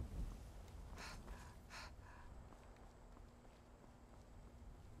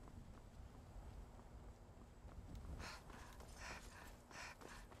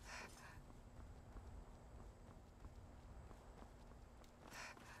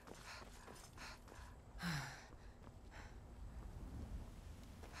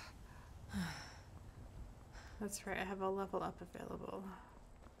 That's right, I have a level up available.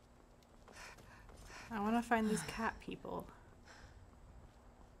 I want to find these cat people.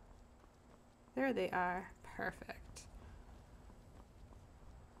 There they are. Perfect.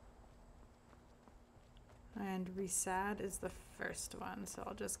 And Resad is the first one, so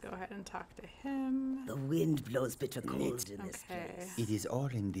I'll just go ahead and talk to him. The wind blows bitter cold in this place. It is all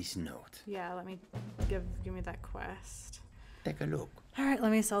in this note. Yeah, let me give me that quest. Take a look. Alright,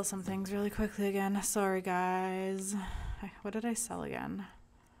 let me sell some things really quickly again. Sorry, guys. What did I sell again?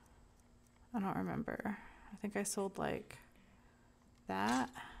 I don't remember. I think I sold, like,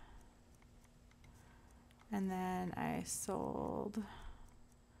 that. And then I sold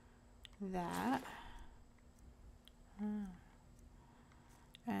that.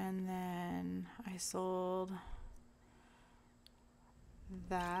 And then I sold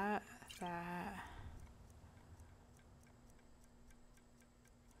that, that.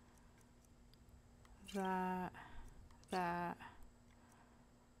 That, that,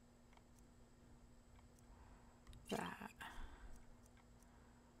 that.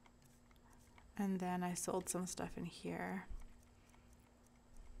 And then I sold some stuff in here.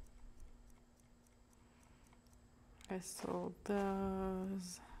 I sold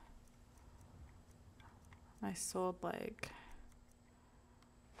those. I sold like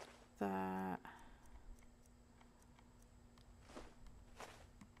that.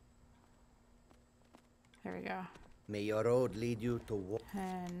 There we go. May your road lead you to war.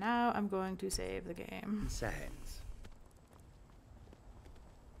 And now I'm going to save the game. Sands.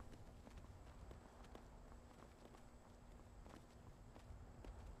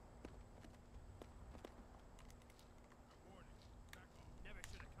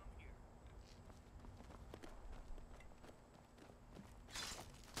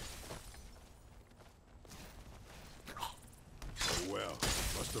 Oh well,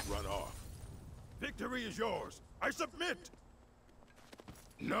 must have run off. Victory is yours. I submit.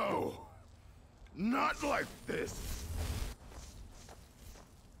 No, not like this.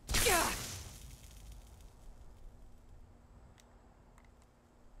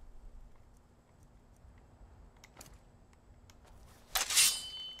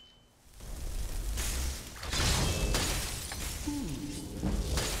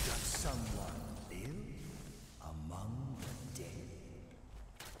 Does someone live among the dead?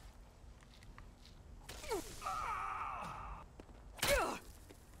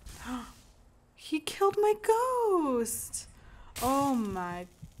 He killed my ghost. Oh my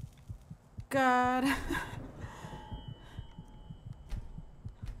god.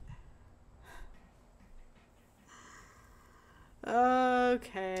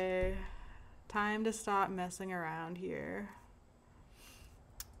 Okay. Time to stop messing around here.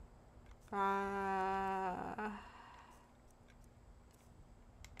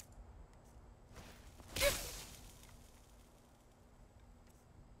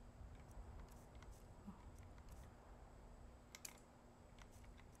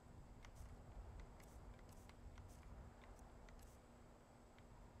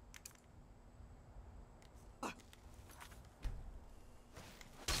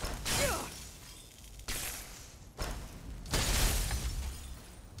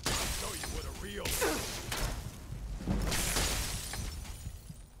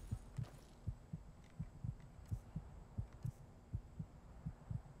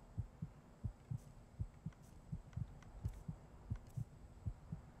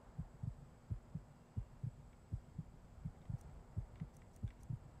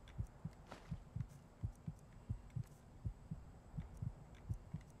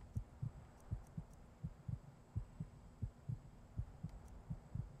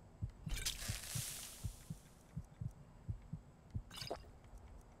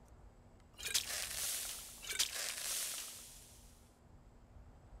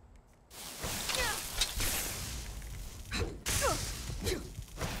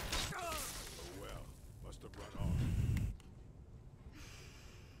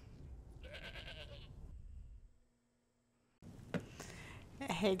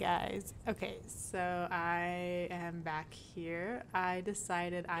 Hey guys, okay, so I am back here. I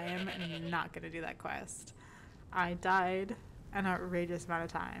decided I am not gonna do that quest. I died an outrageous amount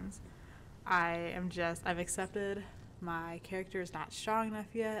of times. I've accepted my character is not strong enough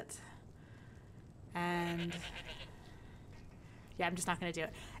yet, and yeah, I'm just not gonna do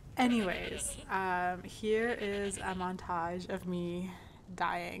it. Anyways, here is a montage of me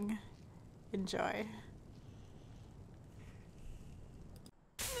dying. Enjoy.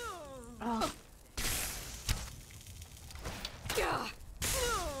 Oh.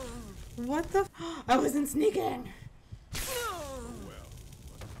 What the I wasn't sneaking! Oh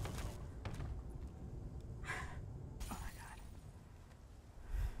my god.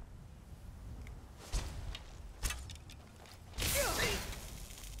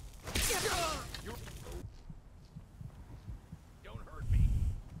 Don't hurt me.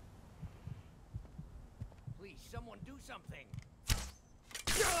 Please, someone do something.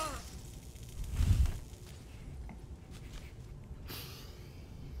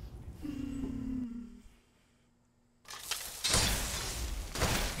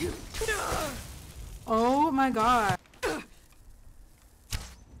 Oh my god.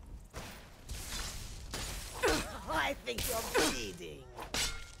 I think you're bleeding.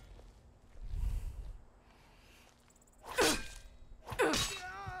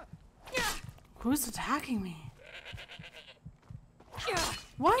 Who's attacking me?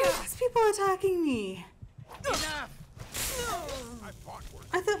 Why are these people attacking me?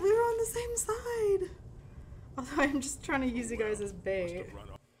 I thought we were on the same side. Although I'm just trying to use you guys as bait.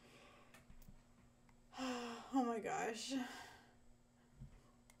 Oh my gosh.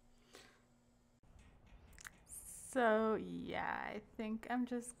 So yeah, I think I'm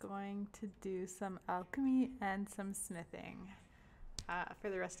just going to do some alchemy and some smithing for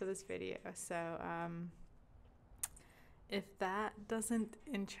the rest of this video. So if that doesn't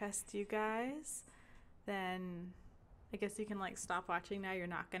interest you guys, then I guess you can like stop watching now. You're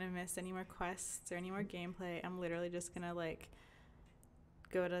not gonna miss any more quests or any more gameplay. I'm literally just gonna like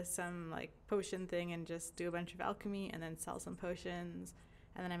go to some like potion thing and just do a bunch of alchemy and then sell some potions,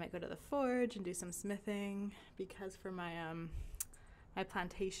 and then I might go to the forge and do some smithing, because for my my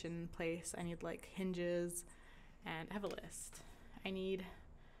plantation place I need like hinges, and I have a list. I need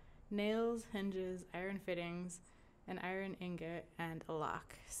nails, hinges, iron fittings, an iron ingot, and a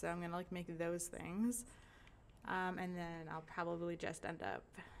lock. So I'm gonna like make those things, and then I'll probably just end up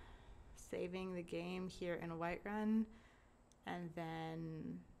saving the game here in Whiterun, and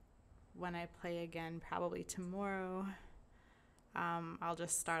then when I play again, probably tomorrow, I'll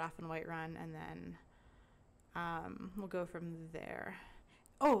just start off in Whiterun, and then we'll go from there.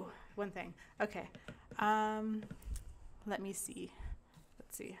 Oh, one thing. Okay. Let me see.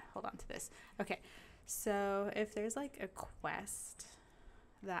 Let's see. Hold on to this. Okay. So if there's like a quest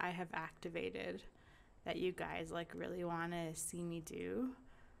that I have activated that you guys like really want to see me do,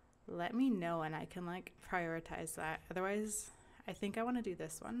 let me know and I can like prioritize that. Otherwise, I think I want to do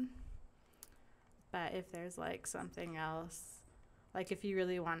this one. But if there's like something else, like if you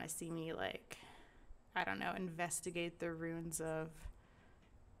really want to see me like, I don't know, investigate the ruins of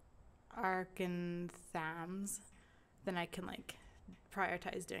Ark and Thams, then I can like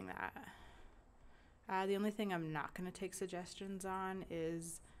prioritize doing that. The only thing I'm not going to take suggestions on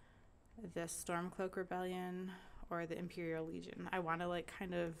is the Stormcloak Rebellion or the Imperial Legion. I want to like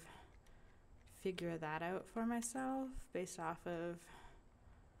kind of figure that out for myself based off of,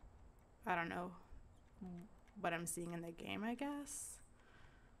 I don't know, what I'm seeing in the game, I guess.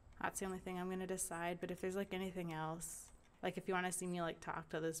 That's the only thing I'm going to decide. But if there's like anything else, like if you want to see me like talk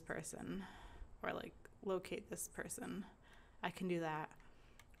to this person or like locate this person, I can do that.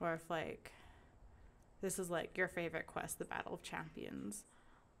 Or if like this is like your favorite quest, the Battle of Champions,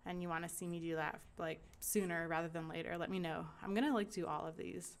 and you want to see me do that like sooner rather than later, let me know. I'm gonna like do all of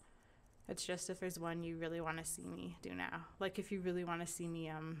these. It's just if there's one you really want to see me do now. Like if you really want to see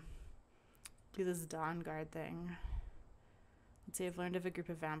me do this Dawn Guard thing. Let's say I've learned of a group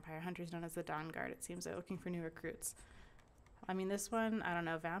of vampire hunters known as the Dawn Guard. It seems they're looking for new recruits. I mean, this one, I don't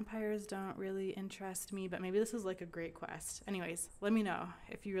know, vampires don't really interest me, but maybe this is like a great quest. Anyways, let me know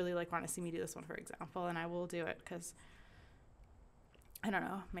if you really like want to see me do this one, for example, and I will do it, because I don't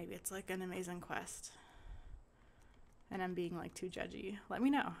know, maybe it's like an amazing quest and I'm being like too judgy. Let me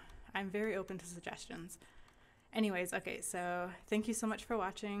know. I'm very open to suggestions. Anyways, okay, so thank you so much for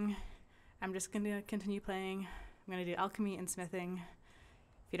watching. I'm just going to continue playing. I'm going to do alchemy and smithing.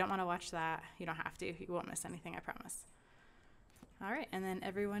 If you don't want to watch that, you don't have to. You won't miss anything, I promise. All right, and then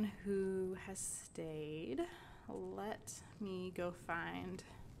everyone who has stayed, let me go find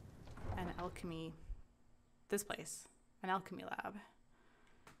an alchemy, this place, an alchemy lab,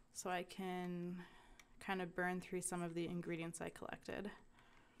 so I can kind of burn through some of the ingredients I collected.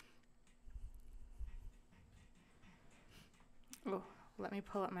 Oh, let me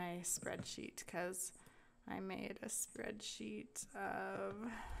pull up my spreadsheet, because I made a spreadsheet of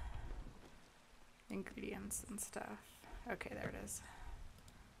ingredients and stuff. Okay, there it is.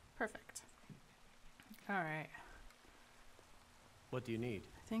 Perfect. All right. What do you need?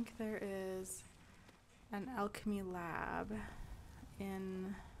 I think there is an alchemy lab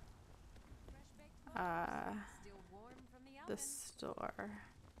in the store.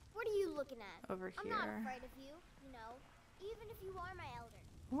 What are you looking at? Over I'm here. not afraid of you, you know, even if you are my elder.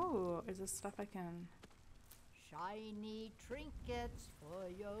 Ooh, is this stuff I can... Shiny trinkets for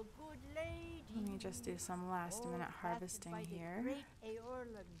your good lady. Let me just do some last minute harvesting here. Great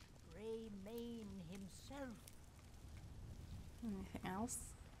Eorland Greymane himself. Anything else?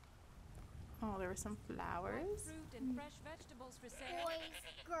 Oh, there were some flowers. Fruit and fresh vegetables for sale.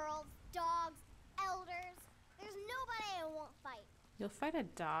 Boys, girls, dogs, elders. There's nobody I won't fight. You'll fight a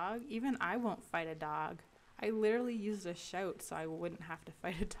dog? Even I won't fight a dog. I literally used a shout so I wouldn't have to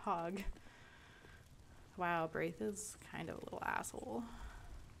fight a dog. Wow, Braith is kind of a little asshole.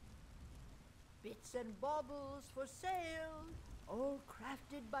 Bits and baubles for sale. All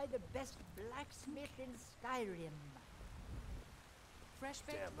crafted by the best blacksmith in Skyrim. Fresh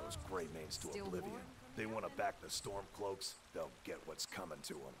baked Damn those Greymanes to Still oblivion. warm? They want to back the Stormcloaks, they'll get what's coming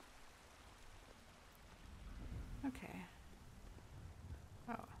to them. Okay.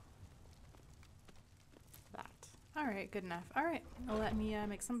 Oh. That. Alright, good enough. Alright, let me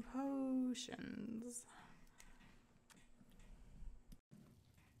make some potions.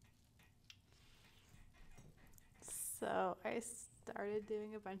 So I started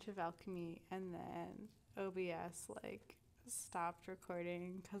doing a bunch of alchemy and then OBS like stopped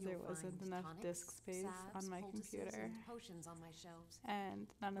recording because there wasn't enough disk space on my computer potions on my shelves. and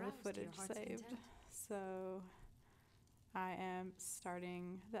none of the Browse to your footage heart's saved. content. So I am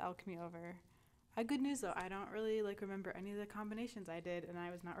starting the alchemy over. Good news though, I don't really like remember any of the combinations I did, and I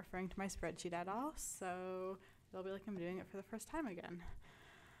was not referring to my spreadsheet at all, so it'll be like I'm doing it for the first time again.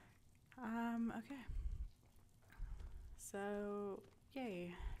 Okay. So,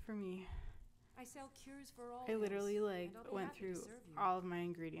 yay for me. I sell cures for all I literally ills, like and I'll be went happy to through serve you. all of my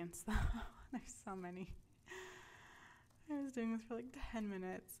ingredients though. There's so many. I was doing this for like 10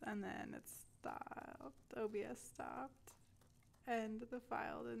 minutes and then it stopped. OBS stopped. And the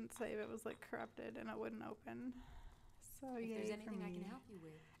file didn't save. It was like corrupted and it wouldn't open. So If yay there's for anything I me. can help you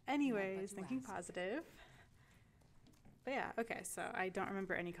with, Anyways, to thinking ask. positive. But yeah, okay, so I don't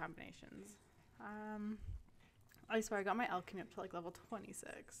remember any combinations. I swear I got my alchemy up to like level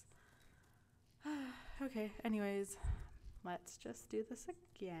 26. Okay, anyways, let's just do this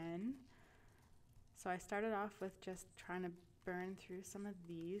again. So I started off with just trying to burn through some of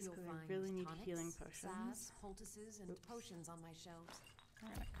these You'll because I find really need tonics, healing potions. salves, poultices, and potions on my shelves. We're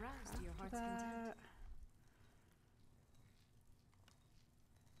gonna Browse to your craft heart's content. that.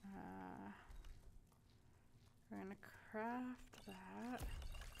 We're gonna craft that.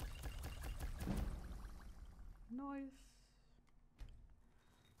 Nice.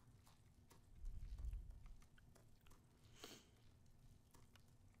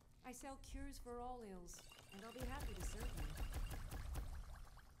 I sell cures for all ills, and I'll be happy to serve you.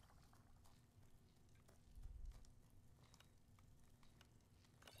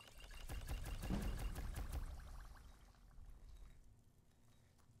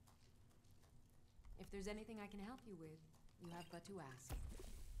 If there's anything I can help you with, you have but to ask.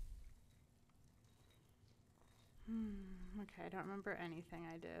 Okay, I don't remember anything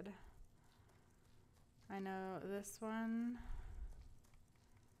I did. I know this one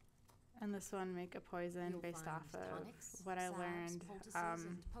and this one make a poison You'll based find off of tonics, what I salves, learned poultices,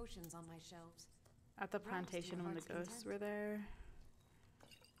 and potions on my shelves. at the Browse to plantation your when the heart's ghosts content. were there.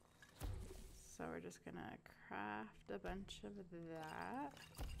 So we're just gonna craft a bunch of that.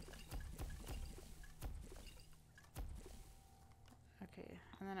 Okay,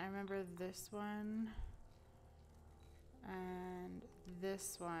 and then I remember this one and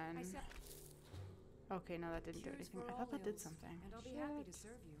this one. Okay, no, that didn't do Cures anything. for I all thought that did ills, something. and I'll be happy to Shit.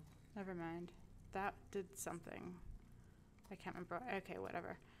 serve you. Never mind. That did something. I can't remember. Okay,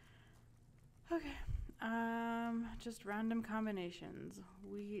 whatever. Okay. Just random combinations.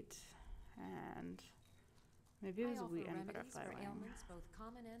 Wheat and maybe it was I offer wheat and remedies butterfly for wing. ailments both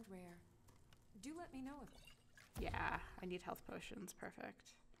common and rare. Do let me know if Yeah, I need health potions.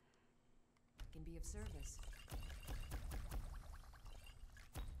 Perfect. I can be of service.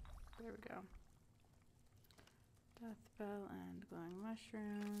 There we go. Death bell and glowing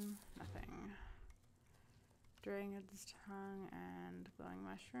mushroom. Nothing. Dragon's tongue and glowing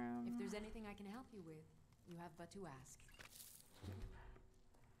mushroom. If there's anything I can help you with, you have but to ask.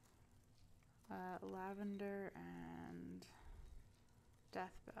 Lavender and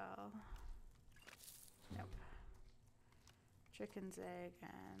death bell. Nope. Chicken's egg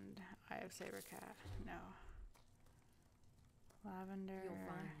and eye of saber cat. No. Lavender. You'll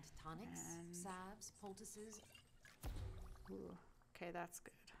find tonics, and salves, poultices, ooh, okay, that's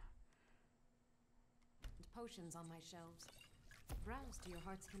good. and potions on my shelves. Browse to your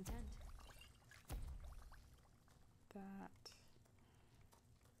heart's content. That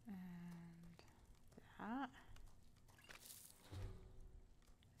and that.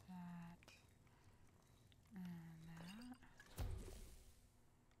 That and that.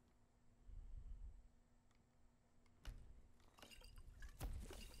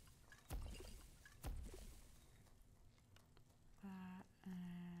 That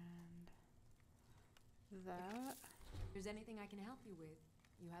and that. If there's anything I can help you with,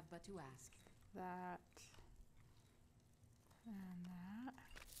 you have but to ask. That and that.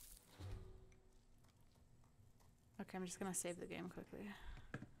 Okay, I'm just gonna save the game quickly.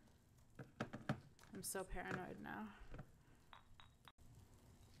 I'm so paranoid now.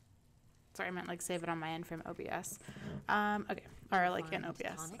 Sorry, I meant like save it on my end from OBS. Okay, or like in Find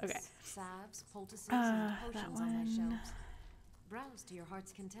OBS. tonics, Okay. salves, poultices, and That potions on my one. shelves. Browse to your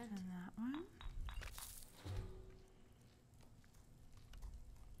heart's content. And that one.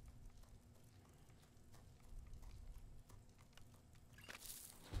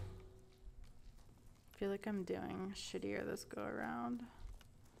 I feel like I'm doing shittier this go around.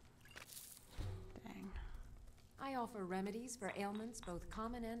 Dang. I offer remedies for ailments both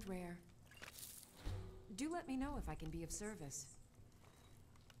common and rare. Do let me know if I can be of service.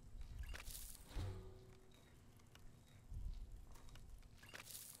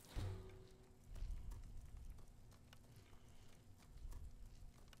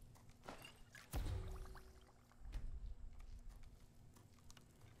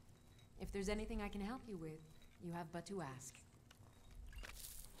 If there's anything I can help you with, you have but to ask.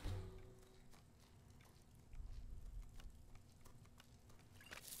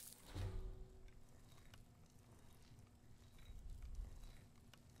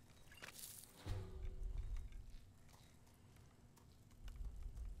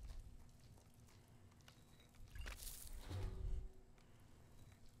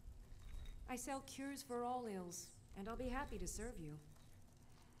 I sell cures for all ills, and I'll be happy to serve you.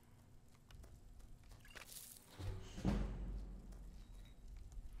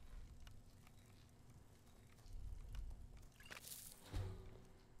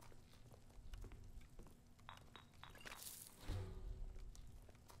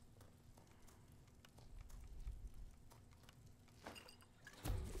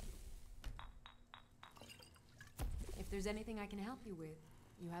 If there's anything I can help you with,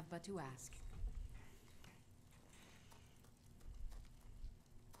 you have but to ask.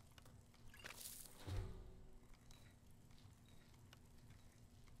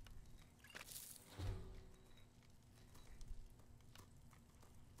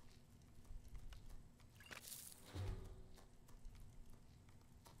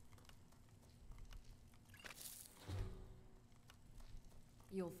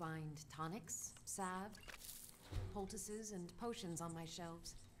 You'll find tonics, salve, poultices, and potions on my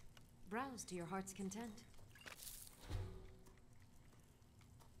shelves. Browse to your heart's content.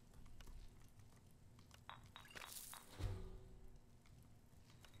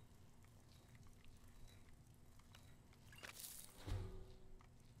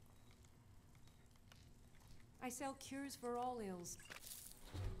 I sell cures for all ills,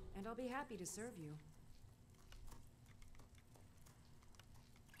 and I'll be happy to serve you.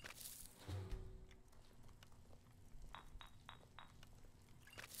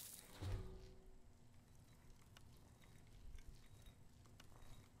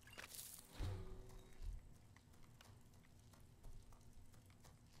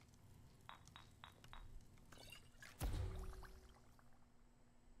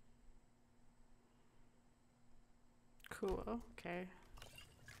 Cool, okay.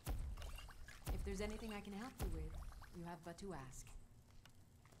 If there's anything I can help you with, you have but to ask.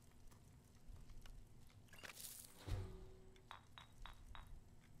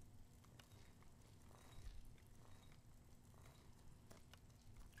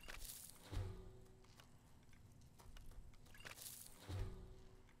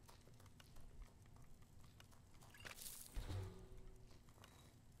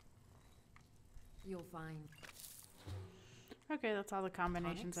 You'll find... Okay, that's all the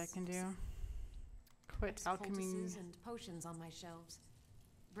combinations tonics, I can do. Quit alchemy. Poultices and potions on my shelves.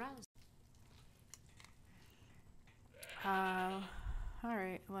 Browse.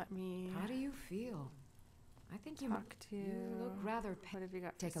 Alright, let me... How do you feel? I think you look rather... What have you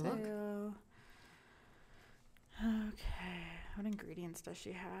got Take for a look. sale? Okay, what ingredients does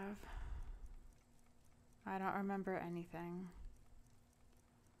she have? I don't remember anything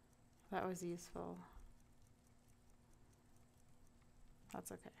that was useful. That's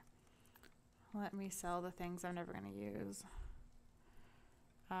okay. Let me sell the things I'm never going to use.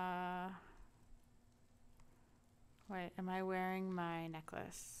 Wait, am I wearing my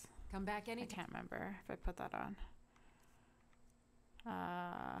necklace? Come back I anytime. can't remember if I put that on.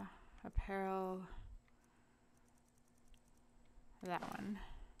 Apparel. That one.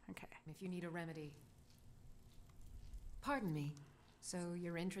 Okay. If you need a remedy. Pardon me. So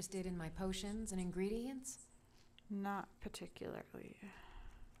you're interested in my potions and ingredients? Not particularly.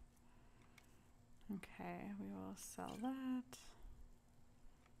 Okay, we will sell that.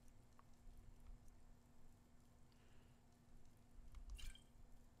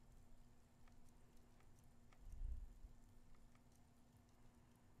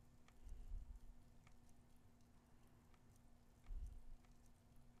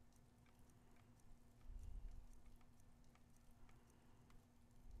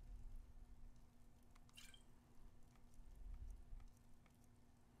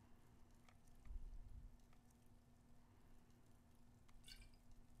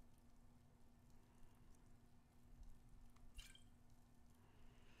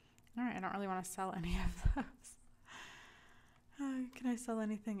 don't really want to sell any of those. Can I sell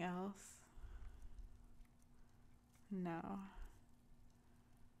anything else? No.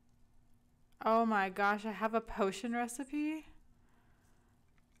 Oh my gosh, I have a potion recipe?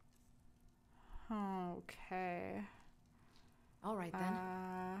 Okay. All right then.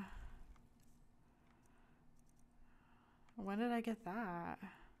 When did I get that?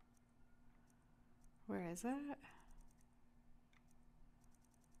 Where is it?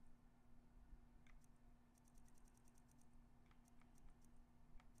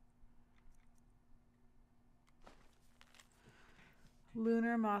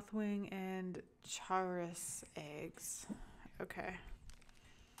 Lunar mothwing and chaurus eggs. Okay.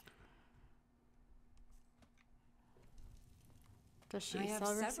 Does she I have sell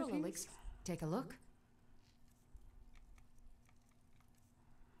several recipes? elixirs. Take a look.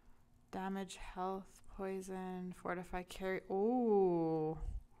 Damage, health, poison, fortify, carry. Ooh.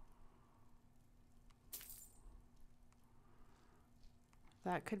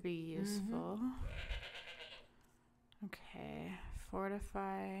 That could be useful. Okay.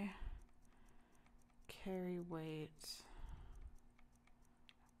 Fortify, carry weight.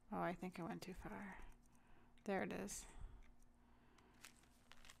 Oh, I think I went too far. There it is.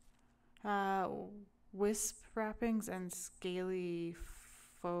 Wisp wrappings and scaly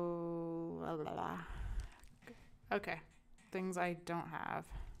Okay. Things I don't have.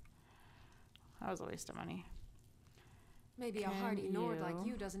 That was a waste of money. Maybe a hardy Nord like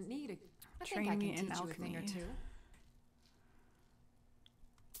you doesn't need a... I think I can teach you a thing or two.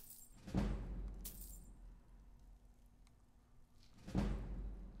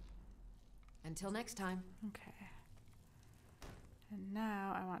 Until next time. Okay. And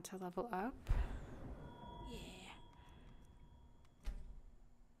now I want to level up. Yeah.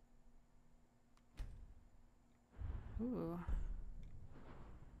 Ooh.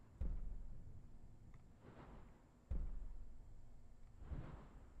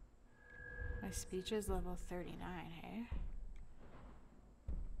 My speech is level 39, hey?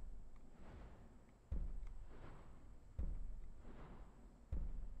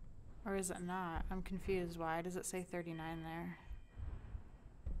 Or is it not? I'm confused. Why does it say 39 there?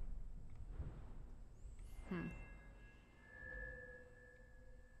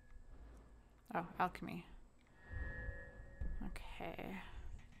 Oh, alchemy. Okay.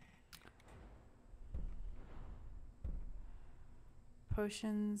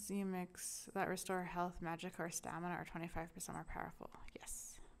 Potions you mix that restore health, magic, or stamina are 25% more powerful.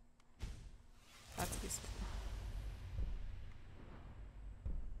 Yes. That's useful.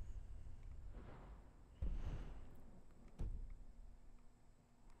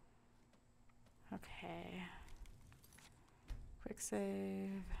 Okay. Quick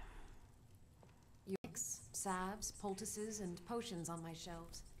save. You mix salves, poultices, and potions on my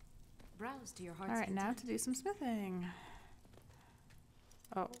shelves. Browse to your heart's Alright, now content. to do some smithing.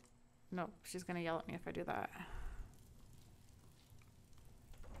 Oh, no, she's gonna yell at me if I do that.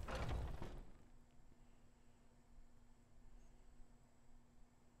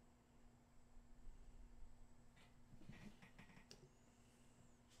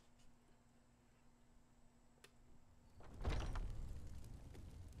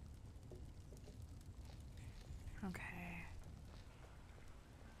 Okay.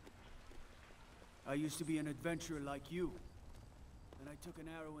 I used to be an adventurer like you. Then I took an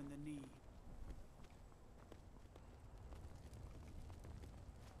arrow in the knee.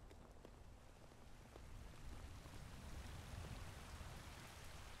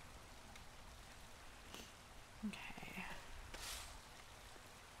 Okay.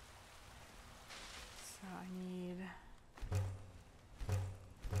 So I need...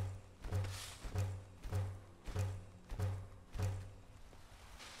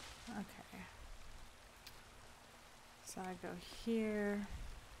 Okay. So I go here,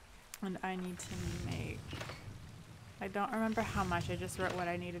 and I need to make... I don't remember how much, I just wrote what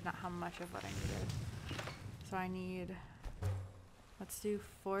I needed, not how much of what I needed. So I need... Let's do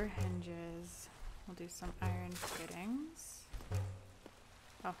 4 hinges. We'll do some iron fittings.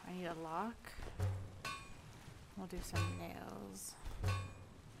 Oh, I need a lock. We'll do some nails.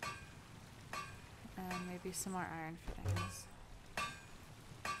 And maybe some more iron fittings.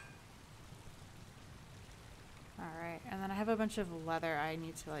 Alright, and then I have a bunch of leather I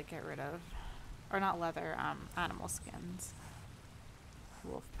need to like get rid of. Or not leather, animal skins.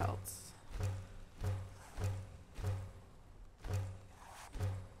 Wolf pelts.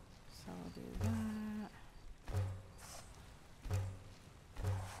 So we'll do that.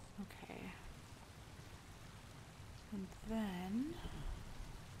 Okay. And then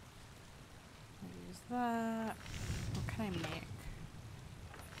we'll use that. What can I make?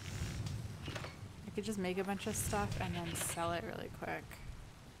 I could just make a bunch of stuff and then sell it really quick.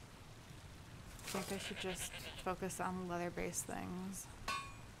 I think I should just focus on leather-based things.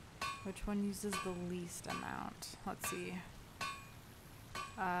 Which one uses the least amount? Let's see.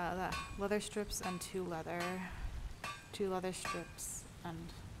 The leather strips and 2 leather. 2 leather strips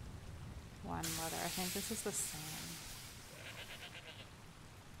and 1 leather. I think this is the same.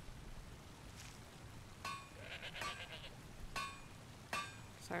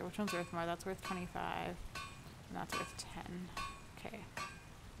 Sorry, which one's worth more? That's worth 25. And that's worth 10. Okay.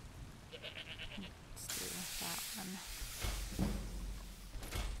 Let's do that one.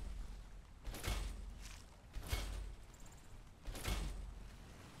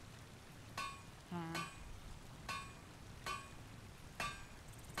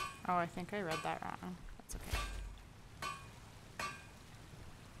 Oh, I think I read that wrong. That's okay.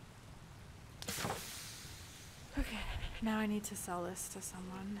 Okay, now I need to sell this to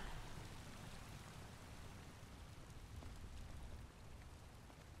someone.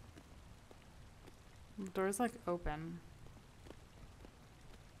 The door's like open.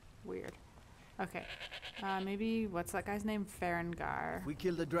 Weird. Okay. Maybe, what's that guy's name? Farengar. If we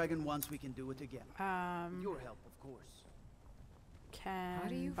kill the dragon once, we can do it again. With your help, of course. How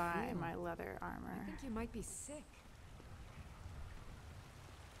do you Can buy feel? my leather armor. I think you might be sick.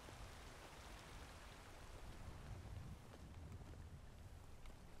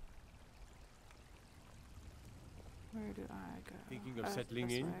 Where do I go? Thinking of Oh, settling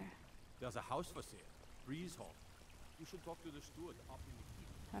this in? way. There's a house for sale. Breeze Hall. You should talk to the steward up in the keep.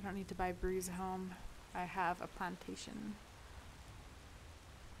 I don't need to buy Breeze Home. I have a plantation.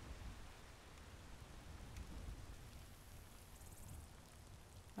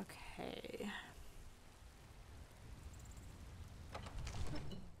 Okay.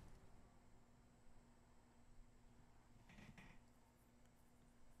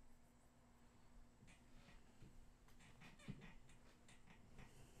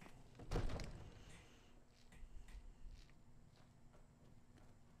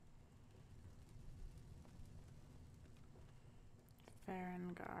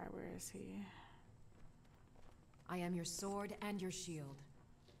 Farengar, where is he? I am your sword and your shield.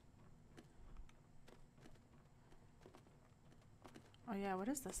 Oh yeah, what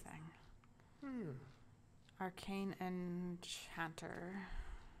is this thing? Arcane Enchanter.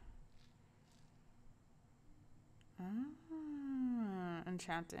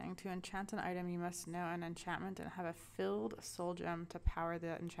 Enchanting. To enchant an item, you must know an enchantment and have a filled soul gem to power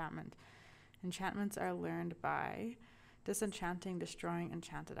the enchantment. Enchantments are learned by disenchanting, destroying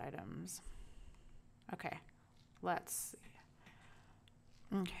enchanted items. Okay, let's see.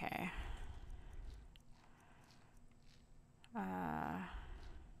 Okay.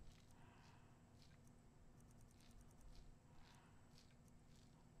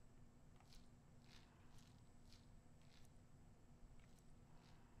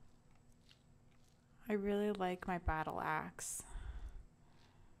 I really like my battle axe.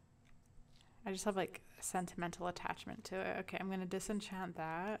 I just have like a sentimental attachment to it. Okay, I'm gonna disenchant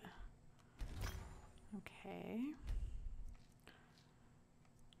that. Okay.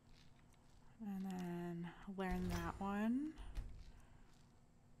 And then learn that one.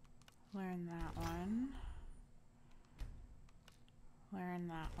 Learn that one. Learn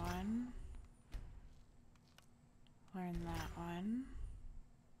that one. Learn that one.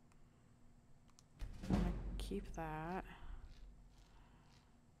 I'm gonna keep that.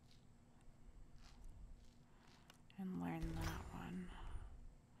 And learn that one.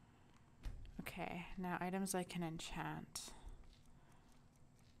 Okay, now items I can enchant.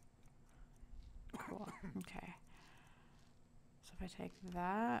 Cool, okay. So if I take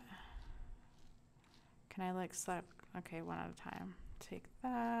that, can I like select, okay, one at a time. Take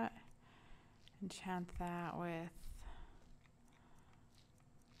that, enchant that with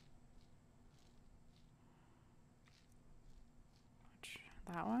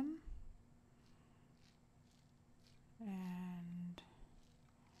that one. And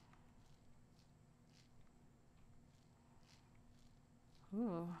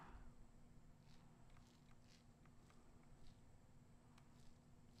ooh.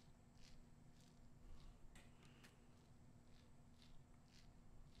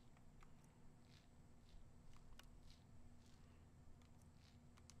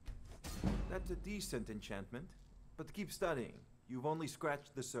 That's a decent enchantment, but keep studying. You've only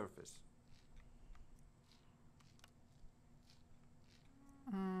scratched the surface.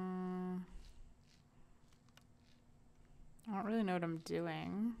 I don't really know what I'm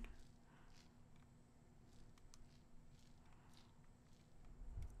doing.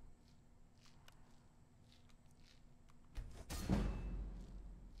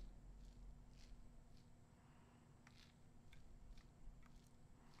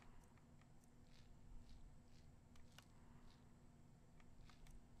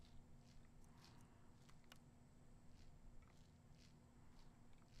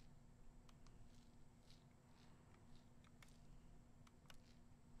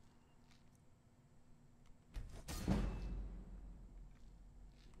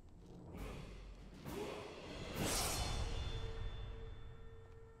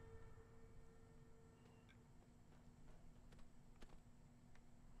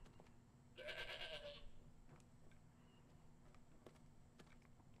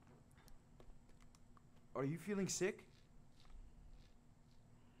 Are you feeling sick?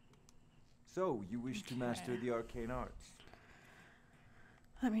 So, you wish to master the arcane arts?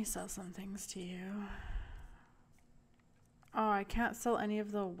 Let me sell some things to you. Oh, I can't sell any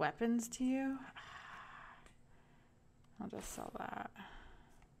of the weapons to you? I'll just sell that.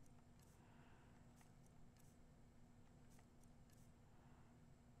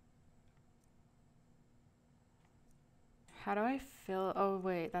 How do I fill? Oh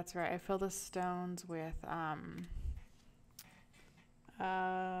wait, that's right. I fill the stones with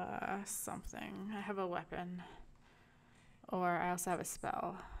something. I have a weapon. Or I also have a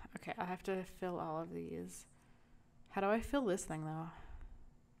spell. Okay, I have to fill all of these. How do I fill this thing though?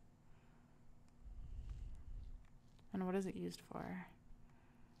 And what is it used for?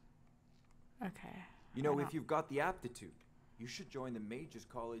 Okay. You know, if you've got the aptitude, you should join the Mages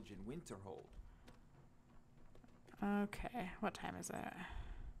College in Winterhold. Okay, what time is it?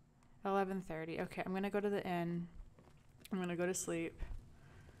 11:30. Okay, I'm gonna go to the inn. I'm gonna go to sleep.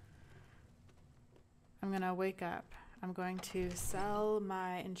 I'm gonna wake up. I'm going to sell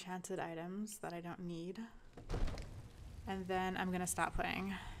my enchanted items that I don't need. And then I'm gonna stop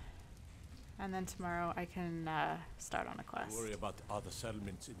playing. And then tomorrow I can start on a quest. Don't worry about the other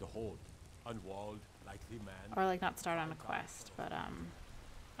settlements in the hold. Unwalled, likely man. Or like not start on a quest, but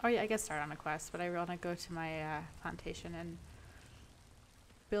oh yeah, I guess start on a quest, but I want to go to my plantation and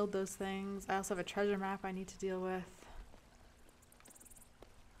build those things. I also have a treasure map I need to deal with.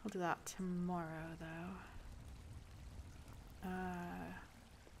 I'll do that tomorrow though.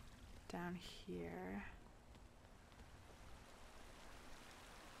 Down here.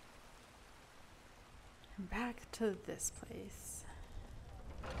 And back to this place.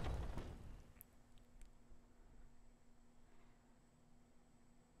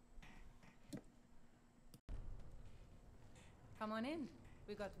 Come on in.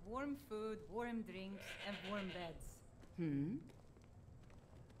 We got warm food, warm drinks, and warm beds.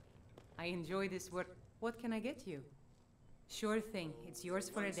 I enjoy this work. What can I get you? Sure thing. It's yours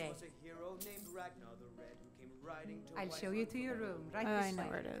for a day. I'll show you to your room, right this way. I know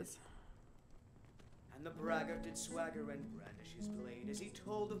where it is. And the braggart did swagger and brandish his blade as he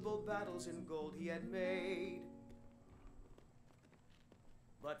told of bold battles in gold he had made.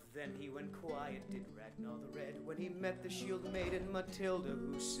 But then he went quiet, did Ragnar the Red, when he met the shield maiden Matilda,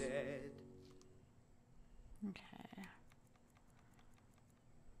 who said, okay.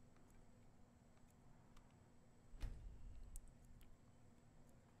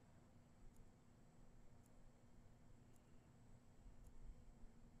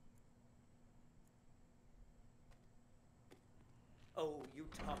 Oh, you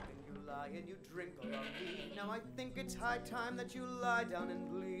talk and you lie and you drink all on me. Now I think it's high time that you lie down and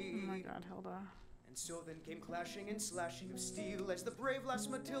bleed. Oh my god, Hilda. And so then came clashing and slashing of steel as the brave lass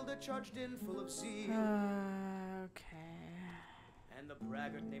Matilda charged in full of zeal. Okay. And the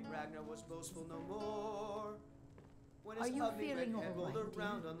braggart named Ragnar was boastful no more. When his Are you ugly feeling red head all rolled right,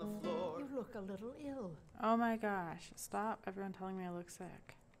 around on the floor. You look a little ill. Oh my gosh. Stop everyone telling me I look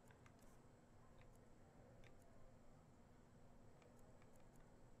sick.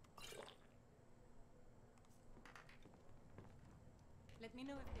 Let me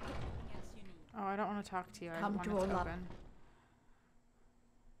know if there's anything else you need. Oh, I don't want to talk to you. Come I to want it to Olaf. open.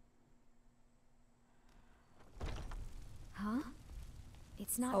 Huh?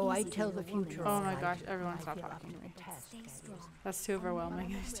 It's not Oh, I easy tell being the a woman future. Oh inside. my gosh, everyone I stop feel talking up to me. the task. Stay strong. That's too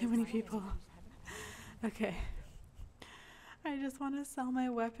overwhelming. There's too many people. Okay. I just want to sell my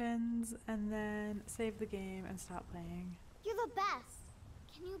weapons and then save the game and stop playing. You're the best.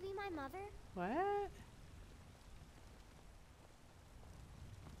 Can you be my mother? What?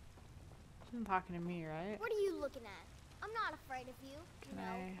 She's not talking to me, right? What are you looking at? I'm not afraid of you, Can know,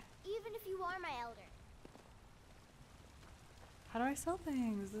 I... even if you are my elder. How do I sell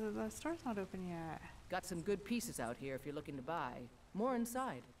things? The store's not open yet. Got some good pieces out here if you're looking to buy. More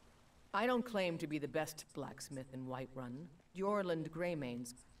inside. I don't claim to be the best blacksmith in Whiterun. Jorland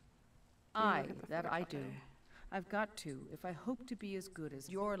Greymane's. That I do. I've got to, if I hope to be as good as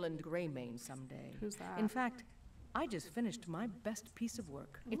Jorland Greymane someday. Who's that? In fact, I just finished my best piece of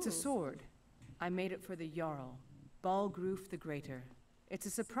work. It's a sword. I made it for the Jarl, Balgruf the Greater. It's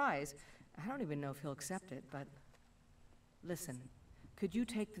a surprise. I don't even know if he'll accept it, but... Listen, could you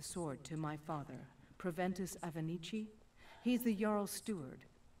take the sword to my father, Proventus Avenici? He's the Jarl's steward.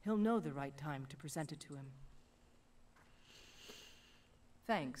 He'll know the right time to present it to him.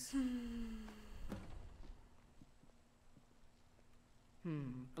 Thanks.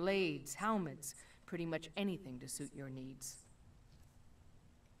 Blades, helmets, pretty much anything to suit your needs.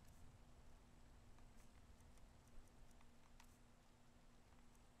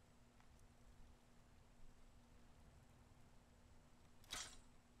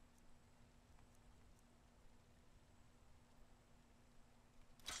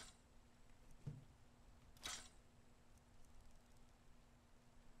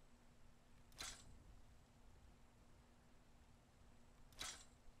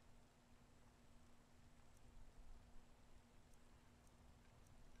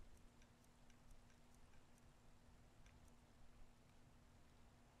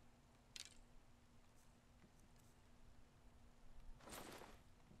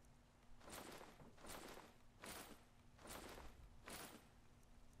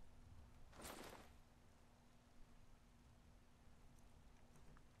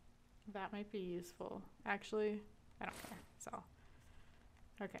 That might be useful. Actually, I don't care. So,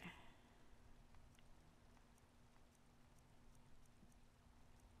 okay.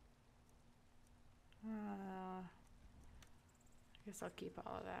 I guess I'll keep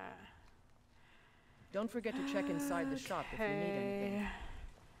all of that. Don't forget to check inside the shop if you need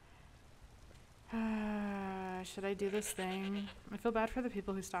anything. Should I do this thing? I feel bad for the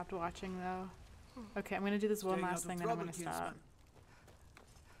people who stopped watching, though. Okay, I'm gonna do this one Staying last out of thing, then I'm trouble, gonna stop. kinsman.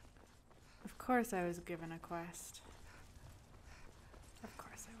 Of course I was given a quest. Of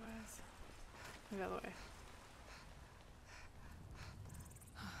course I was. Move out of the way.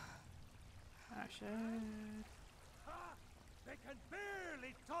 Oh shit. They can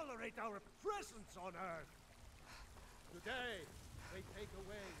barely tolerate our presence on Earth. Today, they take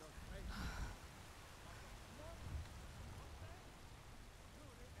away your faith.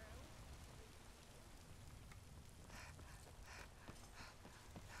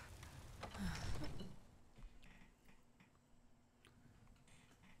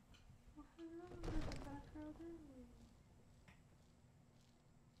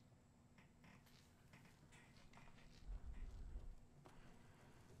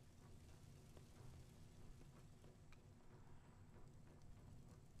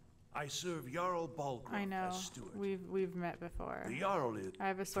 I serve Jarl Balgruuf I know. as steward. We've met before. The Jarl is I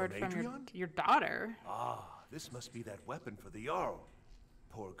have a sword from Adrian? your daughter. Ah, this must be that weapon for the Jarl.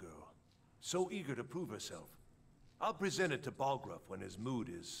 Poor girl. So eager to prove herself. I'll present it to Balgruuf when his mood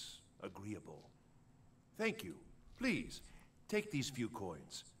is agreeable. Thank you. Please, take these few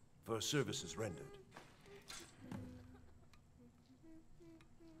coins for services rendered.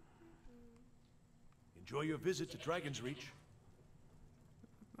 Enjoy your visit to Dragon's Reach.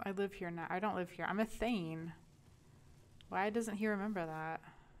 I live here now. I don't live here. I'm a Thane. Why doesn't he remember that?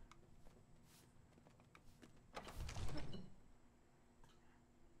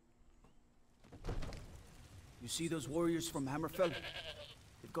 You see those warriors from Hammerfell?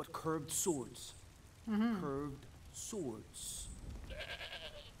 They've got curved swords. Curved swords.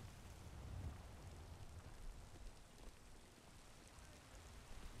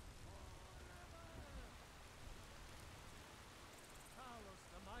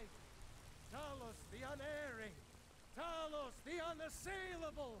 Talos the unerring, Talos the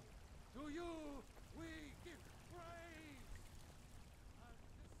unassailable. To you we give praise.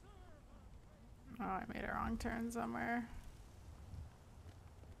 Oh, I made a wrong turn somewhere.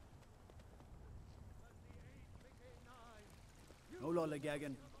 No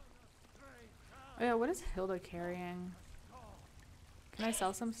lollygagging. Oh yeah, what is Hilda carrying? Can I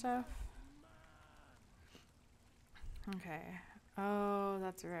sell some stuff? Okay. Oh,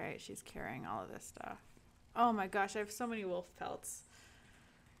 that's right. She's carrying all of this stuff. Oh my gosh, I have so many wolf pelts.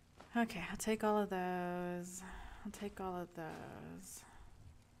 Okay, I'll take all of those. I'll take all of those.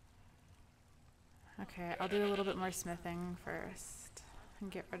 Okay, I'll do a little bit more smithing first and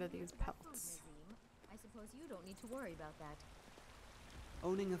get rid of these pelts. I suppose you don't need to worry about that.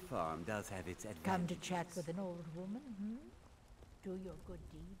 Owning a farm does have its advantages. Come to chat with an old woman, Do your good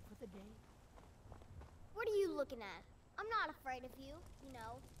deed for the day. What are you looking at? I'm not afraid of you, you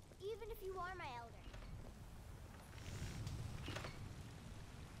know, even if you are my elder.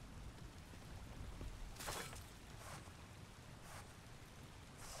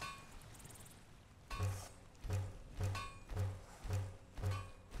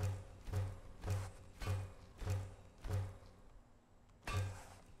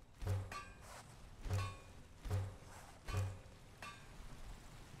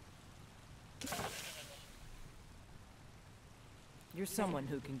 You're someone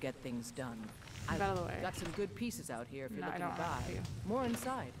who can get things done. Get out of the way. Got some good pieces out here if you're No, I looking don't to want buy. to. More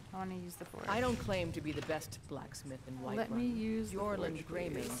inside. I want to use the forge. I don't claim to be the best blacksmith in Whiterun. Let me use the Jorland forge,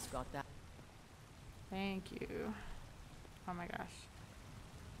 Greymane's please. got that. Thank you. Oh my gosh.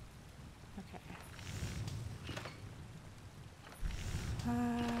 Okay.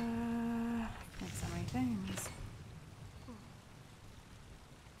 Make so many things.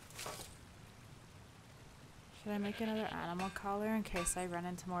 Should I make another animal collar in case I run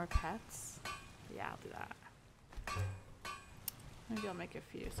into more pets? Yeah, I'll do that. Maybe I'll make a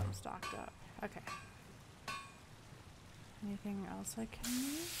few so I'm stocked up. Okay. Anything else I can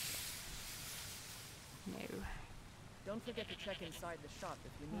use? No. Don't forget to check inside the shop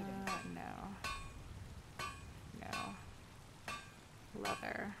if you need anything. No. No.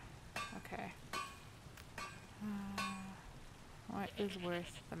 Leather. Okay. What is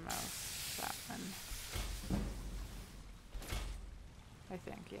worth the most? That one. I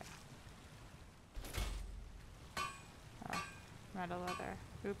think, yeah. Oh, metal leather.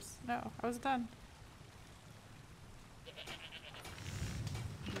 Oops. No, I was done.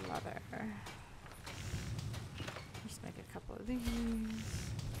 Leather. father. Just make a couple of these.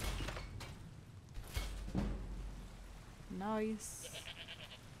 Nice.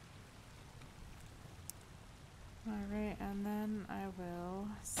 Alright, and then I will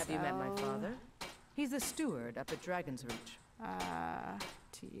Have you met my father? He's the steward up at Dragon's Reach.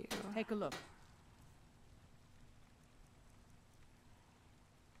 To you. Take a look.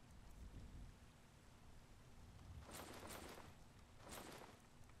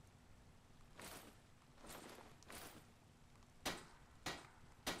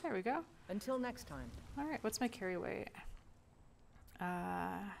 There we go. Until next time. Alright, what's my carry weight?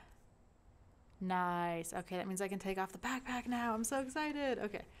 Nice. Okay, that means I can take off the backpack now. I'm so excited.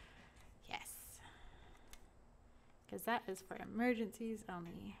 Okay. Yes. Because that is for emergencies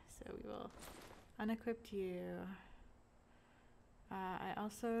only. So we will unequip you. I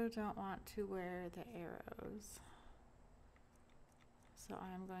also don't want to wear the arrows. So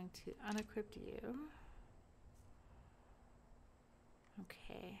I'm going to unequip you.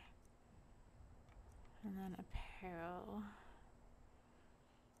 Okay. And then apparel.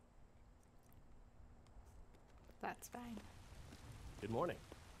 That's fine. Good morning.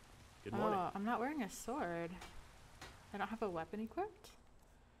 Good morning. Oh, I'm not wearing a sword. I don't have a weapon equipped?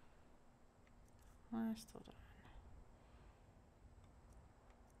 Well, still done.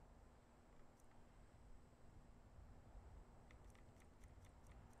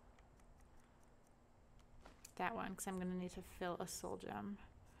 That one, because I'm going to need to fill a soul gem.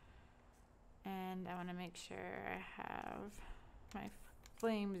 And I want to make sure I have my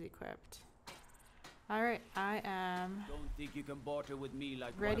flames equipped. Alright, I am Don't think you can barter with me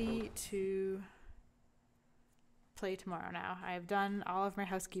like ready to play tomorrow now. I have done all of my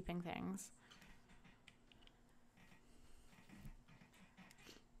housekeeping things.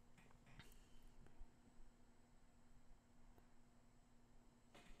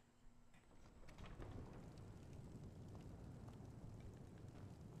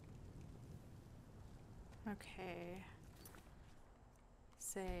 Okay.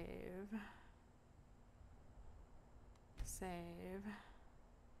 Save. Save.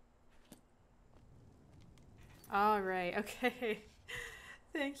 All right. Okay.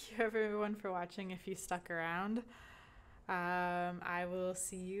 Thank you everyone for watching if you stuck around. I will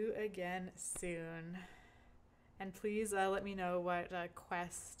see you again soon. And please let me know what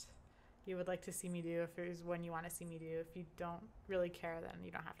quest you would like to see me do, if there's one you want to see me do. If you don't really care, then you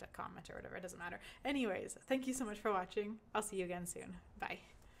don't have to comment or whatever. It doesn't matter. Anyways, thank you so much for watching. I'll see you again soon. Bye.